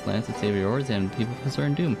journeyed through these lands to save yours and people of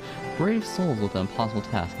certain doom, brave souls with an impossible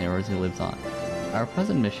task in Eorzea lives on. Our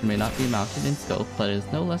present mission may not be mounted in scope, but it is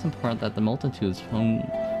no less important that the multitudes whom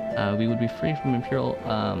we would be free from imperial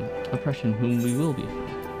oppression, whom we will be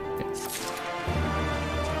free.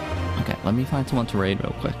 Okay, let me find someone to raid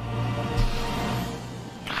real quick.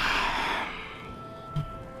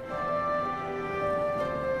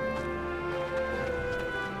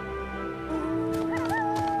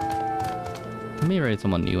 Let me raid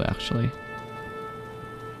someone new, actually.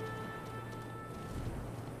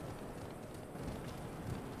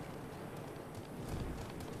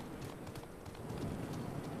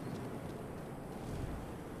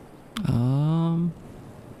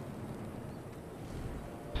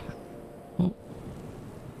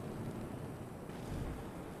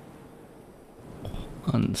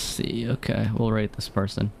 Let's see. Okay, we'll rate this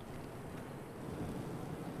person.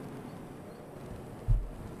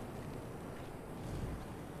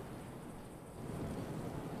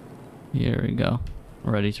 Here we go.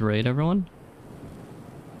 Ready to raid everyone?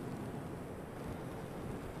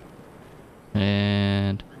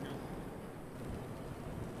 And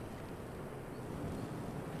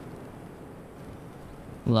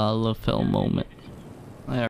Lalafell moment.